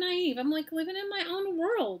like naive. I'm like living in my own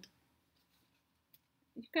world.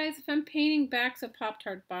 You guys, if I'm painting backs of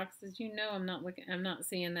Pop-Tart boxes, you know I'm not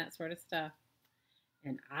seeing that sort of stuff.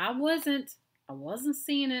 And I wasn't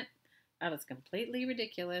seeing it. I was completely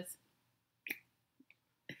ridiculous.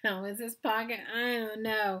 How is this pocket? I don't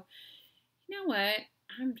know. You know what?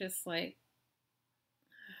 I'm just like,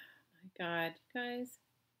 oh my God, you guys.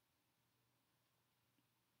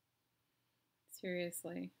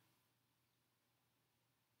 Seriously.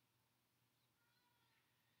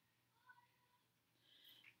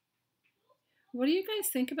 What do you guys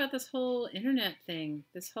think about this whole internet thing?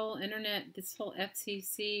 This whole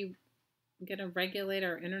FCC gonna regulate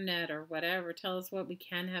our internet or whatever. Tell us what we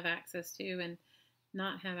can have access to and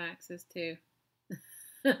not have access to.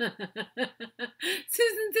 Susan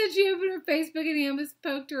said she opened her Facebook and he almost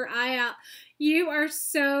poked her eye out. You are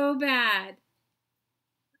so bad.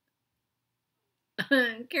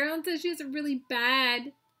 Carolyn says she has a really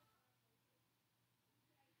bad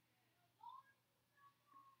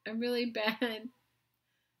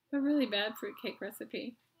fruitcake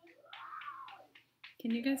recipe.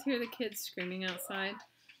 Can you guys hear the kids screaming outside?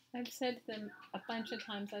 I've said to them a bunch of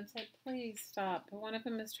times, I've said, please stop. But one of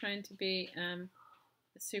them is trying to be a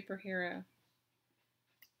superhero.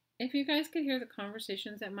 If you guys could hear the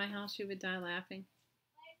conversations at my house, you would die laughing.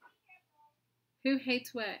 Who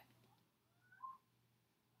hates what?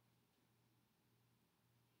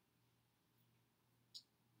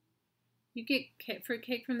 You get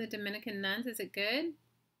fruitcake from the Dominican nuns. Is it good?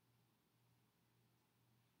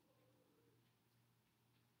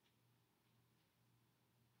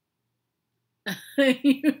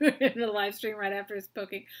 You were in the live stream right after his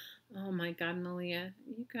poking. Oh my God, Malia.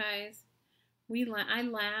 You guys, I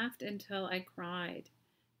laughed until I cried.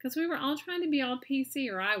 Because we were all trying to be all PC,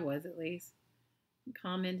 or I was at least.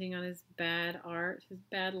 Commenting on his bad art, his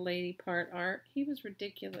bad lady part art. He was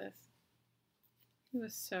ridiculous. He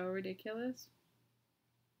was so ridiculous.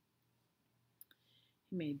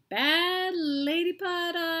 He made bad lady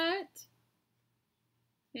part art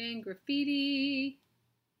and graffiti.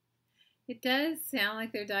 It does sound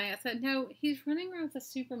like they're dying outside. No, he's running around with a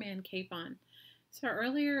Superman cape on. So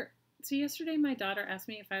yesterday my daughter asked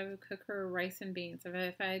me if I would cook her rice and beans,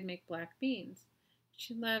 if I'd make black beans.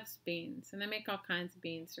 She loves beans, and I make all kinds of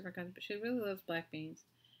beans, different kinds, but she really loves black beans.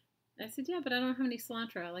 I said, yeah, but I don't have any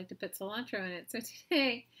cilantro. I like to put cilantro in it. So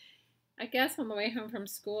today, I guess on the way home from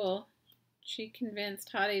school, she convinced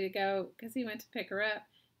Toddy to go, because he went to pick her up,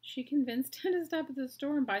 she convinced him to stop at the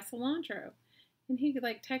store and buy cilantro. And he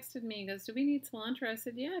texted me and goes, do we need cilantro? I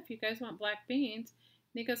said, yeah, if you guys want black beans.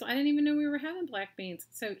 And he goes, I didn't even know we were having black beans.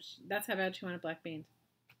 So that's how bad she wanted black beans.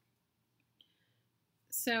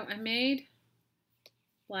 So I made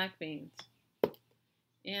black beans.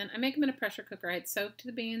 And I make them in a pressure cooker. I had soaked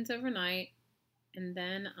the beans overnight. And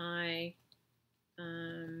then I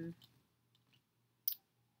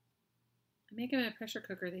make them in a pressure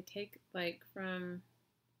cooker. They take from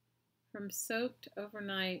soaked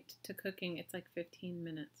overnight to cooking, it's 15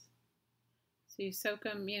 minutes. So you soak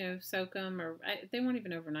them, or they weren't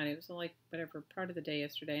even overnight. It was whatever part of the day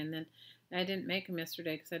yesterday. And then I didn't make them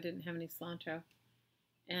yesterday because I didn't have any cilantro.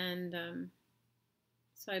 And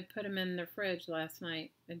so I put them in the fridge last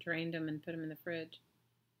night. I drained them and put them in the fridge.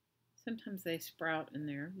 Sometimes they sprout in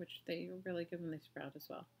there, which they are really good when they sprout as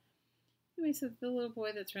well. Anyway, so the little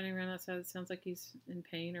boy that's running around outside, it sounds like he's in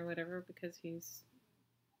pain or whatever because thinks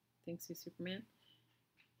he's Superman.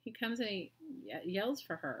 He comes and he yells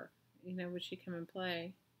for her. you know, would she come and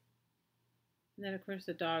play? And then, of course,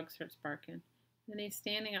 the dog starts barking. Then he's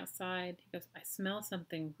standing outside. He goes, I smell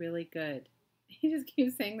something really good. He just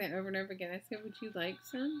keeps saying that over and over again. I said, would you like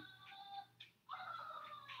some?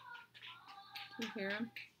 Do you hear him?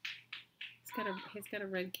 He's got a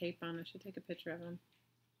red cape on. I should take a picture of him.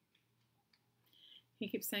 He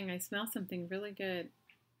keeps saying, I smell something really good.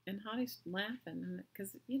 And Hottie's laughing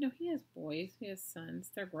because, you know, he has boys. He has sons.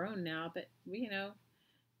 They're grown now, but, you know,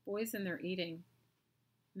 boys and they're eating.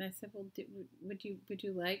 And I said, well, would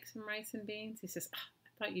you like some rice and beans? He says, oh, I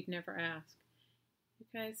thought you'd never ask. You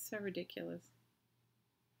guys, so ridiculous.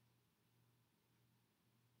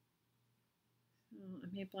 So I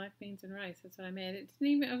made black beans and rice. That's what I made. It didn't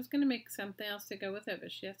even. I was gonna make something else to go with it,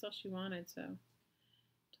 but that's all she wanted. So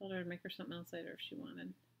I told her I'd make her something else later if she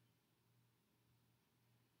wanted.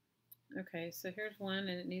 Okay, so here's one,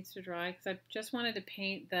 and it needs to dry because I just wanted to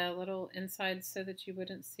paint the little inside so that you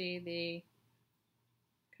wouldn't see the.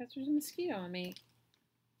 Because there's a mosquito on me.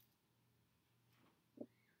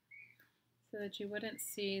 So that you wouldn't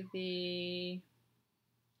see the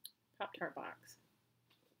Pop-Tart box.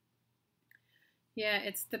 Yeah,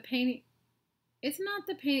 it's the painting. It's not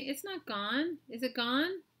the paint. It's not gone. Is it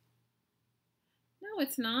gone? No,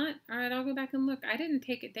 it's not. All right, I'll go back and look. I didn't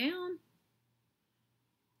take it down.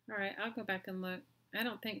 All right, I'll go back and look. I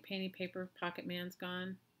don't think Painty Paper Pocket Man's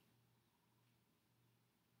gone.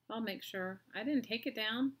 I'll make sure. I didn't take it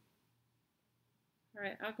down. All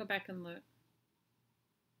right, I'll go back and look.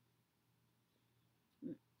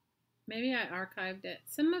 Maybe I archived it.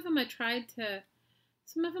 Some of them I tried to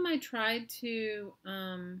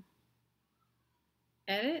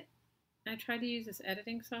edit. I tried to use this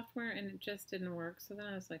editing software and it just didn't work. So then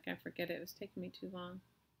I was like, I forget it. It was taking me too long.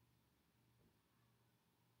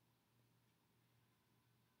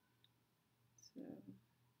 So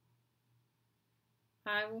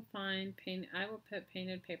I will find I will put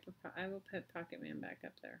painted paper. I will put Pocket Man back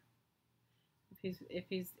up there. If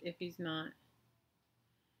he's not.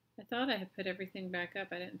 I thought I had put everything back up.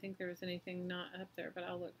 I didn't think there was anything not up there, but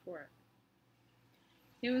I'll look for it.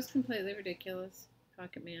 It was completely ridiculous,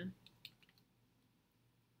 Pocket Man.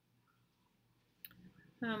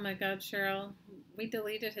 Oh my God, Cheryl. We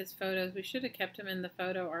deleted his photos. We should have kept him in the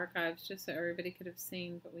photo archives just so everybody could have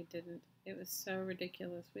seen, but we didn't. It was so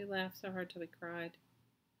ridiculous. We laughed so hard till we cried.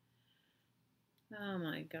 Oh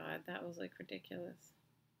my God, that was like ridiculous.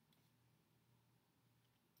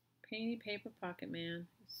 Painty Paper Pocket Man.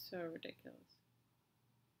 So ridiculous.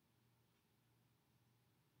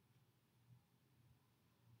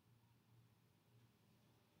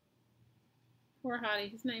 Poor Hottie.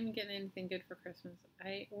 He's not even getting anything good for Christmas.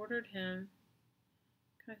 I ordered him.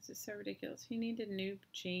 Guys, it's so ridiculous. He needed new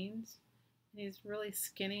jeans. He's really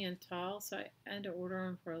skinny and tall, so I had to order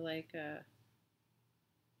him for like a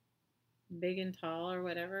big and tall or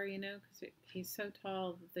whatever, you know, because he's so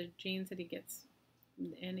tall. The jeans that he gets,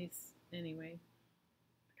 and he's, anyway.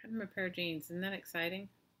 I got him a pair of jeans. Isn't that exciting?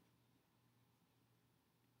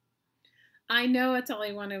 I know it's all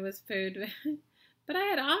he wanted was food. But I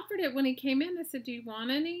had offered it when he came in. I said, do you want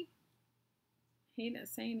any? He didn't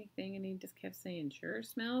say anything, and he just kept saying, sure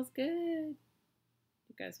smells good.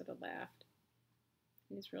 You guys would have laughed.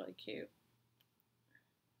 He's really cute.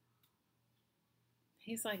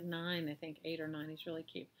 He's like 9, I think, 8 or 9. He's really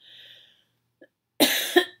cute.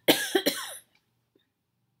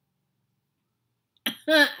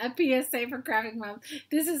 A PSA for crafting moms.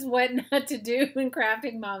 This is what not to do when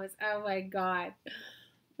crafting moms. Oh my God.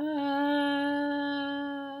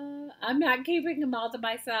 I'm not keeping them all to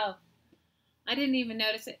myself. I didn't even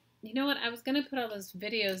notice it. You know what? I was going to put all those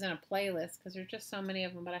videos in a playlist because there's just so many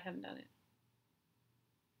of them, but I haven't done it.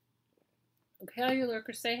 Okay, all you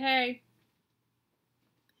lurkers, say hey.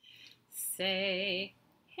 Say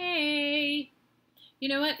hey. You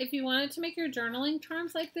know what? If you wanted to make your journaling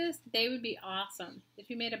charms like this, they would be awesome. If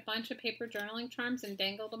you made a bunch of paper journaling charms and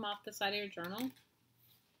dangled them off the side of your journal,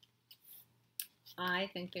 I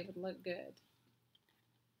think they would look good.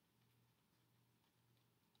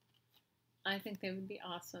 I think they would be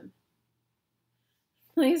awesome.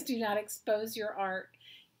 Please do not expose your art.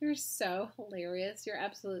 You're so hilarious. You're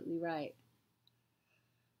absolutely right.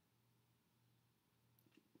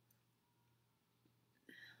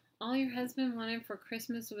 All your husband wanted for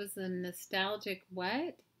Christmas was a nostalgic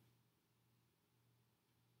what?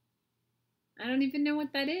 I don't even know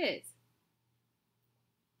what that is.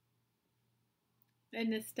 A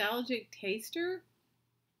nostalgic taster?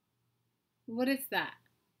 What is that?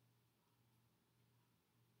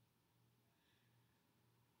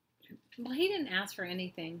 Well, he didn't ask for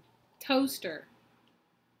anything. Toaster.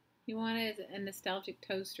 He wanted a nostalgic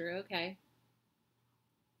toaster. Okay.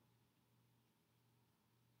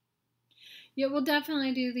 Yeah, we'll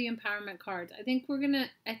definitely do the empowerment cards. I think what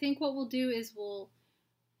we'll do is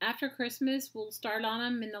after Christmas, we'll start on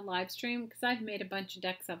them in the live stream because I've made a bunch of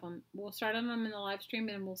decks of them. We'll start on them in the live stream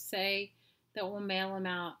and we'll say that we'll mail them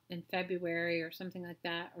out in February or something like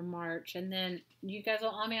that, or March. And then you guys will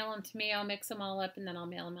all mail them to me. I'll mix them all up and then I'll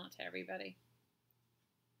mail them out to everybody.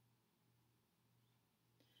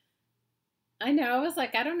 I know. I was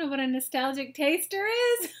like, I don't know what a nostalgic taster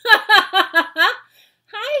is.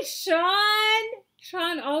 Hi, Sean.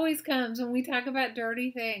 Sean always comes when we talk about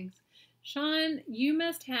dirty things. Sean, you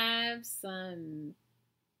must have some,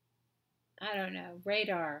 I don't know,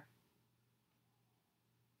 radar.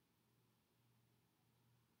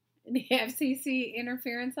 The FCC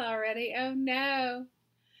interference already? Oh no.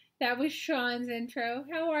 That was Sean's intro.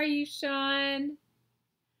 How are you, Sean?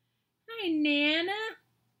 Hi, Nana.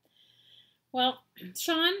 Well,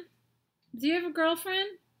 Sean, do you have a girlfriend?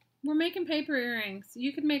 We're making paper earrings.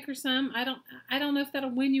 You could make her some. I don't know if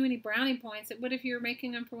that'll win you any brownie points. It would if you were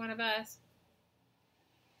making them for one of us.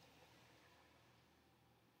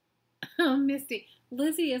 Oh, Misty.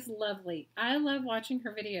 Lizzie is lovely. I love watching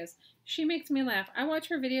her videos. She makes me laugh. I watch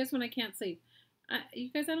her videos when I can't sleep.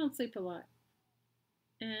 You guys, I don't sleep a lot.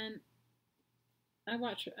 And I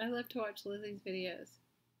love to watch Lizzie's videos.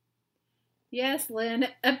 Yes, Lynn,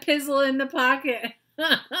 a pizzle in the pocket.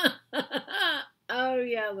 Oh,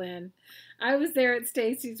 yeah, Lynn. I was there at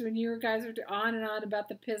Stacy's when you guys were on and on about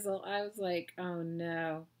the pizzle. I was like, oh,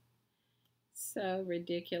 no. So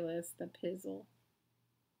ridiculous, the pizzle.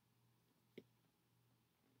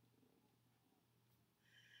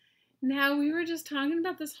 Now, we were just talking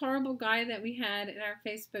about this horrible guy that we had in our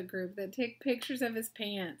Facebook group that took pictures of his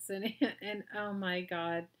pants. And oh, my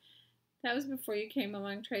God. That was before you came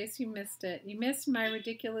along, Trace. You missed it. You missed my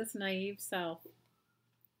ridiculous, naive self.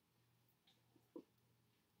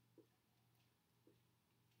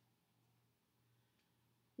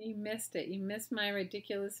 You missed it. You missed my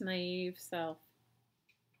ridiculous, naive self.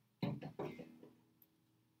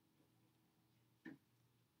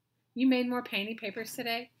 You made more painty papers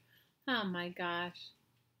today? Oh my gosh.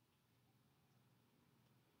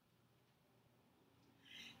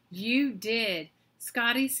 You did.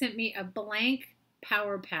 Scotty sent me a blank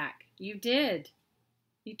power pack. You did.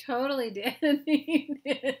 You totally did. You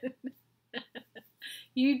did.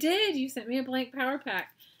 You did. You sent me a blank power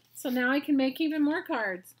pack. So now I can make even more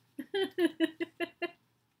cards.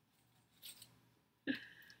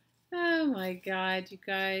 Oh my God, you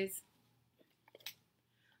guys.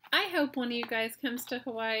 I hope one of you guys comes to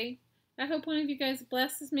Hawaii. I hope one of you guys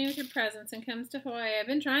blesses me with your presence and comes to Hawaii. I've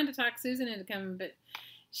been trying to talk Susan into coming, but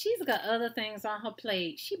she's got other things on her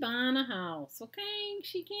plate. She buying a house, okay?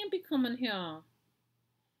 She can't be coming here.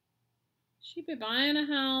 She be buying a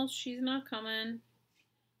house. She's not coming.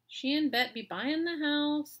 She and Bet be buying the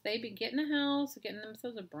house. They be getting a house, getting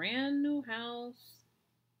themselves a brand new house.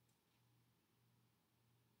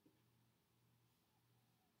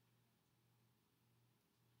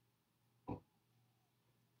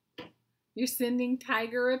 You're sending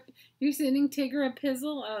Tigger a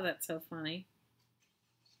pizzle? Oh, that's so funny.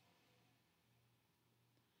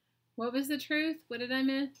 What was the truth? What did I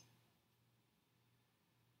miss?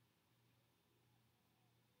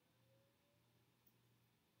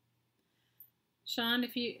 Sean,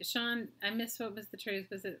 I missed what was the truth.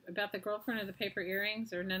 Was it about the girlfriend or the paper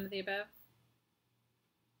earrings or none of the above?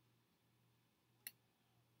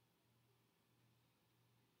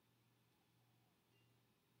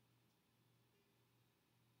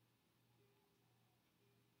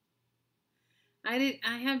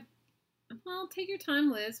 Well, take your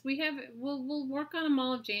time, Liz. We'll work on them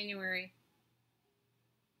all of January.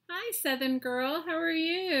 Hi, Southern girl. How are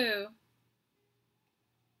you?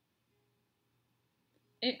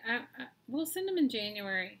 We'll send them in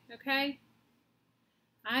January, okay?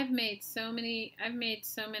 I've made so many.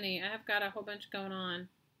 I've got a whole bunch going on.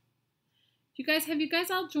 Have you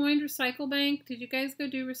guys all joined Recycle Bank? Did you guys go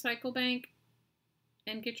do Recycle Bank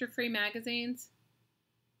and get your free magazines?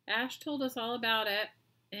 Ash told us all about it,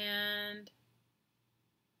 and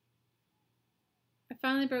I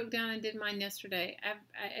finally broke down and did mine yesterday.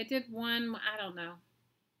 I did one, I don't know.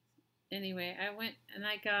 Anyway, I went and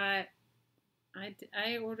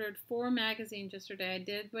I ordered 4 magazines yesterday. I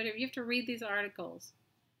did whatever. You have to read these articles.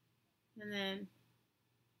 And then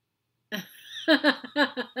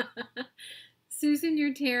Susan,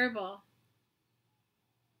 you're terrible.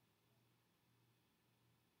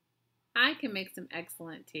 I can make some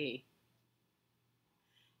excellent tea.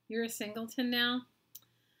 You're a singleton now?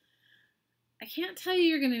 I can't tell you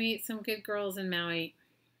you're going to meet some good girls in Maui.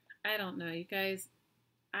 I don't know, you guys.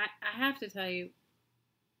 I have to tell you,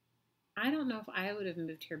 I don't know if I would have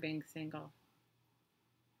moved here being single.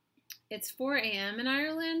 It's 4 a.m. in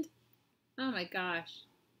Ireland? Oh my gosh.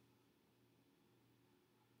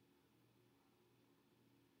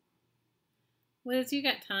 Liz, you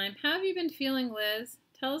got time. How have you been feeling, Liz?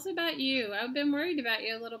 Tell us about you. I've been worried about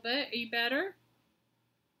you a little bit. Are you better?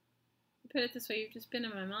 Put it this way, you've just been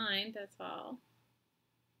in my mind, that's all.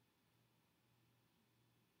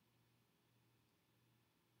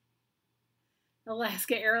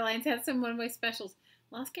 Alaska Airlines has some one-way specials.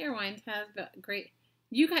 Alaska Airlines has great.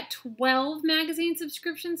 You got 12 magazine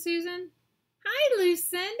subscriptions, Susan? Hi,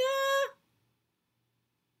 Lucinda.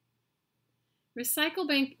 Recycle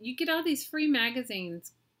Bank, you get all these free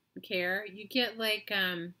magazines, Care. You get like,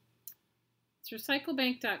 it's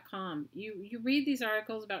recyclebank.com. You read these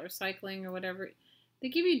articles about recycling or whatever. They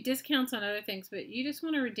give you discounts on other things, but you just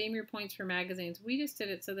want to redeem your points for magazines. We just did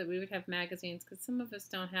it so that we would have magazines because some of us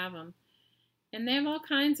don't have them. And they have all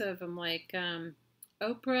kinds of them, like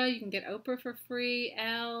Oprah. You can get Oprah for free.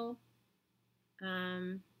 Elle.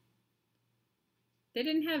 They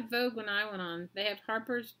didn't have Vogue when I went on. They have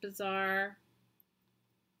Harper's Bazaar.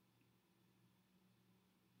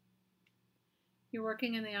 You're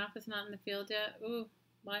working in the office, not in the field yet? Ooh,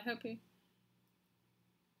 well, I hope you...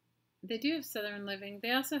 They do have Southern Living.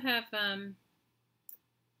 They also have, oh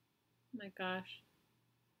my gosh.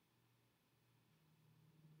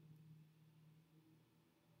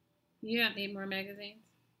 You don't need more magazines.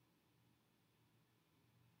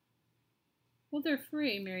 Well, they're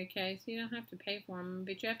free, Mary Kay, so you don't have to pay for them,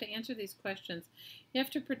 but you have to answer these questions. You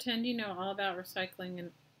have to pretend you know all about recycling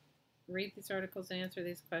and read these articles and answer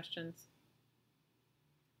these questions.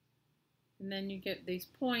 And then you get these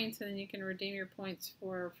points, and then you can redeem your points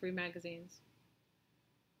for free magazines.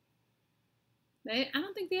 I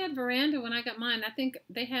don't think they had Veranda when I got mine. I think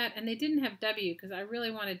they had, and they didn't have W, because I really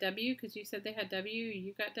wanted W, because you said they had W.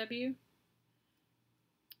 You got W?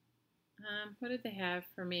 What did they have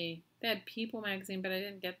for me? They had People magazine, but I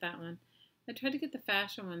didn't get that one. I tried to get the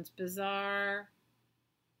fashion ones. Bazaar,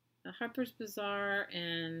 Harper's Bazaar,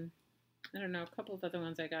 and I don't know, a couple of other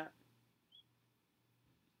ones I got.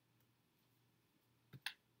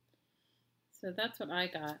 So that's what I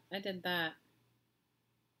got. I did that.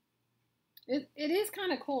 It is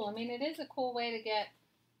kind of cool. I mean, it is a cool way to get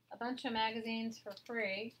a bunch of magazines for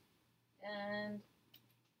free. And,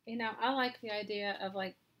 you know, I like the idea of,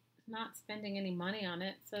 like, not spending any money on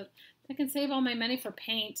it. So I can save all my money for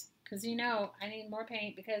paint. Because, you know, I need more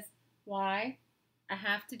paint because, why? I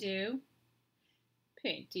have to do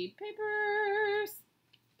Painty papers.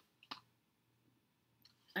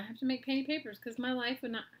 I have to make Painty papers because my life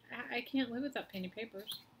would not... I can't live without Painty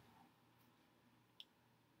papers.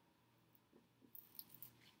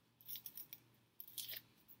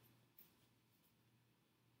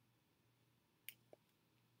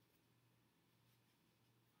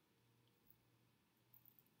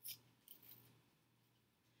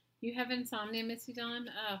 You have insomnia, Missy Dawn?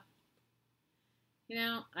 Oh. You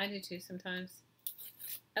know, I do too sometimes.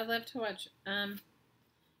 I love to watch.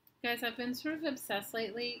 Guys, I've been sort of obsessed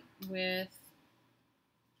lately with...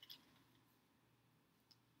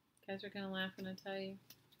 You guys are going to laugh when I tell you.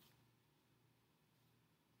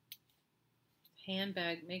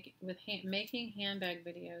 Making handbag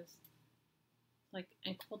videos. Like,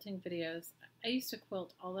 and quilting videos. I used to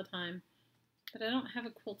quilt all the time. But I don't have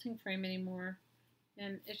a quilting frame anymore.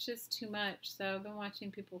 And it's just too much. So I've been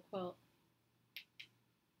watching people quilt.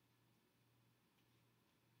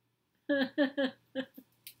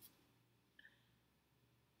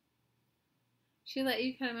 She let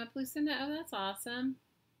you cut them up, Lucinda? Oh, that's awesome.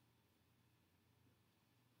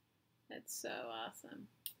 That's so awesome.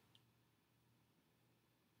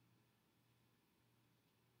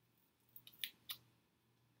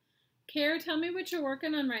 Care, tell me what you're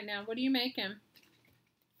working on right now. What are you making?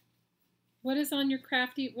 What is on your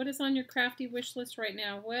crafty wish list right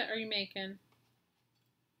now? What are you making?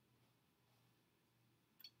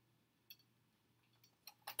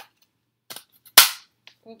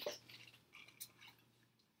 Oops.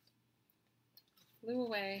 Flew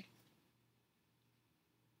away.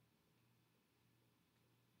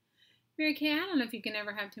 Mary Kay, I don't know if you can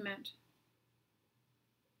ever have too much.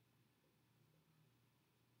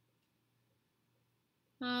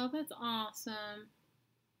 Oh, that's awesome.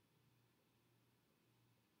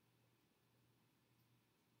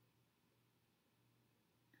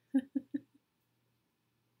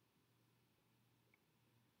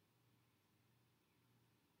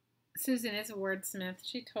 Susan is a wordsmith.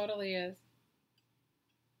 She totally is.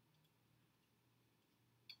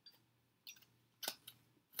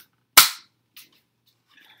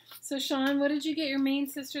 So, Sean, what did you get your main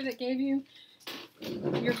sister that gave you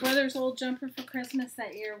your brother's old jumper for Christmas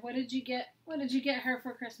that year? What did you get? What did you get her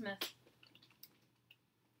for Christmas?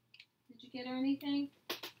 get her anything?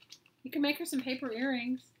 You can make her some paper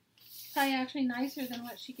earrings. Probably actually nicer than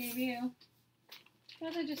what she gave you.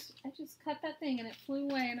 God, I just cut that thing and it flew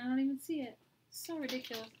away and I don't even see it. It's so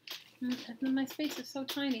ridiculous. And my space is so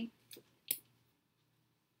tiny.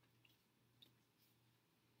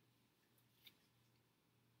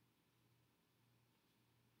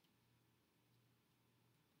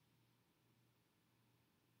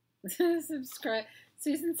 Susan,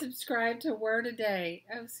 subscribe to Word a Day.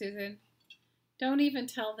 Oh, Susan, don't even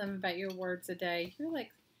tell them about your words a day.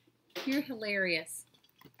 You're hilarious.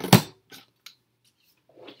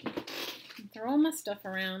 Throw all my stuff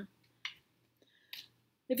around.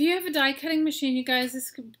 If you have a die cutting machine, you guys,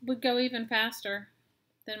 this would go even faster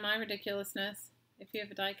than my ridiculousness. If you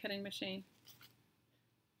have a die cutting machine.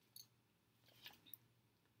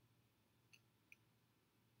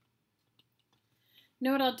 You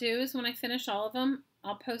know what I'll do is when I finish all of them,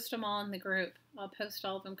 I'll post them all in the group. I'll post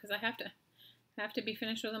all of them because I have to be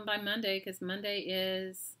finished with them by Monday because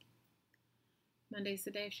Monday's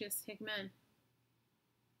the day she has to take them in.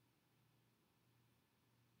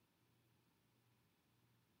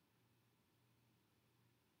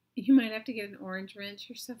 You might have to get an orange wrench.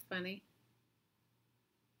 You're so funny.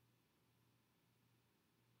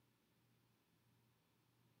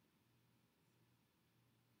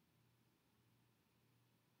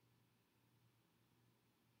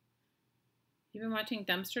 You've been watching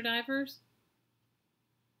Dumpster Divers?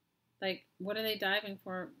 Like, what are they diving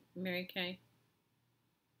for, Mary Kay?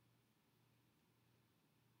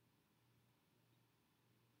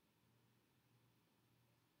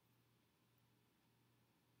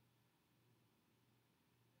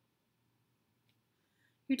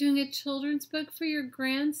 You're doing a children's book for your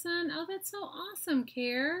grandson? Oh, that's so awesome,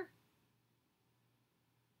 Care.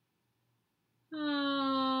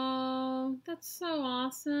 Oh, that's so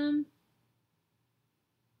awesome.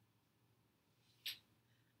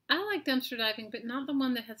 I like dumpster diving, but not the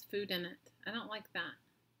one that has food in it. I don't like that.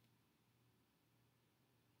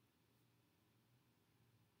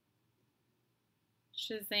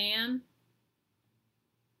 Shazam.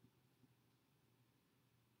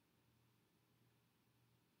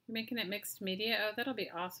 You're making it mixed media? Oh, that'll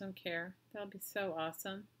be awesome, Care. That'll be so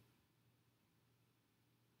awesome.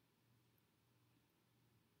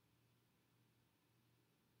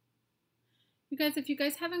 You guys, if you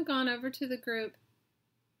guys haven't gone over to the group,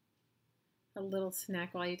 a little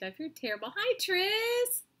snack while you dive. You're terrible. Hi,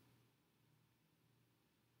 Tris.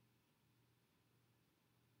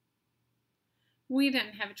 We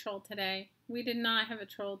didn't have a troll today. We did not have a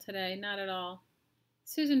troll today. Not at all.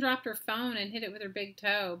 Susan dropped her phone and hit it with her big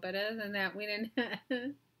toe, but other than that, we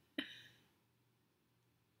didn't.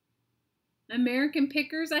 American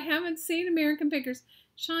Pickers? I haven't seen American Pickers.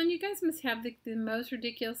 Sean, you guys must have the most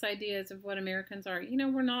ridiculous ideas of what Americans are. You know,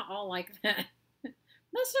 we're not all like that.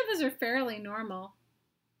 Most of us are fairly normal.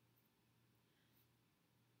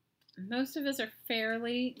 Most of us are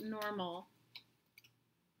fairly normal.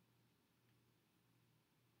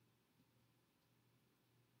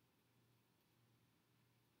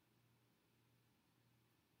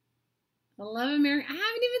 I love American. I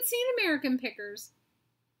haven't even seen American Pickers.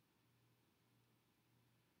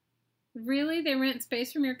 Really? They rent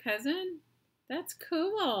space from your cousin? That's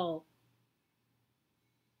cool.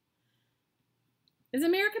 Is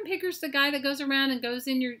American Pickers the guy that goes around and goes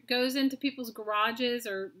into people's garages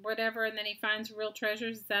or whatever, and then he finds real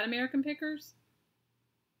treasures? Is that American Pickers?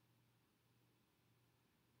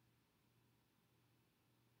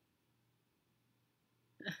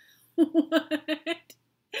 What?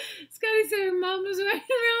 Scotty said her mom was walking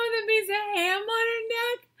around with a piece of ham on her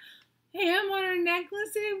neck. Ham on her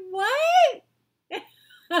necklace. What?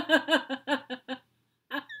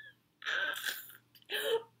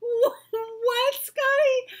 What,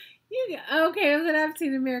 Scotty? Okay, then I've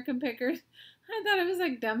seen American Pickers. I thought it was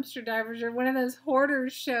like Dumpster Divers or one of those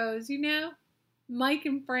hoarders shows, you know? Mike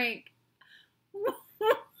and Frank. What?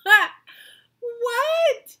 What?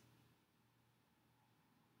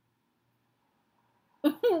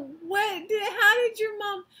 How did your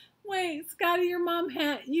mom... Wait, Scotty, your mother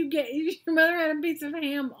had a piece of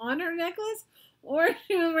ham on her necklace? Or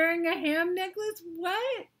she was wearing a ham necklace?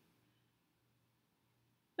 What?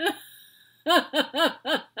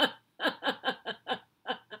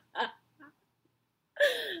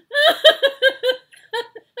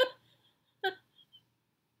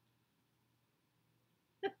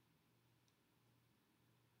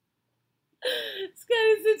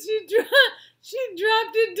 Scotty said she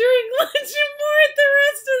dropped it during lunch and wore it the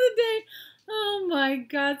rest of the day. Oh my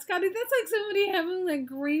God, Scotty, that's like somebody having like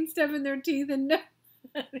green stuff in their teeth and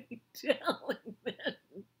nobody telling them.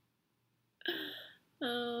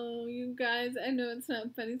 Oh, you guys, I know it's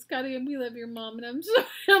not funny. Scotty, we love your mom, and I'm sorry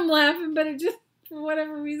I'm laughing, but it just, for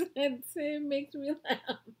whatever reason, it makes me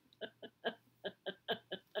laugh.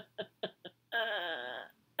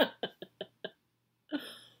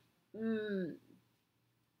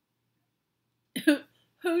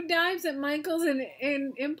 Who dives at Michael's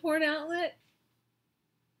in Import Outlet?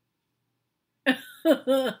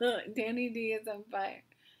 Danny D is on fire.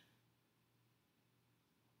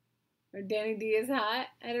 Or Danny D is hot.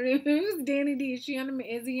 I don't know who's Danny D. Is he on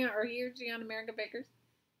American Bakers?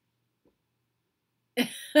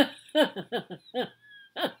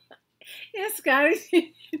 Yeah,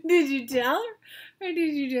 Scotty, did you tell her? Or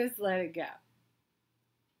did you just let it go?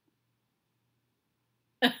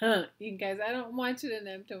 You guys, I don't want you to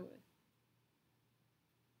know.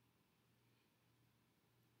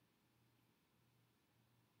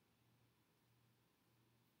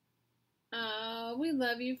 Oh, we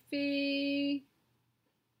love you, Fee.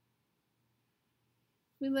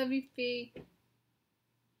 We love you, Fee.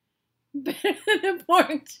 Better than a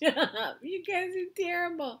pork chop. You guys are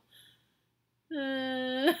terrible.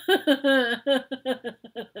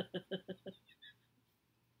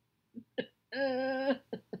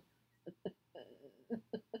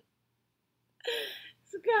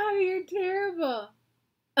 Scotty, you're terrible.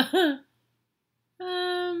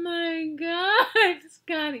 Oh my God,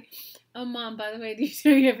 Scotty. Oh, Mom, by the way, do you show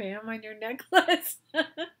you have ham on your necklace?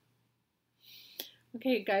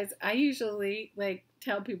 Okay, guys, I usually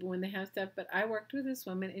tell people when they have stuff, but I worked with this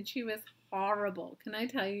woman and she was horrible. Can I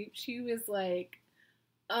tell you? She was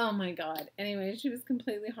oh my God. Anyway, she was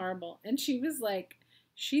completely horrible. And she was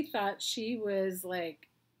she thought she was the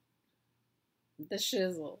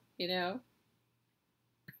shizzle, you know?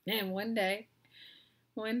 And one day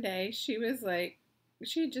she was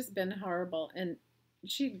she had just been horrible, and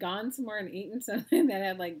she'd gone somewhere and eaten something that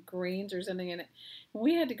had greens or something in it. And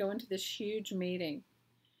we had to go into this huge meeting.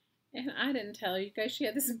 And I didn't tell you guys, she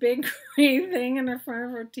had this big green thing in the front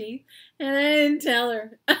of her teeth. And I didn't tell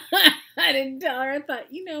her. I didn't tell her. I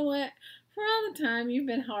thought, you know what? For all the time you've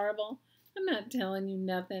been horrible, I'm not telling you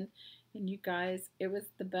nothing. And you guys, it was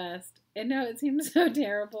the best. And no, it seems so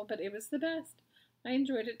terrible, but it was the best. I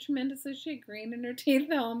enjoyed it tremendously. She had green in her teeth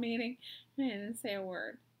the whole meeting. I didn't say a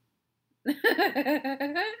word. That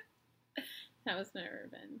was my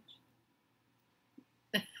revenge.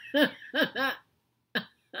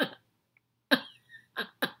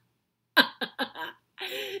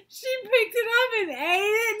 She picked it up and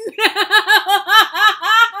ate it.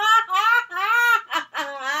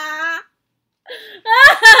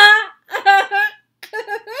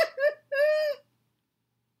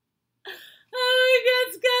 Oh my God,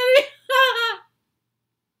 Scotty.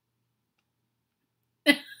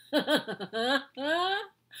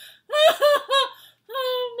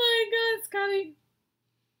 Oh my God, Scotty.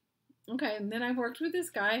 Okay, and then I worked with this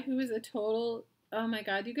guy who was a total, oh my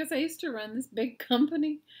God, you guys, I used to run this big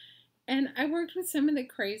company, and I worked with some of the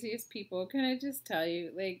craziest people. Can I just tell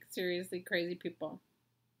you, seriously crazy people.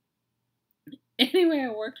 Anyway, I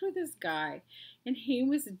worked with this guy, and he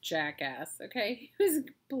was a jackass, okay? He was a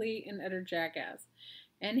complete and utter jackass.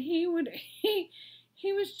 And he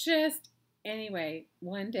was just, anyway,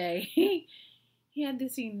 one day, he had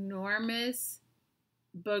this enormous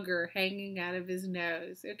booger hanging out of his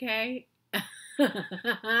nose, okay? And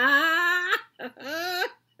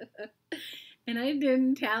I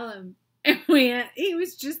didn't tell him. And he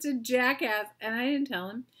was just a jackass, and I didn't tell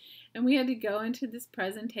him. And we had to go into this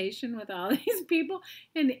presentation with all these people,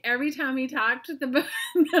 and every time he talked, the booger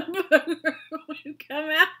would come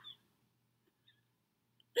out.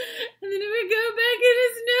 And then it would go back in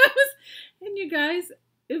his nose. And you guys,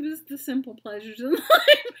 it was the simple pleasures in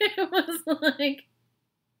life. It was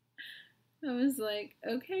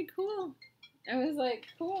okay, cool. I was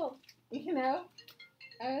cool, you know?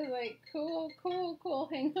 I was cool.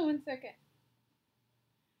 Hang on one second.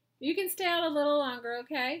 You can stay out a little longer,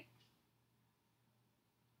 okay?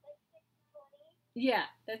 Yeah,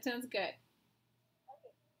 that sounds good.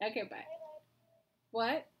 Okay, bye.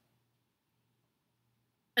 What?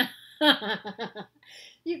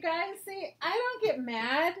 You guys, see, I don't get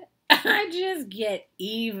mad. I just get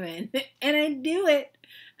even. And I do it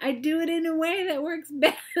in a way that works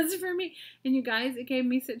best for me. And you guys, it gave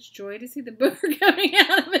me such joy to see the booger coming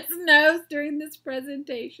out of his nose during this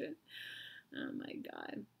presentation. Oh my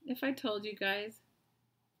God. If I told you guys.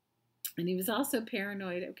 And he was also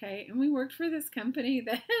paranoid, okay? And we worked for this company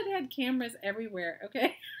that had cameras everywhere,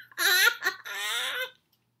 okay?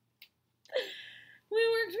 We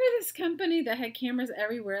worked for this company that had cameras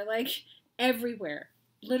everywhere, everywhere.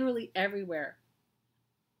 Literally everywhere.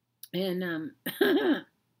 And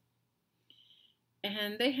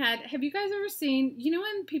And they had, have you guys ever seen, you know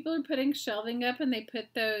when people are putting shelving up and they put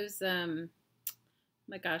those,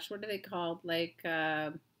 my gosh, what are they called? Like,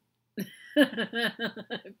 peekaboo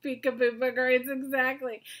booger. It's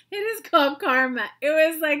exactly. It is called karma. It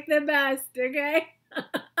was like the best, okay?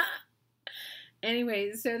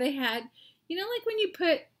 Anyway, so they had, you know, like when you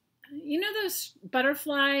put, you know, those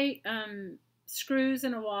butterfly screws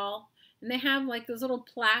in a wall, and they have like those little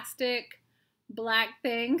plastic black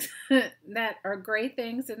things that are gray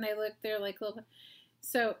things, and they're like little.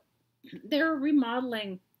 So they're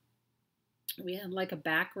remodeling. We had like a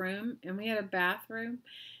back room, and we had a bathroom,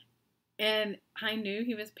 and I knew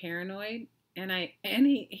he was paranoid. And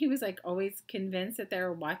he was like always convinced that they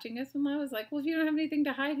were watching us, and I was like, well, if you don't have anything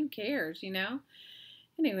to hide, who cares, you know?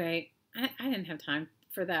 Anyway, I didn't have time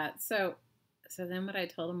for that. So then what I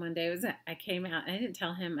told him one day was that I came out, and I didn't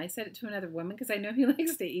tell him. I said it to another woman because I know he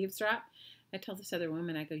likes to eavesdrop. I told this other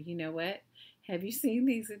woman, I go, you know what? Have you seen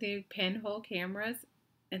these new pinhole cameras?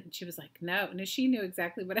 And she was like, no. No, she knew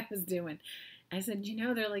exactly what I was doing. I said, you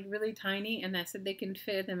know, they're like really tiny. And I said, they can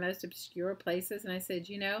fit in the most obscure places. And I said,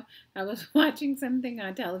 you know, I was watching something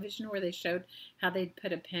on television where they showed how they'd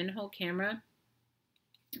put a pinhole camera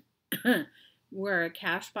where a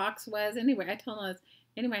cash box was. Anyway, I told him,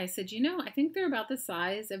 anyway, I said, you know, I think they're about the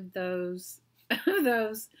size of those, of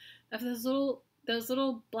those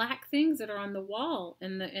little black things that are on the wall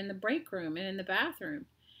in the break room and in the bathroom.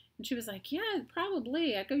 And she was like, yeah,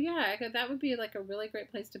 probably. I go, yeah. I go, that would be like a really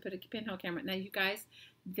great place to put a pinhole camera. Now, you guys,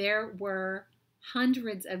 there were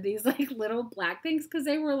hundreds of these like little black things because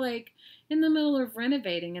they were like in the middle of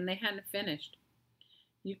renovating and they hadn't finished.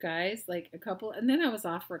 You guys, like a couple, and then I was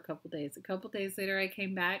off for a couple days. A couple days later, I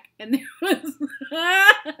came back, and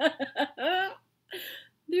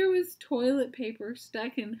there was toilet paper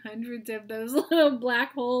stuck in hundreds of those little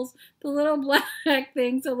black holes, the little black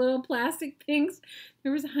things, the little plastic things.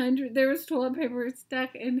 There was toilet paper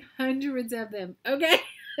stuck in hundreds of them. Okay,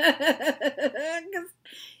 because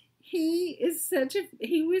he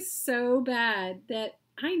was so bad that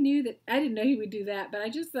I knew that I didn't know he would do that, but I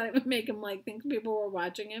just thought it would make him like think people were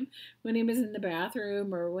watching him when he was in the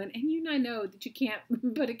bathroom or when. And you know, I know that you can't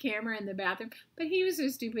put a camera in the bathroom, but he was so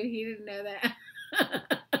stupid he didn't know that.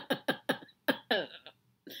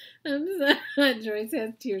 I'm so, Joyce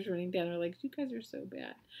has tears running down her legs. You guys are so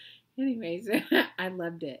bad. Anyways, I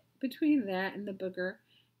loved it. Between that and the booger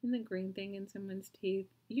and the green thing in someone's teeth,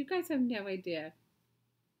 you guys have no idea.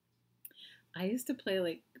 I used to play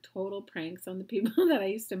like total pranks on the people that I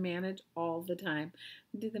used to manage all the time.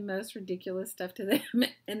 I did the most ridiculous stuff to them.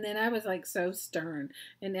 And then I was like so stern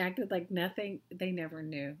and acted like nothing. They never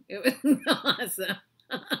knew. It was awesome.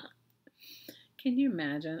 Can you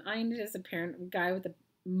imagine? I'm just a guy with a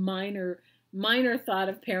minor thought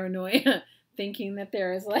of paranoia, thinking that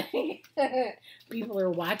there is like people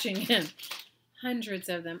are watching him. Hundreds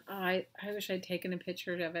of them. Oh, I wish I'd taken a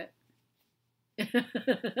picture of it.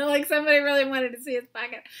 Like somebody really wanted to see his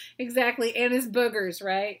pocket. Exactly. And his boogers,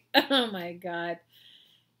 right? Oh my God.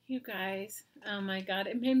 You guys. Oh my God.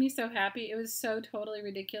 It made me so happy. It was so totally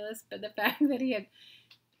ridiculous. But the fact that he had,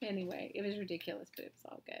 anyway, it was ridiculous, but it was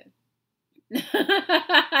all good.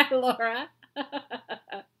 Hi, Laura.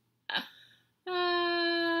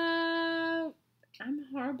 I'm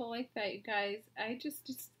horrible like that, you guys. I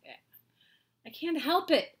I can't help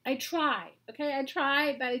it. I try. Okay, I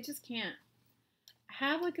try, but I just can't. I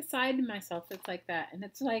have like a side to myself that's like that, and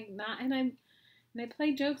it's like not. And I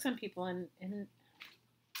play jokes on people, and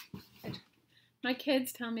my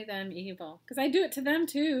kids tell me that I'm evil because I do it to them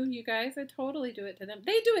too. You guys, I totally do it to them.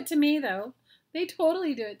 They do it to me though. They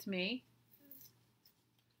totally do it to me.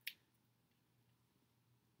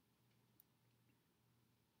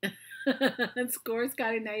 Score,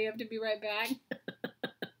 Scotty. Now you have to be right back.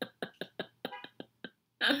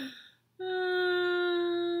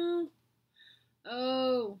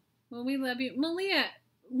 Oh, well, we love you. Malia,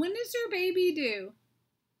 when is your baby due?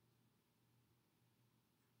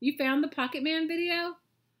 You found the Pocket Man video?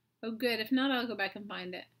 Oh, good. If not, I'll go back and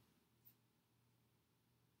find it.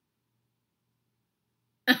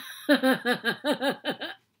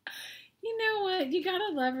 You know what? You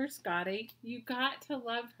gotta love her, Scotty. You got to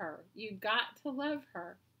love her. You got to love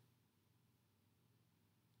her.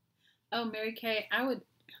 Oh, Mary Kay, I would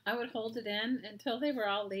hold it in until they were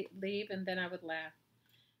all leave, and then I would laugh.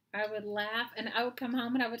 I would laugh, and I would come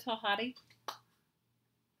home, and I would tell Hottie,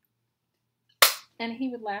 and he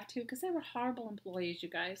would laugh too, because they were horrible employees, you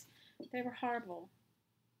guys. They were horrible.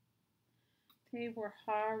 They were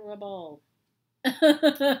horrible.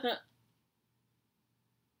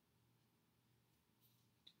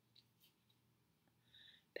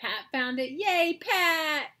 Pat found it. Yay,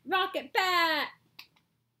 Pat! Rocket Pat!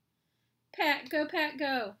 Pat. Go, Pat,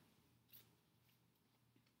 go.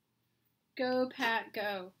 Go, Pat,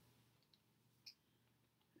 go.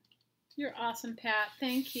 You're awesome, Pat.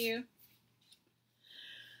 Thank you.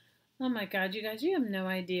 Oh my God, you guys, you have no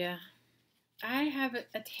idea. I have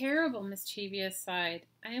a terrible mischievous side.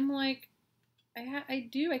 I am like, I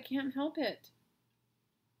can't help it.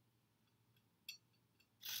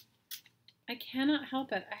 I cannot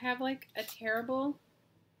help it. I have like a terrible,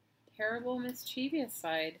 terrible mischievous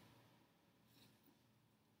side.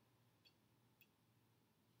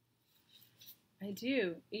 I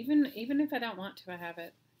do. Even if I don't want to, I have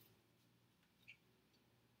it.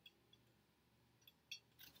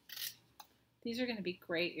 These are going to be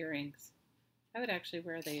great earrings. I would actually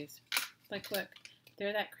wear these. Like, look,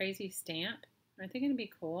 they're that crazy stamp. Aren't they going to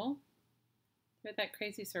be cool? They're that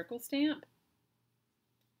crazy circle stamp.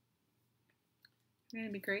 They're going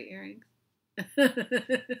to be great earrings.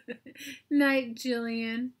 Night,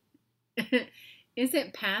 Jillian. Is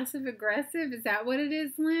it passive aggressive? Is that what it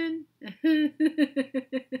is, Lynn?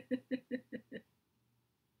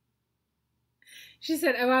 She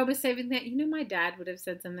said, oh, I was saving that. You know, my dad would have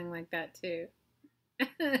said something like that, too.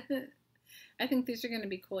 I think these are going to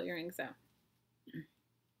be cool earrings, though.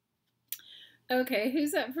 Okay,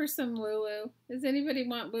 who's up for some woo-woo? Does anybody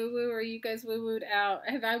want woo-woo, or are you guys woo-wooed out?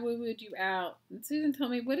 Have I woo-wooed you out? And Susan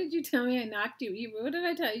told me, what did you tell me? I knocked you. What did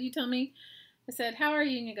I tell you? You told me, I said, how are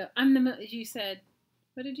you? And you go, I'm the you said,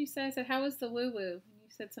 what did you say? I said, how was the woo-woo? And you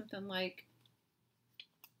said something like,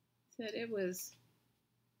 said it was,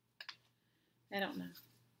 I don't know.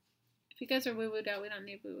 If you guys are woo-wooed out, we don't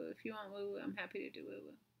need woo-woo. If you want woo-woo, I'm happy to do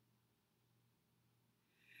woo-woo.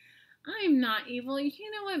 I'm not evil. You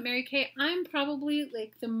know what, Mary Kay? I'm probably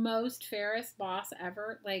like the most fairest boss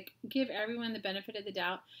ever. Like, give everyone the benefit of the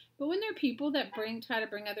doubt. But when there are people that try to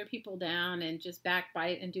bring other people down and just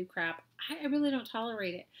backbite and do crap, I really don't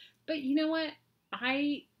tolerate it. But you know what?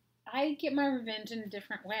 I get my revenge in a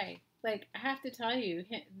different way. Like, I have to tell you,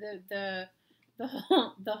 the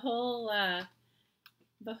whole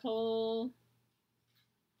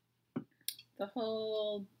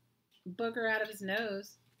booger out of his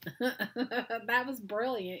nose. That was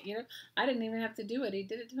brilliant, you know. I didn't even have to do it. He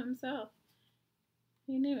did it to himself.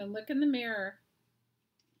 He didn't even look in the mirror.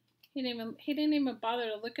 He didn't even bother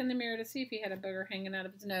to look in the mirror to see if he had a booger hanging out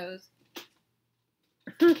of his nose.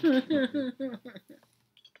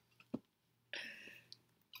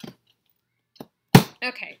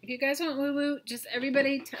 Okay, if you guys want woo-woo, just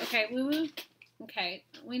everybody, okay, woo-woo. Okay,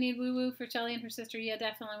 we need woo-woo for Shelly and her sister. Yeah,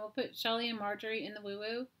 definitely. We'll put Shelly and Marjorie in the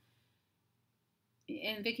woo-woo.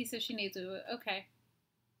 And Vicky says she needs woo-woo. Okay.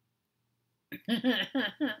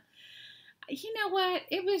 You know what?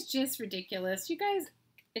 It was just ridiculous. You guys,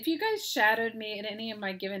 if you guys shadowed me at any of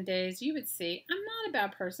my given days, you would see I'm not a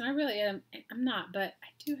bad person. I really am. I'm not, but I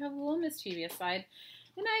do have a little mischievous side.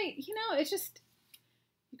 And it's just,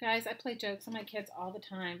 you guys, I play jokes on my kids all the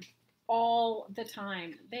time. All the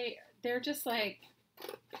time. They're just like,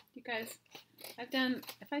 you guys,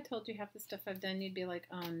 if I told you half the stuff I've done, you'd be like,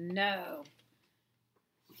 oh no.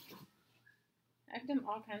 I've done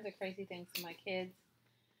all kinds of crazy things to my kids.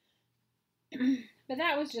 But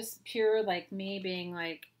that was just pure, like, me being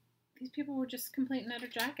like, these people were just complete and utter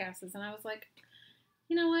jackasses. And I was like,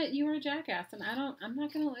 you know what? You are a jackass. And I'm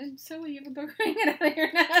not going to, so you have a booger hanging out of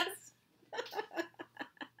your nose.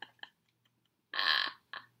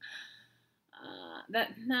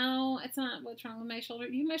 No, it's not what's wrong with my shoulder.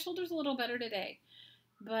 My shoulder's a little better today.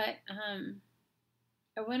 But,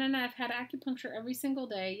 I went and I've had acupuncture every single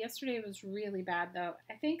day. Yesterday was really bad, though.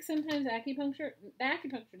 I think sometimes the acupuncture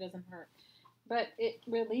doesn't hurt, but it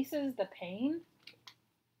releases the pain.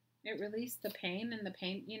 It released the pain, and the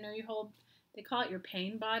pain, they call it your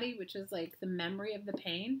pain body, which is like the memory of the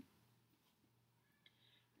pain.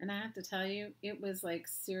 And I have to tell you, it was like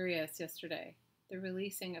serious yesterday. The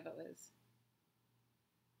releasing of it was.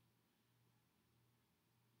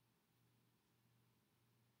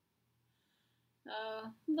 Oh,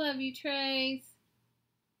 love you, Trace.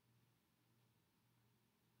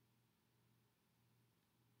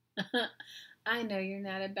 I know you're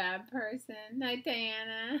not a bad person. Night,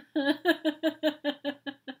 Diana.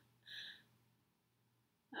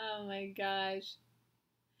 Oh my gosh.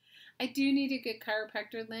 I do need a good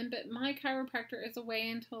chiropractor, Lynn, but my chiropractor is away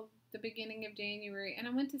until the beginning of January. And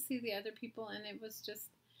I went to see the other people, and it was just,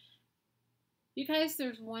 you guys,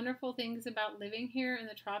 there's wonderful things about living here in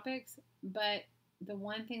the tropics, but the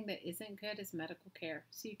one thing that isn't good is medical care.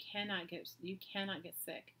 So you cannot get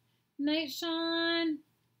sick. Night, Sean.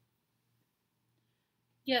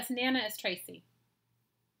 Yes, Nana is Tracy.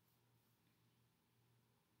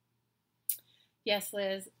 Yes,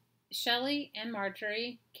 Liz. Shelly and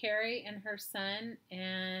Marjorie, Carrie and her son,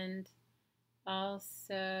 and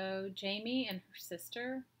also Jamie and her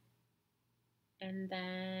sister. And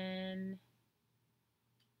then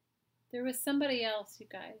there was somebody else, you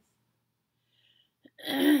guys.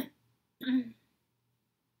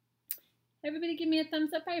 Everybody give me a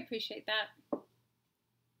thumbs up. I appreciate that.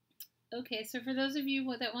 Okay, so for those of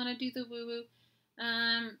you that want to do the woo-woo,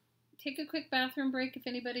 take a quick bathroom break if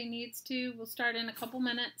anybody needs to. We'll start in a couple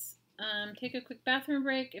minutes. Take a quick bathroom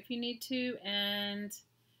break if you need to, and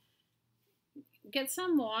get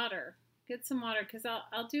some water. Get some water, because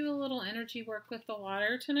I'll do a little energy work with the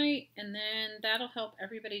water tonight, and then that'll help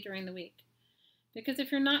everybody during the week. Because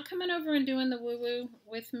if you're not coming over and doing the woo-woo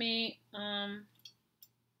with me,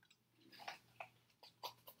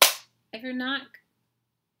 if you're not,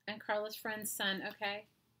 and Carla's friend's son, okay?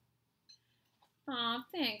 Aw,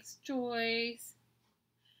 thanks, Joyce.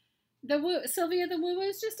 Sylvia, the woo-woo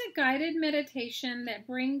is just a guided meditation that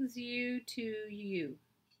brings you to you.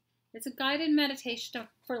 It's a guided meditation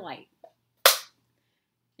for light.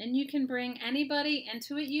 And you can bring anybody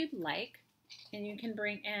into it you'd like, and you can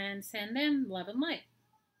bring and send them love and light.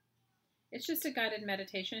 It's just a guided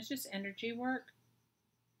meditation. It's just energy work.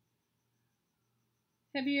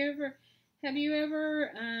 Have you ever,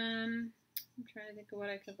 I'm trying to think of what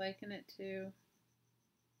I could liken it to.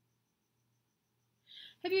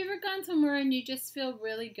 Have you ever gone somewhere and you just feel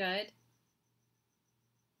really good?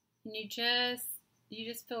 And you just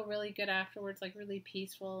feel really good afterwards, like really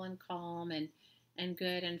peaceful and calm and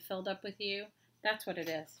good and filled up with you? That's what it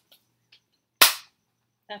is.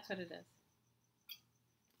 That's what it is.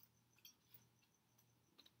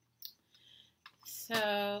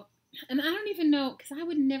 So, and I don't even know, because I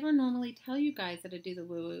would never normally tell you guys that I do the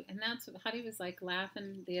woo-woo. And that's what Huddy was like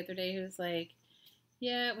laughing the other day. He was like,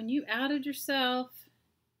 yeah, when you outed yourself,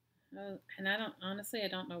 and honestly, I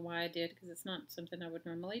don't know why I did, because it's not something I would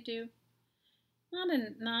normally do.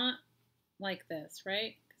 Not like this,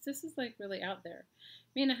 right? Because this is like really out there.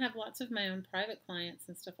 I mean, I have lots of my own private clients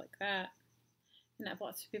and stuff like that. And I have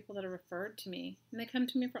lots of people that are referred to me. And they come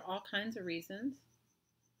to me for all kinds of reasons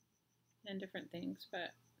and different things.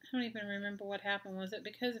 But I don't even remember what happened. Was it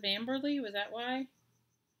because of Amberly? Was that why?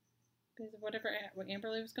 Because of what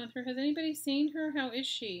Amberly was going through. Has anybody seen her? How is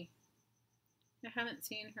she? I haven't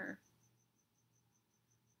seen her.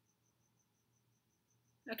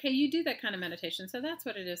 Okay, you do that kind of meditation. So that's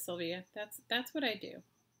what it is, Sylvia. That's what I do.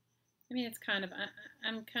 I mean, it's kind of,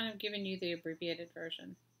 I'm kind of giving you the abbreviated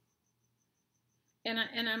version. And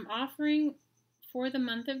I'm offering for the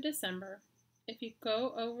month of December, if you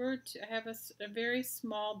go over to, I have a very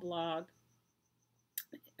small blog.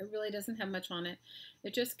 It really doesn't have much on it.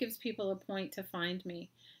 It just gives people a point to find me.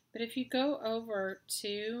 But if you go over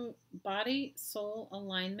to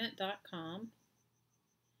bodysoulalignment.com,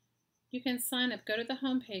 you can sign up. Go to the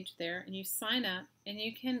homepage there, and you sign up, and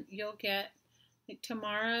you'll get, like,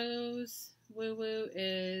 tomorrow's woo-woo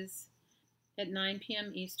is at 9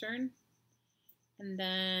 p.m. Eastern. And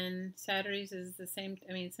then Saturdays is the same,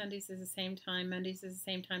 Sundays is the same time, Mondays is the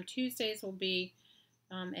same time. Tuesdays will be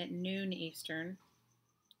at noon Eastern.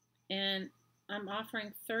 And I'm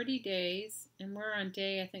offering 30 days, and we're on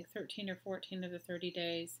day, I think, 13 or 14 of the 30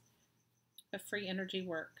 days of free energy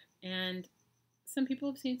work. And some people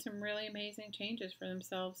have seen some really amazing changes for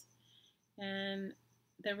themselves. And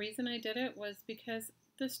the reason I did it was because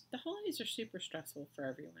the holidays are super stressful for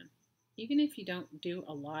everyone. Even if you don't do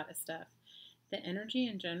a lot of stuff, the energy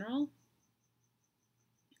in general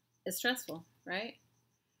is stressful, right?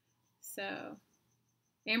 So,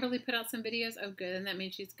 Amberly put out some videos. Oh, good. And that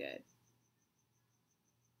means she's good.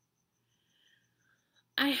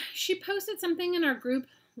 She posted something in our group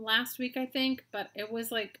last week, I think, but it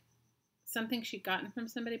was like something she'd gotten from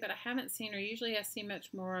somebody, but I haven't seen her. Usually I see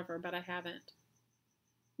much more of her, but I haven't.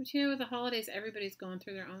 But you know, with the holidays, everybody's going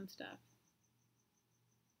through their own stuff.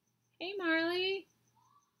 Hey, Marley.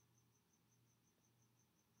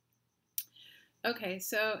 Okay,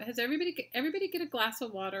 so has everybody get a glass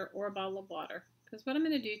of water or a bottle of water? Because what I'm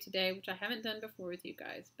going to do today, which I haven't done before with you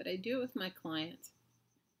guys, but I do it with my clients,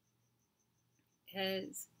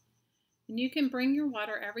 is, and you can bring your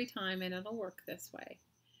water every time and it'll work this way.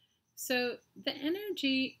 So the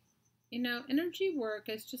energy, energy work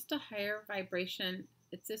is just a higher vibration.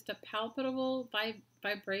 It's just a palpable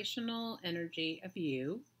vibrational energy of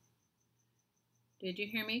you. Did you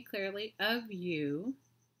hear me clearly? Of you.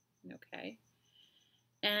 Okay.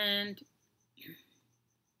 And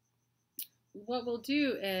what we'll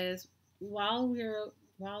do is while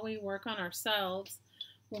we work on ourselves,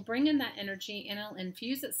 will bring in that energy and it'll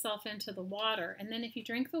infuse itself into the water. And then if you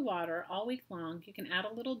drink the water all week long, you can add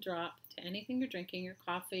a little drop to anything you're drinking, your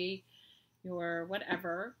coffee, your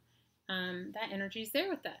whatever. That energy is there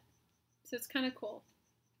with that. So it's kind of cool.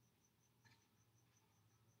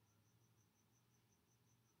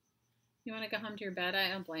 You want to go home to your bed? I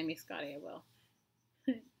don't blame you, Scotty. I will.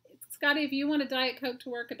 Scotty, if you want a Diet Coke to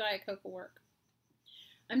work, a Diet Coke will work.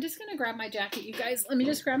 I'm just going to grab my jacket, you guys. Let me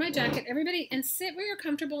just grab my jacket. Everybody, and sit where you're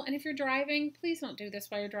comfortable. And if you're driving, please don't do this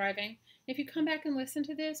while you're driving. If you come back and listen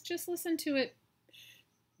to this, just listen to it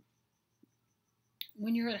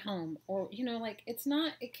when you're at home. Or, you know, like, it's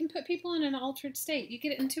not, it can put people in an altered state. You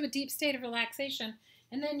get into a deep state of relaxation,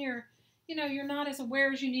 and then you're not as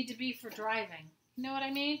aware as you need to be for driving. You know what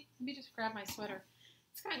I mean? Let me just grab my sweater.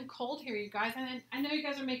 It's gotten cold here, you guys. And I know you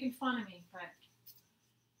guys are making fun of me, but...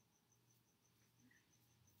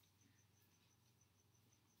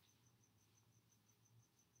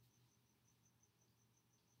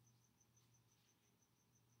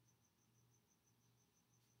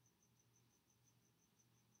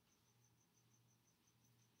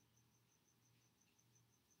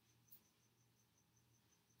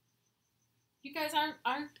 You guys,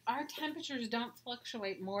 our temperatures don't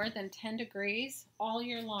fluctuate more than 10 degrees all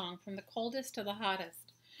year long, from the coldest to the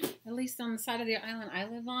hottest, at least on the side of the island I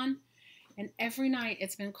live on. And every night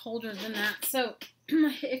it's been colder than that. So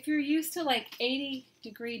if you're used to like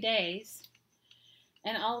 80-degree days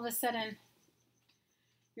and all of a sudden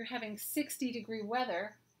you're having 60-degree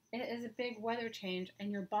weather, it is a big weather change, and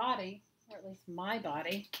your body, or at least my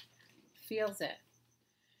body, feels it.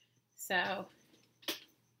 So...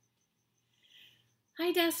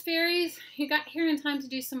 Hi, Desk Fairies. You got here in time to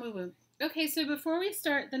do some woo-woo. Okay, so before we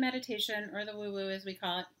start the meditation, or the woo-woo as we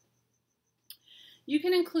call it, you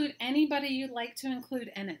can include anybody you'd like to include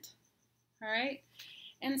in it. All right?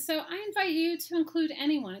 And so I invite you to include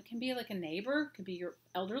anyone. It can be like a neighbor. It could be your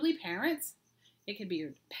elderly parents. It could be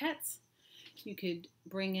your pets. You could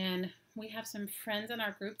bring in, we have some friends in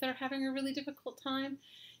our group that are having a really difficult time.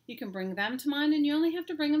 You can bring them to mind, and you only have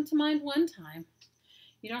to bring them to mind one time.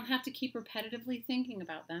 You don't have to keep repetitively thinking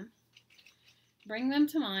about them. Bring them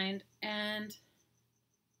to mind and,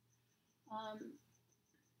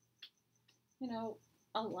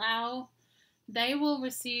 allow, they will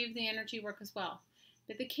receive the energy work as well.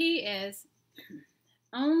 But the key is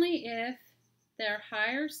only if their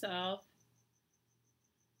higher self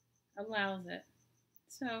allows it.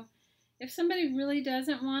 So if somebody really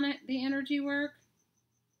doesn't want it, the energy work,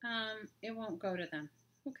 it won't go to them.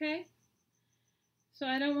 Okay? So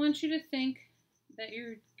I don't want you to think that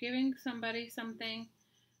you're giving somebody something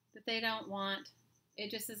that they don't want. It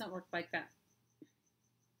just doesn't work like that.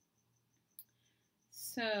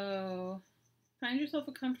 So find yourself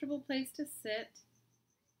a comfortable place to sit.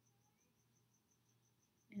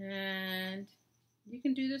 And you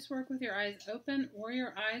can do this work with your eyes open or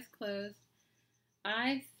your eyes closed.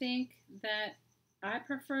 I think that I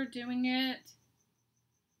prefer doing it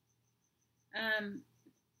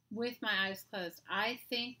with my eyes closed. I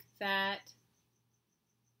think that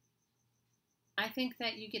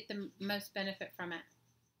you get the most benefit from it.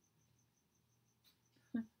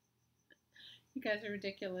 You guys are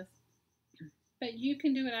ridiculous. But you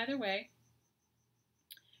can do it either way.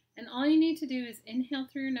 And all you need to do is inhale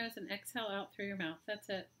through your nose and exhale out through your mouth. That's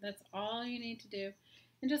it. That's all you need to do.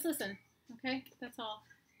 And just listen, okay? That's all.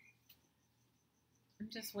 I'm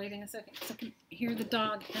just waiting a second so I can hear the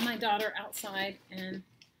dog and my daughter outside, and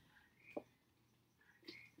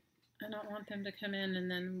I don't want them to come in and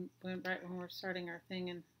then right when we're starting our thing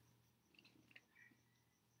and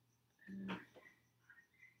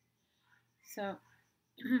so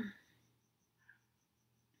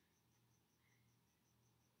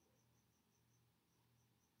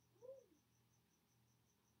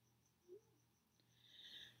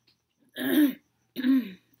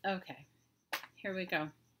okay, here we go.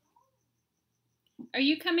 Are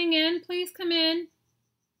you coming in? Please come in.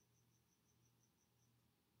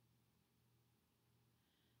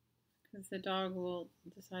 Because the dog will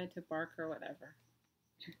decide to bark or whatever.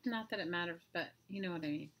 Not that it matters, but you know what I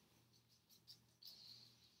mean.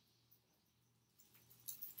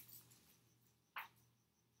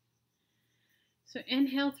 So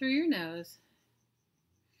inhale through your nose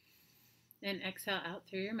and exhale out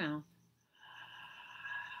through your mouth.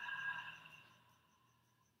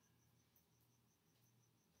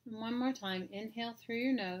 And one more time, inhale through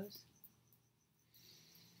your nose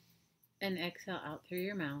and exhale out through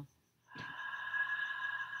your mouth.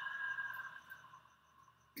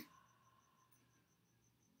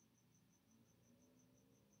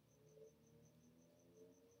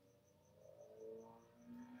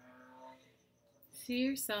 See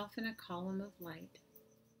yourself in a column of light.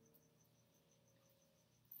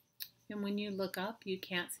 And when you look up, you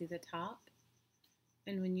can't see the top.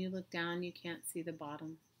 And when you look down, you can't see the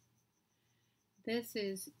bottom. This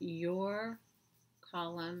is your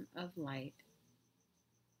column of light.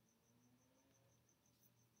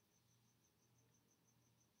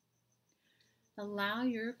 Allow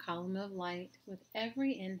your column of light with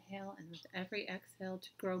every inhale and with every exhale to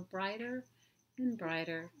grow brighter and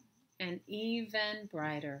brighter and even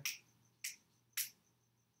brighter.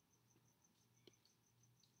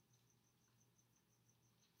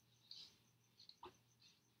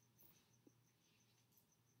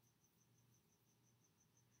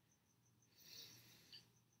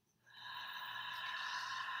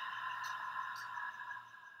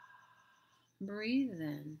 Breathe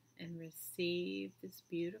in and receive this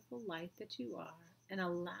beautiful light that you are, and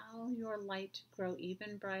allow your light to grow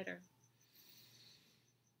even brighter.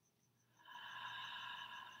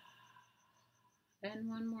 And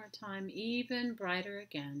one more time, even brighter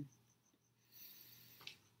again.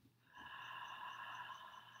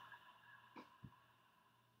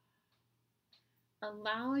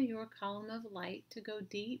 Allow your column of light to go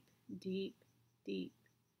deep, deep, deep,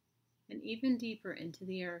 and even deeper into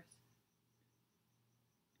the earth.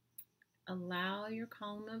 Allow your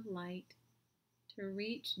column of light to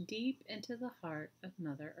reach deep into the heart of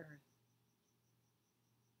Mother Earth.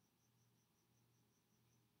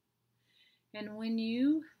 And when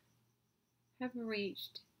you have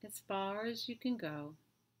reached as far as you can go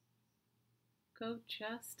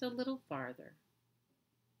just a little farther.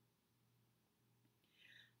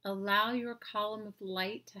 Allow your column of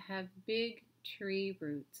light to have big tree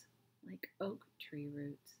roots, like oak tree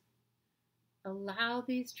roots. Allow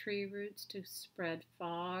these tree roots to spread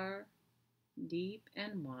far, deep,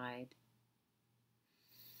 and wide.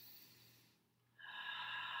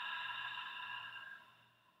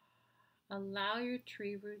 Allow your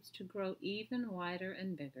tree roots to grow even wider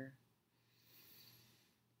and bigger.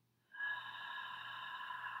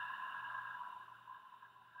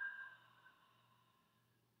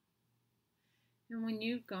 And when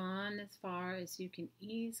you've gone as far as you can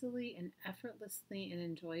easily and effortlessly and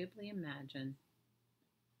enjoyably imagine,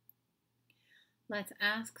 let's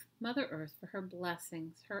ask Mother Earth for her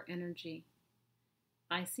blessings, her energy.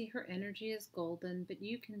 I see her energy as golden, but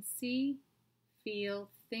you can see, feel,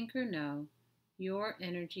 think, or know your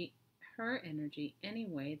energy, her energy, any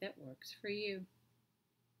way that works for you.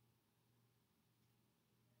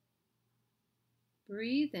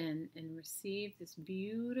 Breathe in and receive this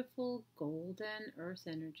beautiful golden earth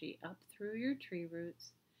energy up through your tree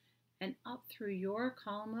roots and up through your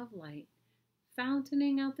column of light,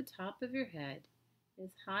 fountaining out the top of your head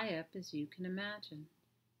as high up as you can imagine.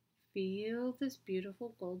 Feel this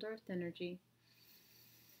beautiful gold earth energy.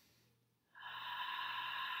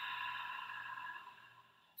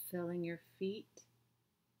 Filling your feet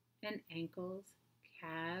and ankles,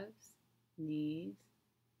 calves, knees,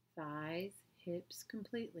 thighs, hips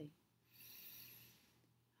completely.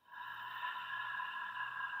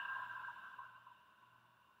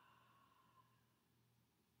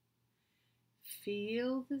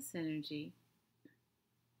 Feel this energy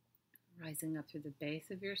rising up through the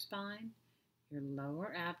base of your spine, your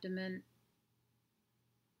lower abdomen,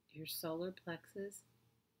 your solar plexus.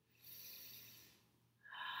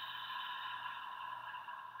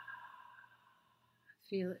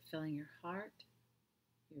 Feel it filling your heart,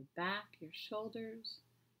 your back, your shoulders,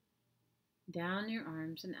 down your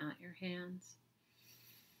arms and out your hands.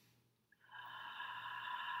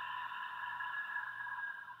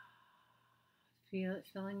 Feel it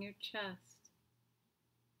filling your chest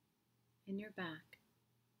and your back.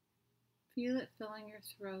 Feel it filling your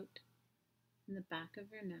throat and the back of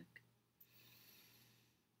your neck.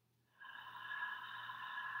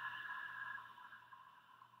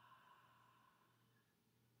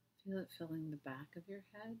 Feel it filling the back of your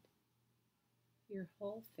head, your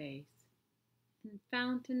whole face, and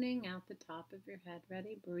fountain out the top of your head.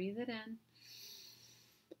 Ready? Breathe it in.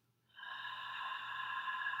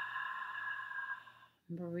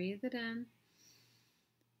 Breathe it in.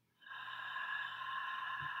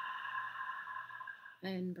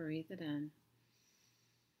 And breathe it in.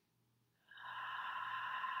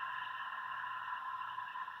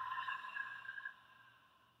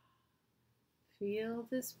 Feel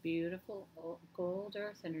this beautiful gold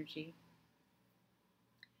earth energy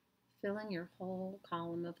filling your whole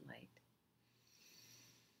column of light.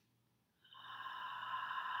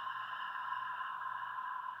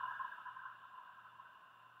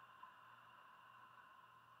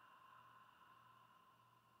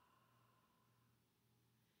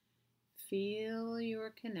 Feel your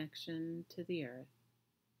connection to the earth.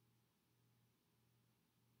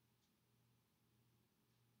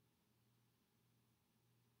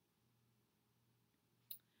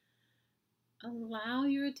 Allow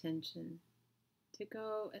your attention to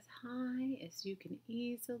go as high as you can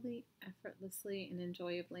easily, effortlessly, and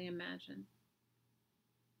enjoyably imagine.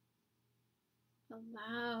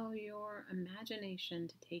 Allow your imagination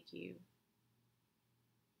to take you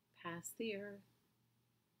past the Earth,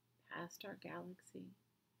 past our galaxy,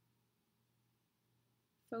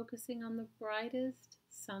 focusing on the brightest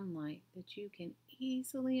sunlight that you can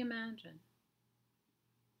easily imagine.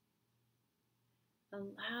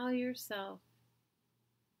 Allow yourself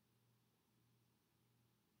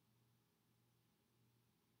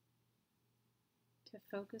to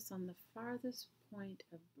focus on the farthest point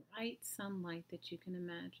of bright sunlight that you can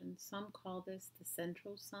imagine. Some call this the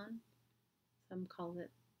central sun. Some call it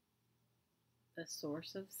the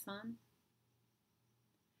source of sun.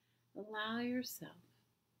 Allow yourself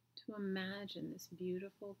to imagine this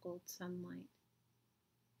beautiful gold sunlight.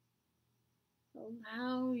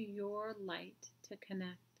 Allow your light to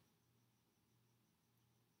connect.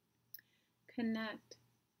 Connect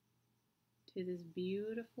to this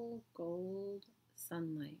beautiful gold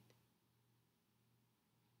sunlight.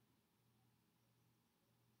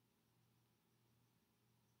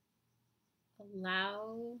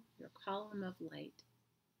 Allow your column of light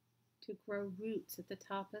to grow roots at the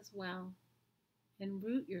top as well, and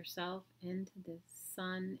root yourself into this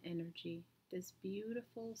sun energy, this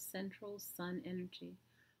beautiful central sun energy.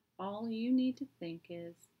 All you need to think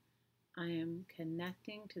is, I am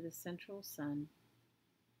connecting to the central sun.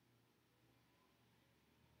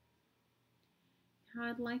 Now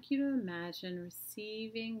I'd like you to imagine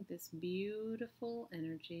receiving this beautiful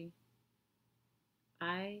energy.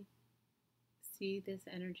 I see this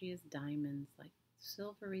energy as diamonds, like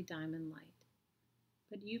silvery diamond light.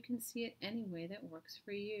 But you can see it any way that works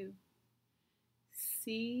for you.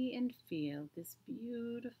 See and feel this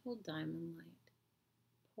beautiful diamond light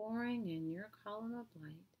pouring in your column of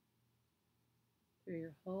light through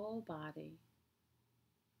your whole body.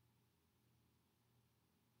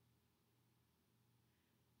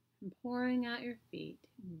 And pouring out your feet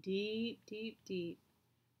deep, deep, deep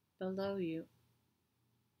below you,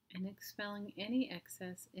 and expelling any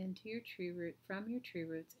excess into your tree root, from your tree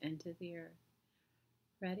roots into the earth.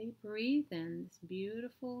 Ready? Breathe in this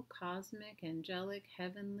beautiful, cosmic, angelic,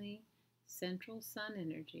 heavenly, central sun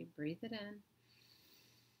energy. Breathe it in.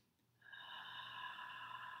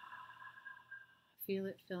 Feel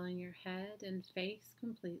it filling your head and face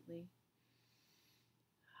completely.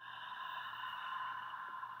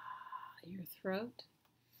 Your throat,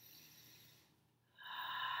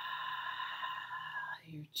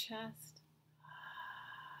 your chest,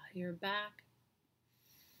 your back,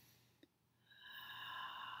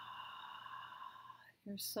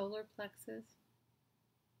 your solar plexus,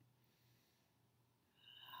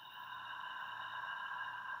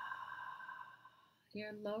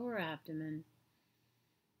 your lower abdomen,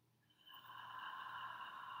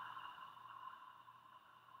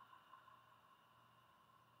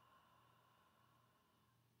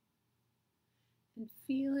 and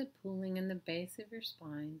feel it pooling in the base of your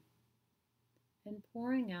spine and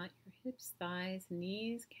pouring out your hips, thighs,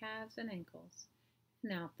 knees, calves, and ankles,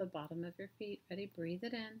 and out the bottom of your feet. Ready? Breathe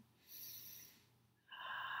it in.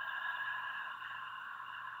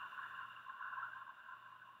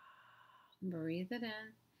 Breathe it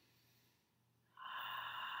in.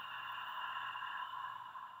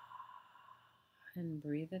 And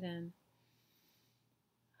breathe it in.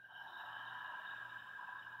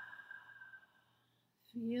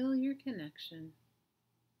 Feel your connection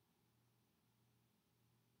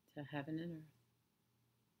to heaven and earth.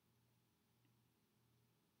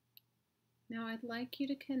 Now I'd like you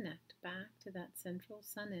to connect back to that central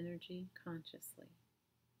sun energy consciously.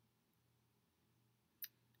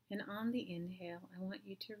 And on the inhale, I want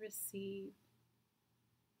you to receive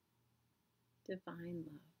divine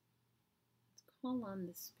love. Let's call on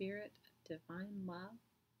the spirit of divine love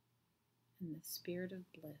and the spirit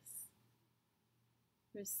of bliss.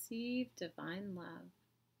 Receive divine love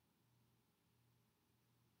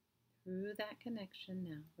through that connection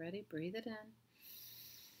now. Ready? Breathe it in.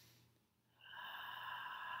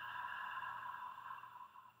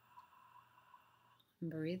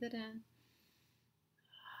 Breathe it in.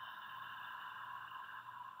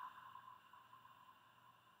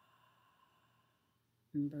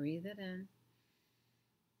 Breathe it in.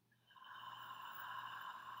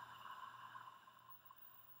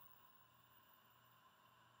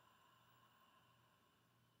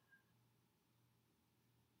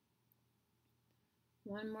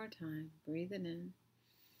 One more time. Breathe it in.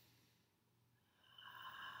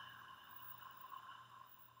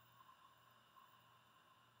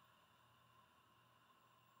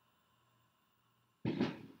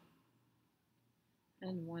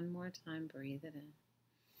 And one more time, breathe it in.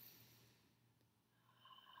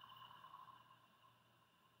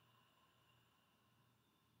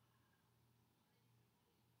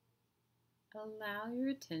 Allow your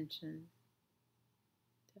attention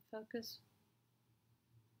to focus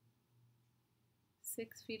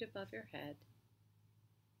 6 feet above your head.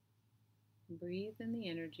 Breathe in the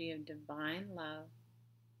energy of divine love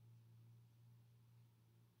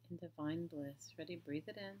and divine bliss. Ready? Breathe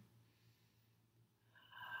it in.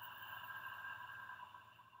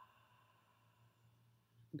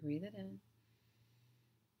 Breathe it in.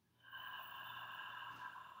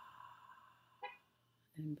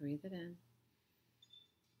 And breathe it in.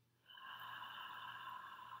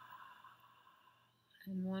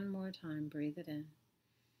 And one more time, breathe it in.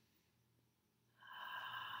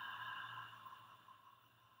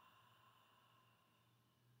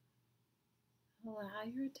 Allow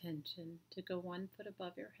your attention to go 1 foot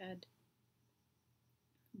above your head.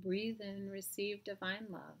 Breathe in, receive divine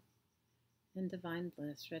love and divine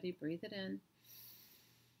bliss. Ready? Breathe it in.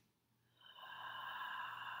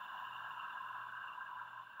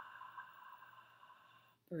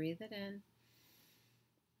 Breathe it in.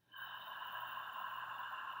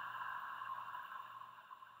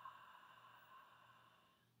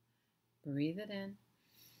 Breathe it in.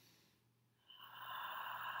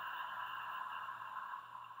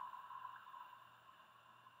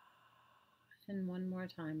 And one more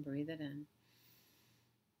time, breathe it in.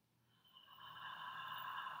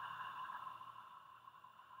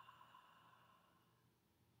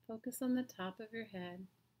 Focus on the top of your head.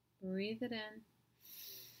 Breathe it in.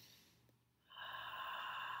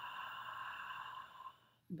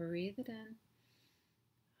 Breathe it in.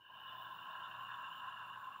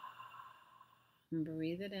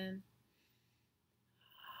 Breathe it in.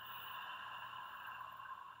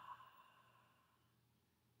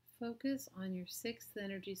 Focus on your 6th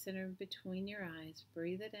energy center between your eyes.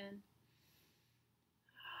 Breathe it in.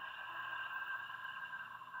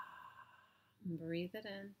 Breathe it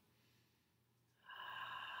in.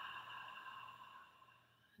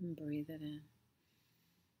 And breathe it in.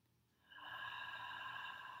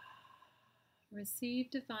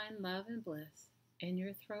 Receive divine love and bliss in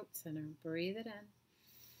your throat center. Breathe it in.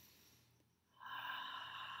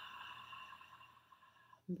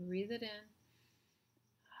 Breathe it in.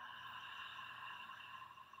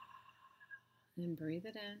 And breathe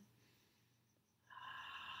it in.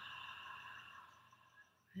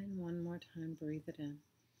 And one more time, breathe it in.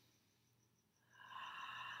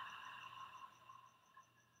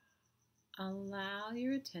 Allow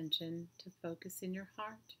your attention to focus in your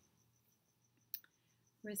heart.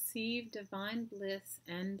 Receive divine bliss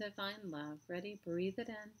and divine love. Ready? Breathe it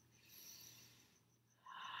in.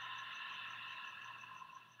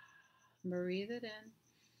 Breathe it in.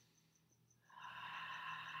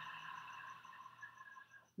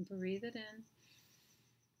 Breathe it in.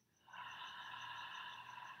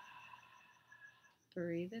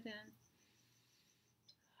 Breathe it in.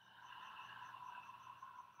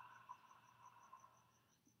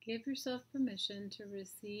 Give yourself permission to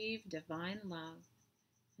receive divine love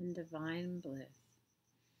and divine bliss.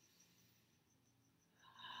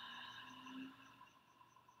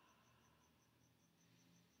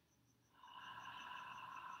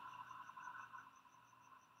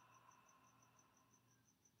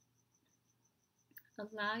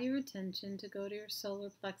 Allow your attention to go to your solar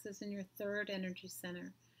plexus in your 3rd energy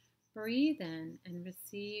center. Breathe in and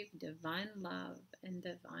receive divine love and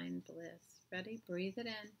divine bliss. Ready? Breathe it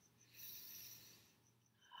in.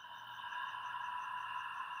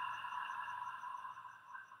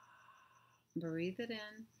 Breathe it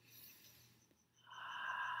in.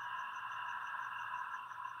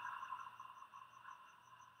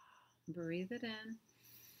 Breathe it in.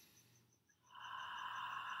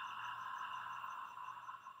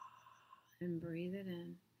 And breathe it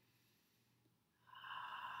in.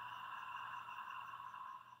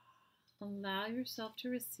 Allow yourself to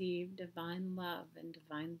receive divine love and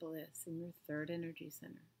divine bliss in your 3rd energy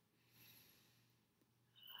center.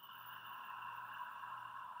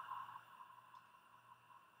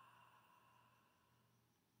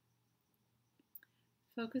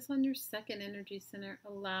 Focus on your 2nd energy center.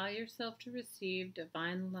 Allow yourself to receive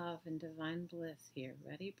divine love and divine bliss here.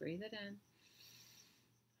 Ready? Breathe it in.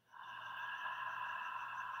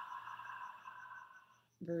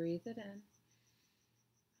 Breathe it in.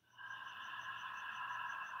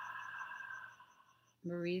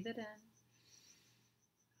 Breathe it in.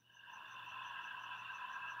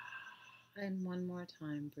 And one more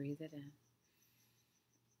time, breathe it in.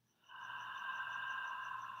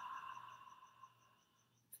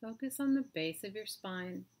 Focus on the base of your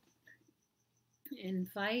spine.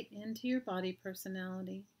 Invite into your body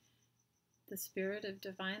personality the spirit of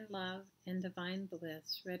divine love and divine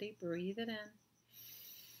bliss. Ready? Breathe it in.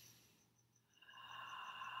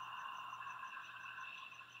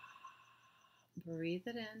 Breathe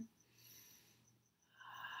it in.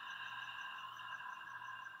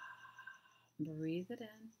 Breathe it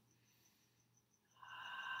in.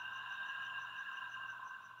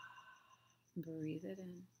 Breathe it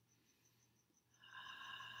in.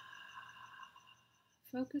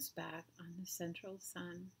 Focus back on the central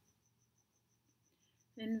sun.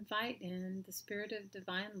 Invite in the spirit of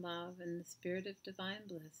divine love and the spirit of divine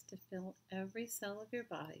bliss to fill every cell of your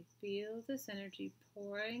body. Feel this energy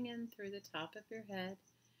pouring in through the top of your head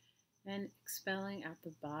and expelling out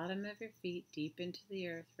the bottom of your feet deep into the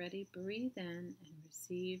earth. Ready? Breathe in and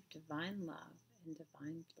receive divine love and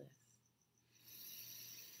divine bliss.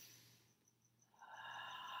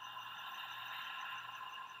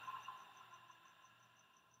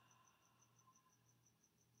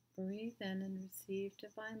 Breathe in and receive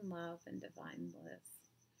divine love and divine bliss.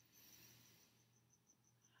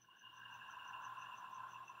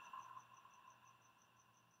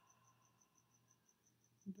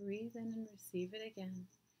 Breathe in and receive it again.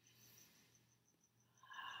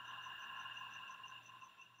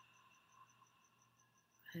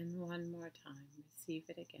 And one more time, receive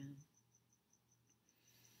it again.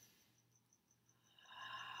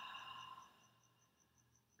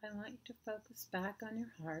 I want you to focus back on your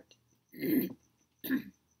heart.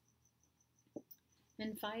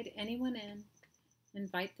 Invite anyone in.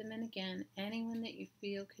 Invite them in again. Anyone that you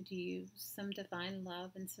feel could use some divine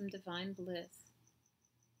love and some divine bliss.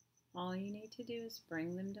 All you need to do is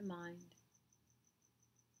bring them to mind.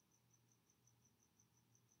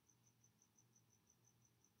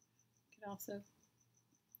 You could also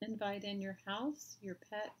invite in your house, your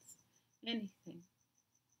pets, anything.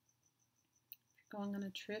 If you're going on a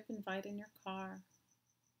trip, invite in your car.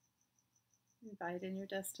 Invite in your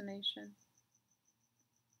destination.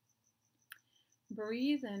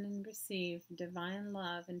 Breathe in and receive divine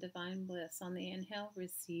love and divine bliss. On the inhale,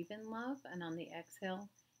 receive in love, and on the exhale,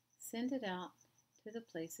 send it out to the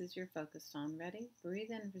places you're focused on. Ready?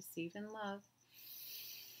 Breathe in, receive in love.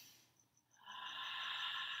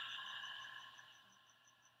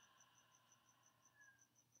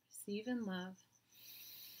 Receive in love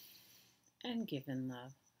and give in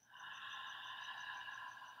love.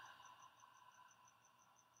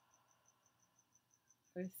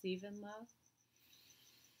 Receive in love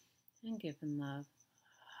and give in love.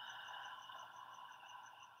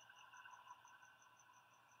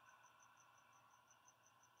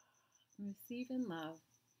 Receive in love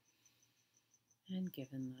and give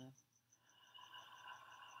in love.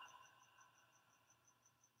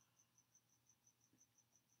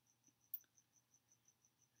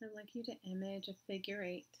 I'd like you to image a figure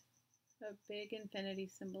 8, a big infinity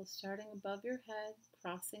symbol starting above your head,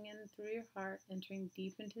 crossing in through your heart, entering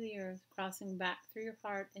deep into the earth, crossing back through your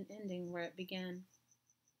heart and ending where it began.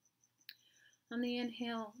 On the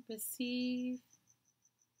inhale, receive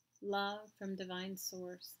love from divine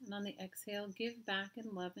source. And on the exhale, give back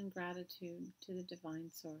in love and gratitude to the divine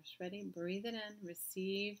source. Ready? Breathe it in.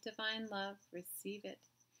 Receive divine love. Receive it.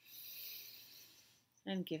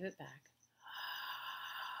 And give it back.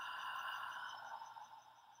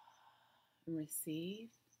 And receive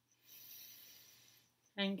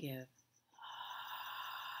and give.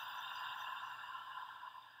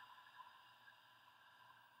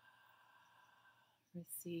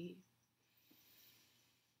 Receive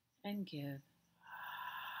and give.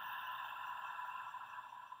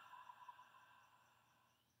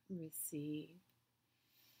 Receive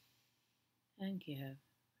and give.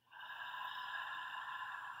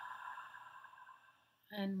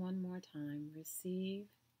 And one more time, receive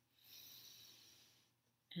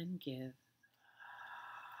and give.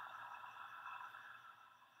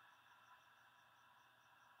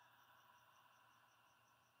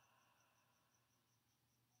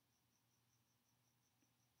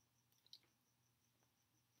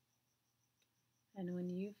 And when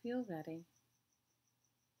you feel ready,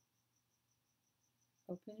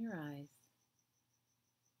 open your eyes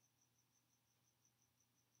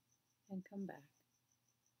and come back.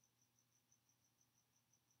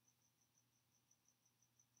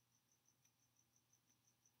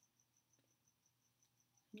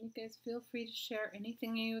 And you guys feel free to share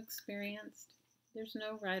anything you experienced. There's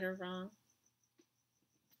no right or wrong.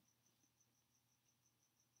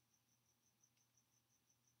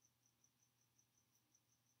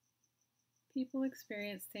 People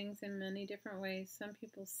experience things in many different ways. Some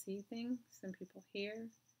people see things, some people hear,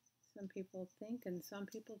 some people think, and some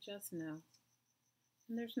people just know.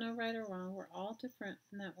 And there's no right or wrong. We're all different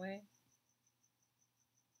in that way.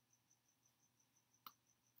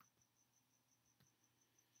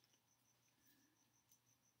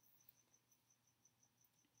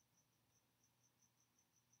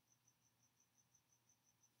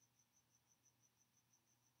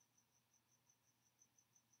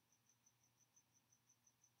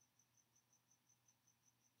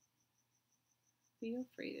 Feel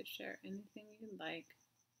free to share anything you'd like.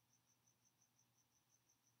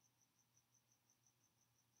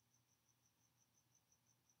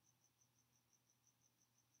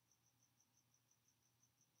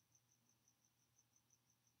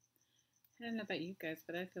 I don't know about you guys,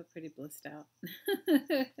 but I feel pretty blissed out.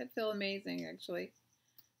 I feel amazing, actually.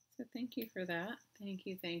 So thank you for that. Thank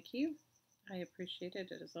you, thank you. I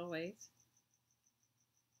appreciated it as always.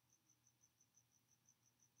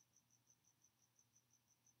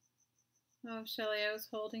 Oh, Shelley, I was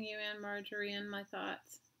holding you and Marjorie in my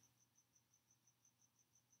thoughts.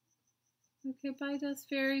 Okay, bye, Dust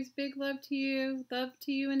Fairies. Big love to you. Love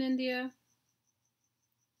to you in India.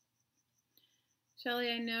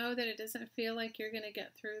 Shelley, I know that it doesn't feel like you're going to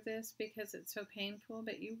get through this because it's so painful,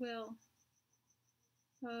 but you will.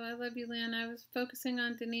 Oh, I love you, Lynn. I was focusing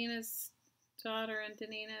on Danina's daughter and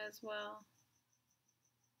Danina as well.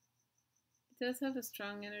 It does have a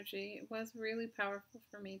strong energy. It was really powerful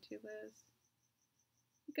for me too, Liz.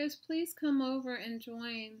 You guys, please come over and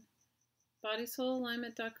join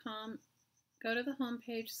bodysoulalignment.com. Go to the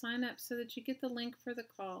homepage, sign up so that you get the link for the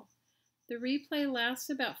call. The replay lasts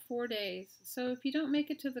about 4 days, so if you don't make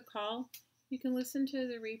it to the call, you can listen to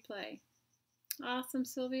the replay. Awesome,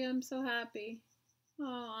 Sylvia. I'm so happy. Oh,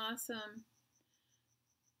 awesome.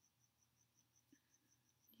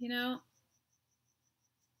 You know,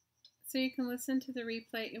 so you can listen to the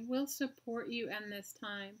replay. It will support you in this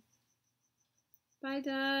time. Bye,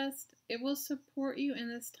 Dust. It will support you in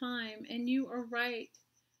this time, and you are right.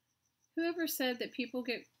 Whoever said that people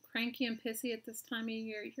get cranky and pissy at this time of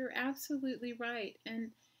year, you're absolutely right.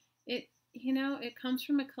 And it comes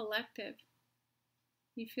from a collective.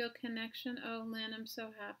 You feel connection. Oh, Lynn, I'm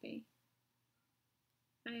so happy.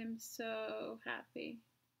 I am so happy.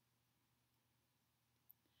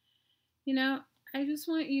 You know, I just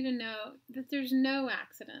want you to know that there's no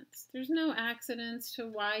accidents. There's no accidents to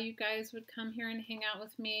why you guys would come here and hang out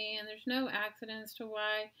with me. And there's no accidents to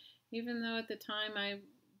why, even though at the time I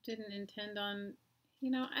didn't intend on, I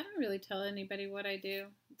don't really tell anybody what I do.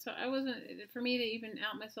 So for me to even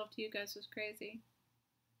out myself to you guys was crazy.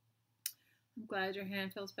 I'm glad your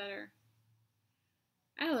hand feels better.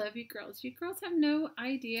 I love you girls. You girls have no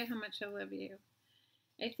idea how much I love you.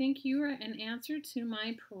 I think you are an answer to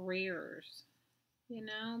my prayers.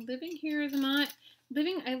 Living here is not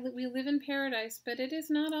we live in paradise, but it is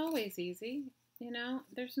not always easy.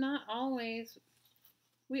 There's not always,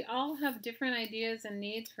 we all have different ideas and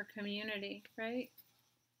needs for community, right?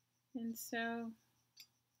 And so,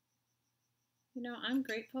 I'm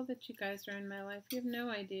grateful that you guys are in my life. You have no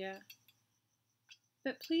idea.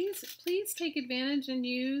 But please take advantage and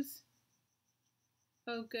use.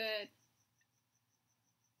 Oh, good.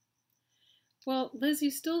 Well, Liz,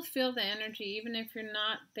 you still feel the energy, even if you're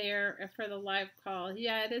not there for the live call.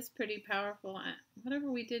 Yeah, it is pretty powerful.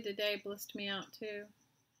 Whatever we did today blissed me out, too.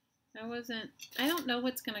 I don't know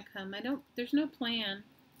what's going to come. There's no plan.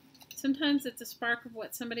 Sometimes it's a spark of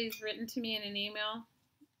what somebody's written to me in an email.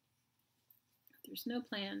 There's no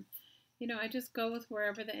plan. I just go with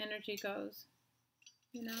wherever the energy goes,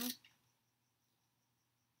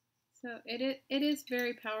 So it is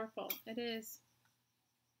very powerful. It is.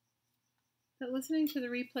 But listening to the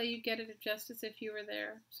replay, you get it just as if you were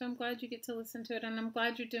there. So I'm glad you get to listen to it, and I'm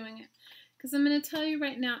glad you're doing it. Because I'm going to tell you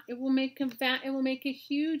right now, it will make a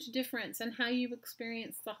huge difference in how you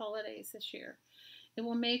experience the holidays this year. It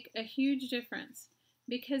will make a huge difference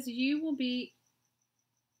because you will be.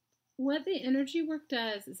 What the energy work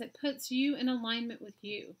does is it puts you in alignment with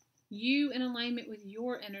you. You in alignment with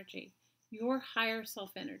your energy, your higher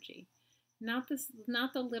self energy. Not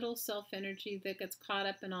the little self energy that gets caught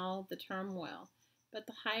up in all the turmoil, but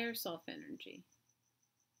the higher self energy.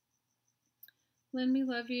 Lynn, we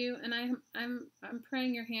love you, and I'm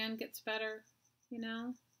praying your hand gets better,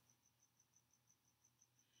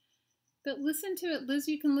 But listen to it, Liz.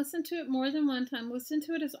 You can listen to it more than one time. Listen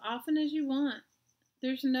to it as often as you want.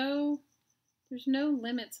 There's no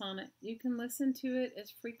limits on it. You can listen to it as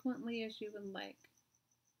frequently as you would like.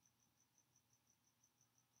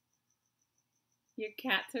 Your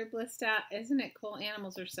cats are blissed out. Isn't it cool?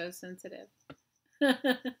 Animals are so sensitive.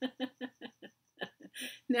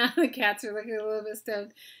 Now the cats are looking a little bit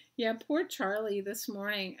stoned. Yeah, poor Charlie this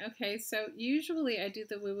morning. Okay, so usually I do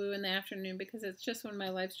the woo woo in the afternoon because it's just when my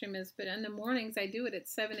live stream is, but in the mornings I do it at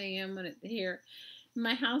 7 a.m. when it's here.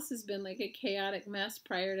 My house has been like a chaotic mess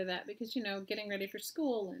prior to that because, getting ready for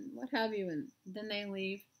school and what have you, and then they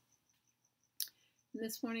leave. And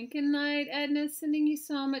this morning, good night, Edna, sending you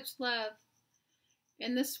so much love.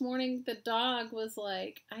 And this morning, the dog was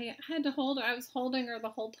like, I had to hold her. I was holding her the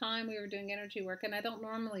whole time we were doing energy work, and I don't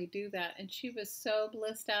normally do that. And she was so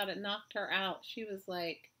blissed out, it knocked her out. She was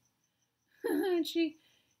like, she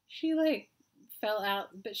like fell out,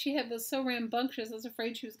 but was so rambunctious. I was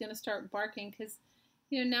afraid she was going to start barking because,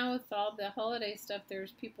 now with all the holiday stuff,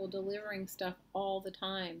 there's people delivering stuff all the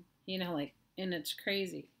time. Like, and it's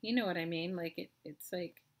crazy. You know what I mean? Like it's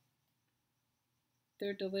like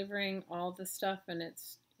they're delivering all the stuff and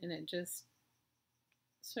it just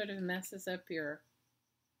sort of messes up your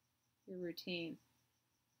routine.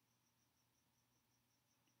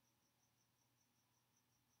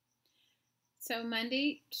 So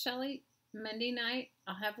Monday, Shelly, Monday night,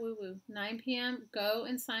 I'll have woo woo. 9 p.m. Go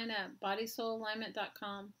and sign up.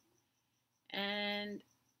 BodySoulAlignment.com and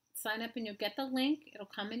sign up and you'll get the link. It'll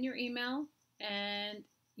come in your email and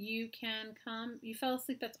you can come. You fell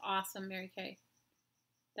asleep. That's awesome, Mary Kay.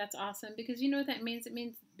 That's awesome because you know what that means? It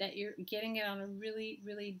means that you're getting it on a really,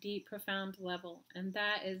 really deep, profound level. And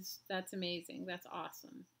that's amazing. That's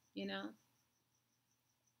awesome.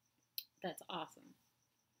 That's awesome.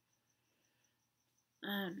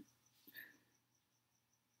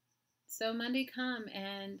 So Monday come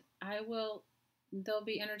and there'll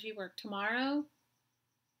be energy work tomorrow,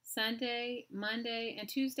 Sunday, Monday, and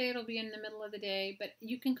Tuesday it'll be in the middle of the day, but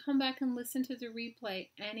you can come back and listen to the replay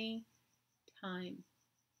any time.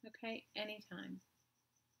 Okay? Anytime.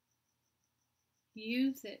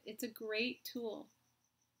 Use it. It's a great tool.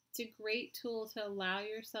 It's a great tool to allow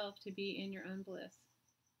yourself to be in your own bliss.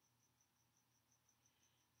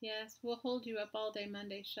 Yes, we'll hold you up all day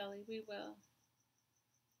Monday, Shelly. We will.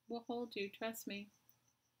 We'll hold you. Trust me.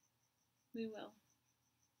 We will.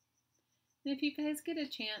 And if you guys get a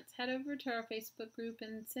chance, head over to our Facebook group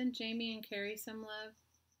and send Jamie and Carrie some love.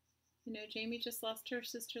 Jamie just lost her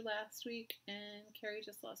sister last week, and Carrie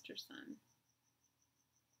just lost her son.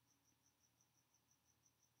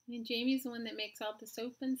 And Jamie's the one that makes all the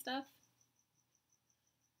soap and stuff.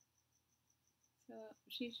 So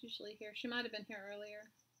she's usually here. She might have been here earlier.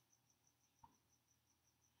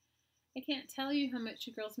 I can't tell you how much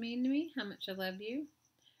you girls mean to me, how much I love you.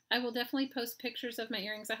 I will definitely post pictures of my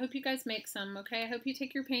earrings. I hope you guys make some, okay? I hope you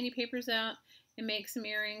take your painty papers out and make some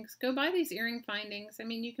earrings. Go buy these earring findings. I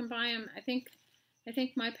mean, you can buy them. I think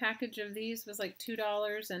my package of these was like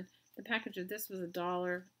 $2, and the package of this was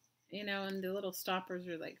 $1, and the little stoppers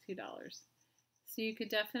are like $2. So you could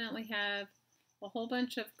definitely have a whole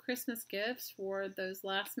bunch of Christmas gifts for those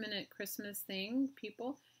last-minute Christmas thing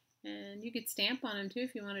people. And you could stamp on them, too,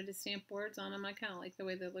 if you wanted to stamp words on them. I kind of like the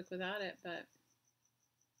way they look without it, but...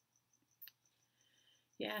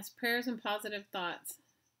 Yes, prayers and positive thoughts.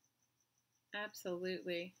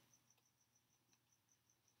 Absolutely.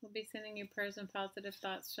 We'll be sending you prayers and positive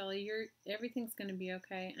thoughts, Shelly. Everything's going to be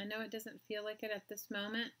okay. I know it doesn't feel like it at this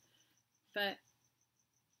moment, but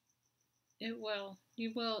it will.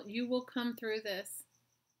 You will come through this.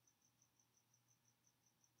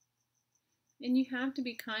 And you have to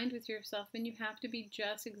be kind with yourself, and you have to be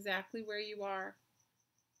just exactly where you are.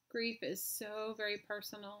 Grief is so very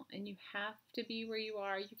personal, and you have to be where you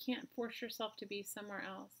are. You can't force yourself to be somewhere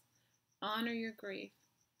else. Honor your grief.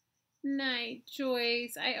 Night,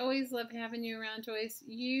 Joyce. I always love having you around, Joyce.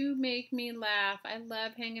 You make me laugh. I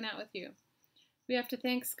love hanging out with you. We have to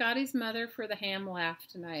thank Scotty's mother for the ham laugh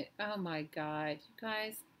tonight. Oh my God. You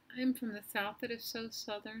guys, I'm from the South. It is so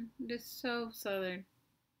southern. It is so southern.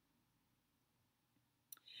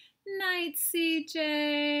 Night,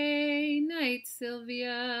 CJ. Night,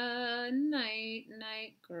 Sylvia. Night,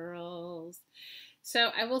 night, girls.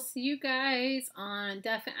 So I will see you guys on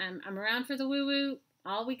I'm around for the woo woo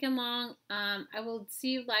all weekend long. I will see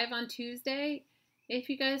you live on Tuesday. If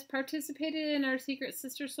you guys participated in our Secret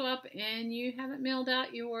Sister Swap and you haven't mailed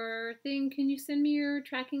out your thing, can you send me your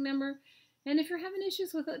tracking number? And if you're having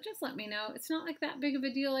issues with it, just let me know. It's not like that big of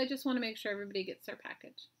a deal. I just want to make sure everybody gets their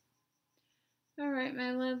package. All right,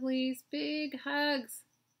 my lovelies. Big hugs.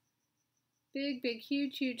 Big, big,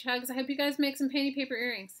 huge, huge hugs. I hope you guys make some painty paper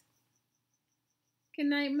earrings. Good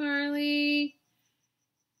night, Marley.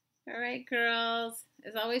 All right, girls.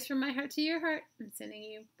 As always, from my heart to your heart, I'm sending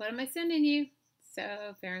you, what am I sending you?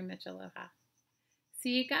 So very much aloha.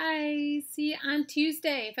 See you guys. See you on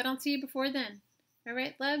Tuesday if I don't see you before then. All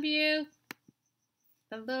right, love you.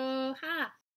 Aloha.